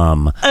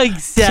dumb.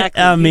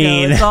 Exactly. I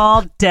mean, it's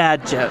all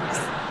dad jokes.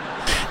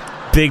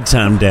 Big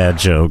time dad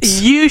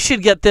jokes. You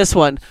should get this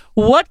one.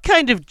 What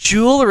kind of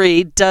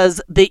jewelry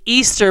does the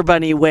Easter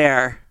Bunny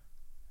wear?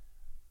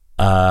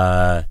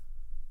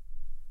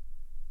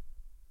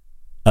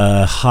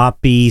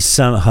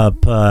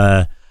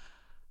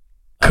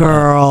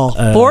 Girl.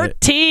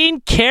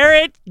 14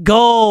 karat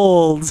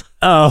gold.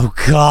 Oh,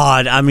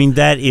 God. I mean,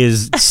 that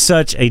is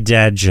such a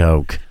dad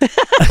joke.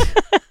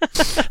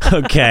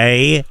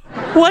 Okay.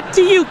 What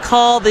do you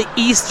call the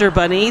Easter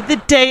Bunny the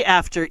day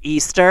after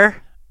Easter?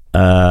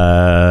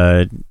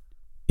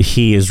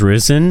 He is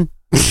risen.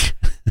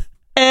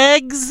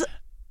 Exhausted.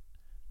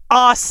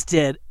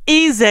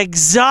 He's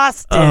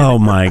exhausted. Oh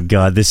my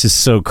God, this is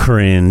so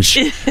cringe.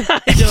 I know,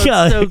 it's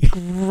so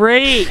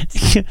great.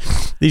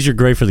 These are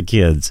great for the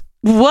kids.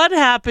 What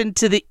happened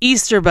to the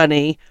Easter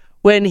Bunny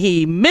when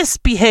he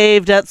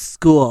misbehaved at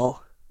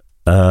school?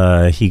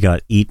 He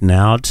got eaten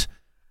out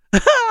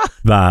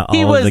by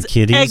all of the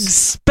kiddies. He was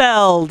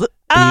expelled.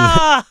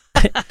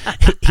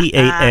 He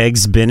ate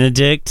Eggs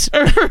Benedict.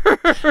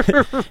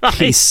 Right.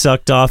 He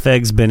sucked off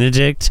Eggs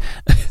Benedict.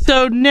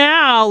 So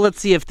now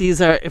let's see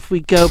if we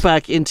go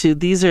back into,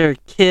 these are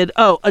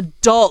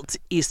adult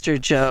Easter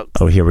jokes.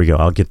 Oh, here we go.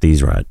 I'll get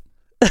these right.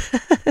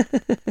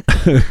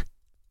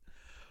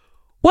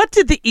 What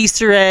did the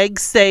Easter egg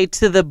say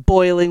to the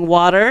boiling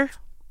water?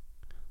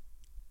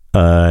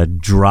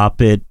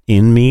 Drop it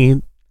in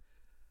me.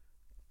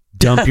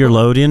 Dump your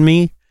load in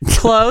me.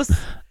 Close.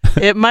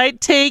 It might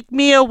take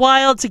me a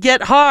while to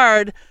get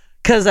hard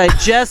because I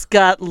just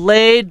got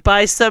laid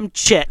by some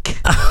chick.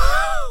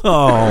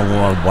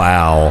 Oh,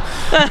 wow.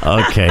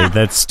 Okay,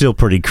 that's still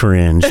pretty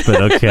cringe, but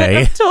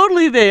okay.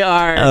 Totally they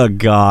are. Oh,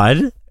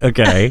 God.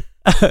 Okay.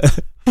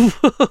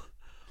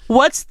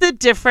 What's the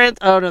difference?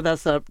 Oh, no,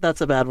 that's a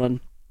bad one.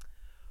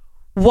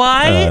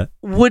 Why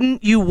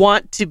wouldn't you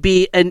want to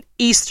be an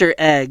Easter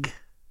egg?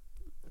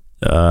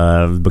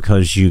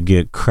 Because you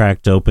get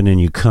cracked open and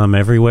you come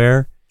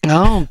everywhere.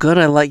 Oh, good.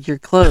 I like your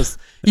clothes.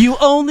 You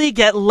only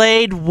get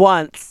laid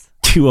once.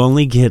 You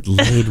only get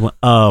laid one.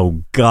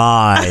 Oh,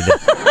 God.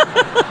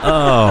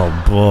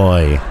 Oh,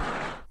 boy.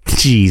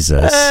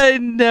 Jesus. I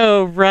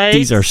know, right?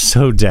 These are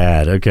so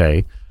dad.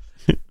 Okay.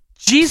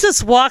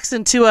 Jesus walks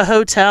into a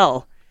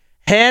hotel,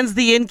 hands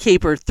the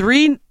innkeeper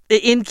three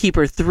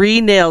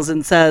nails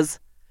and says,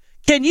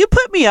 "Can you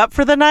put me up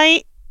for the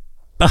night?"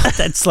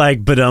 That's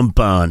like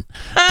ba-dum-bun.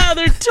 Oh,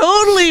 they're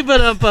totally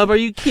ba-dum-bum. Are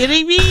you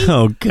kidding me?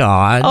 Oh,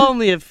 God.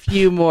 Only a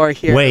few more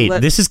here. Wait,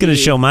 Let's this is going to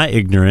see. show my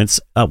ignorance.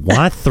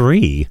 Why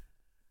 3?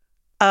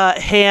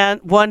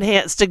 One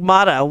hand,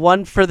 stigmata,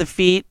 one for the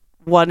feet,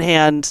 one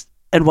hand,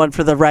 and one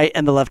for the right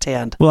and the left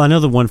hand. Well, I know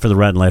the one for the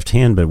right and left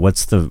hand, but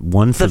what's the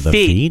one for the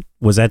feet?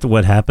 Was that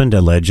what happened,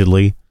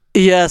 allegedly?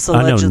 Yes,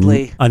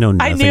 allegedly. I know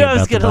nothing I knew I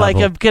was about the gonna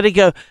Bible. I'm gonna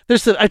go.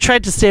 I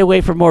tried to stay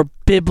away from more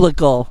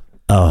biblical.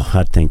 Oh,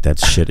 I think that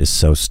shit is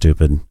so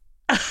stupid.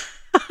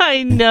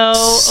 I know.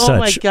 Oh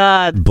my Such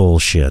God.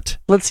 Bullshit.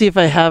 Let's see if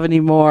I have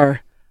any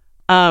more.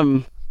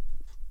 That's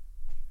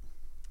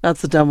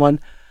a dumb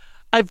one.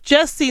 I've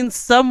just seen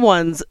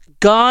someone's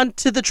gone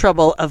to the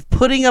trouble of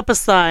putting up a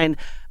sign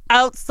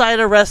outside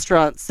a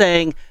restaurant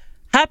saying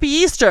 "Happy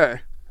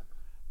Easter,"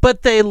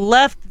 but they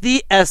left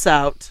the S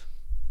out.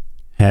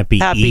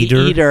 Happy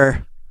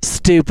Eater.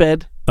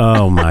 Stupid.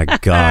 Oh my God,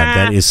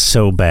 that is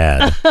so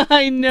bad.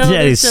 I know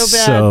That is so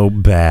bad. so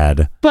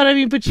bad.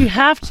 But you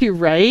have to,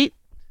 right?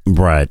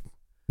 Right.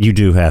 You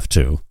do have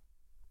to.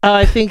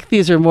 I think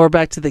these are more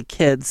back to the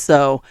kids.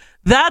 So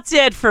that's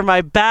it for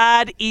my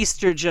bad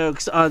Easter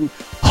jokes on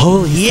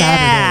Holy Saturday.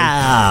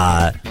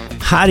 Yeah!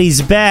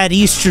 Hottie's bad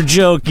Easter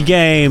joke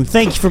game.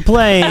 Thank you for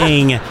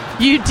playing.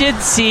 You did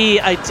see,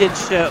 I did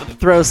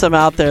throw some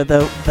out there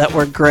though that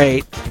were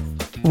great.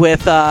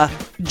 With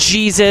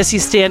Jesus,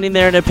 he's standing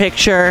there in a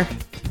picture.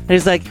 And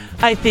he's like,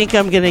 "I think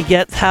I'm going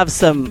to have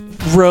some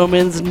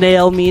Romans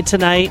nail me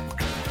tonight."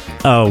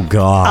 Oh,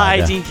 God.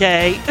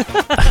 IDK.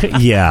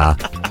 Yeah.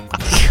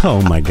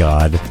 Oh, my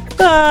God.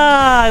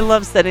 I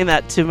love sending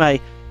that to my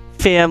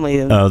family.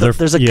 And Oh,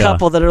 there's a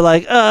couple that are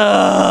like,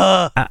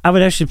 "Ugh." I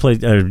would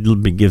actually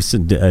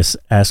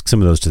ask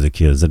some of those to the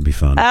kids. That'd be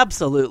fun.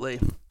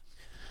 Absolutely.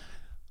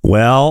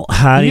 Well,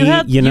 Heidi,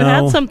 you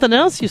had something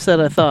else you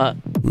said, I thought.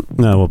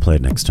 No, we'll play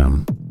it next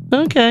time.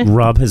 Okay.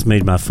 Rob has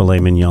made my filet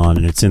mignon,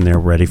 and it's in there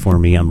ready for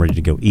me. I'm ready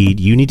to go eat.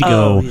 You need to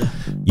go. Yeah.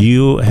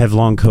 You have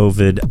long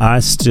COVID.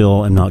 I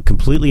still am not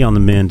completely on the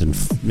mend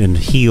and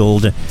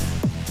healed.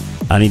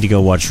 I need to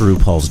go watch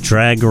RuPaul's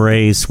Drag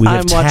Race. We have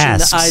I'm watching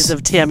tasks. The Eyes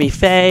of Tammy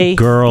Faye.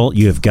 Girl,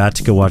 you have got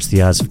to go watch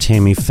The Eyes of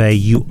Tammy Faye.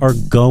 You are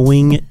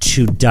going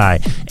to die.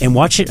 And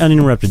watch it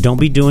uninterrupted. Don't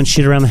be doing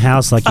shit around the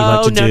house like you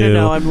like to do.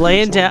 No. I'm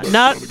laying down.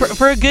 Not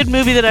for a good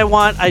movie that I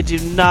want. I do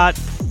not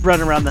run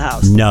around the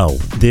house. No,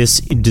 this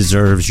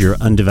deserves your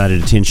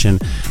undivided attention.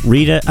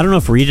 Rita, I don't know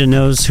if Rita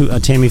knows who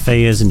Tammy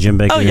Faye is and Jim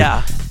Baker. Oh,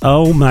 yeah.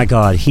 Oh, my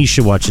God. He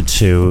should watch it,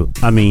 too.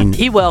 I mean...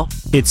 He will.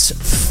 It's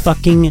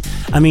fucking...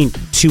 I mean,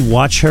 to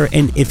watch her...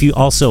 And if you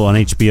also, on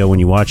HBO, when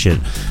you watch it,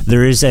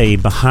 there is a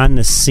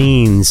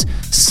behind-the-scenes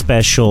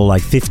special,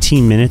 like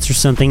 15 minutes or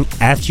something.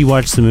 After you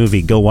watch the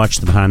movie, go watch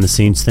the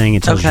behind-the-scenes thing.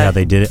 It tells you how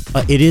they did it.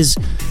 It's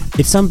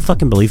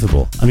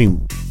unfucking-believable. I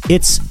mean,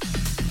 it's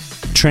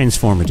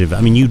transformative. I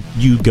mean, you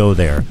go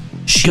there.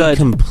 She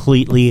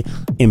completely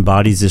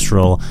embodies this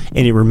role,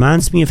 and it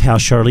reminds me of how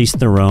Charlize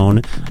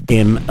Theron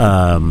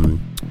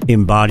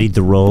embodied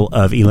the role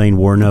of Elaine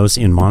Wuornos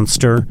in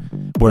Monster,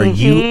 where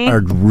you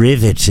are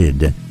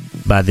riveted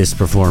by this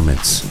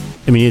performance.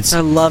 I mean, I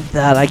love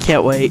that. I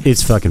can't wait.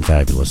 It's fucking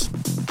fabulous.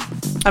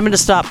 I'm going to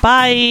stop.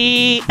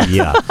 Bye.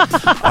 Yeah.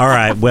 All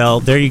right. Well,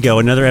 there you go.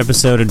 Another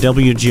episode of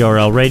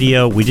WGRL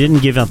Radio. We didn't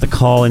give out the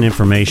call-in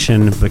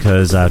information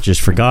because I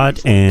just forgot,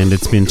 and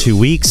it's been 2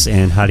 weeks,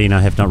 and Heidi and I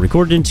have not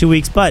recorded in 2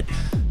 weeks, but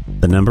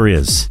the number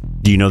is...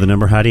 Do you know the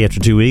number, Heidi, after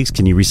 2 weeks?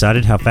 Can you recite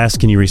it? How fast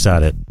can you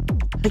recite it?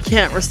 I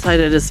can't recite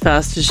it as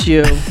fast as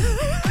you.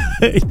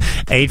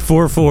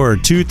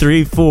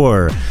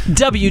 844-234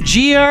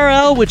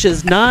 WGRL, which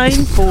is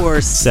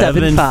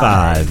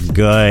 9475.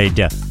 Good.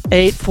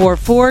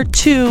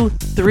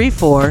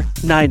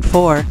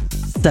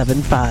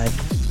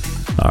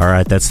 844-234-9475. All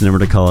right, that's the number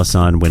to call us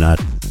on when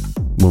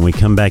we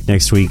come back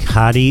next week.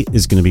 Heidi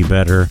is going to be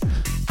better.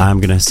 I'm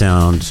going to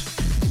sound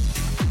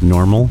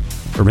normal.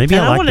 Or maybe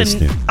I like this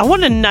new. I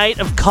want a night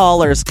of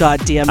callers,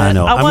 goddammit. I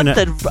know. I want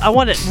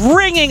it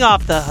ringing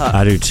off the hook.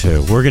 I do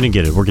too. We're going to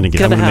get it. I'm going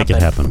to make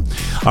it happen.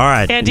 All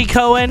right. Andy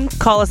Cohen,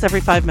 call us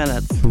every 5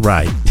 minutes.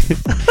 Right.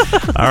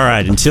 All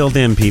right. Until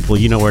then, people,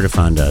 you know where to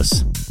find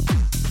us.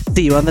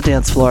 See you on the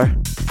dance floor.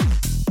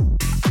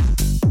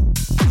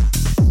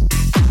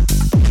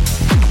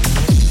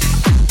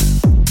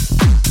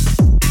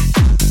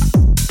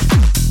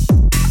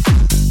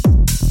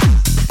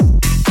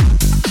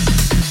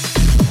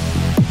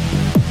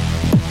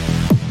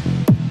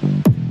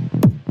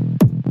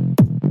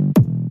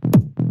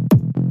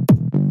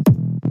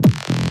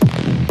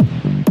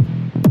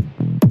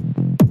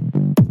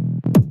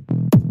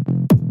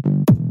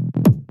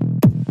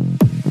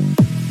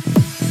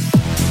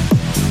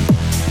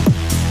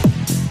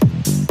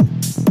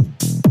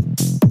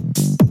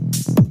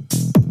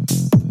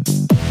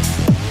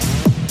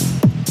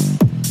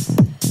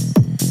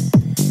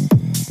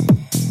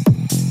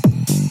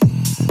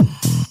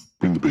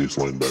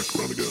 flying back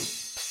around again.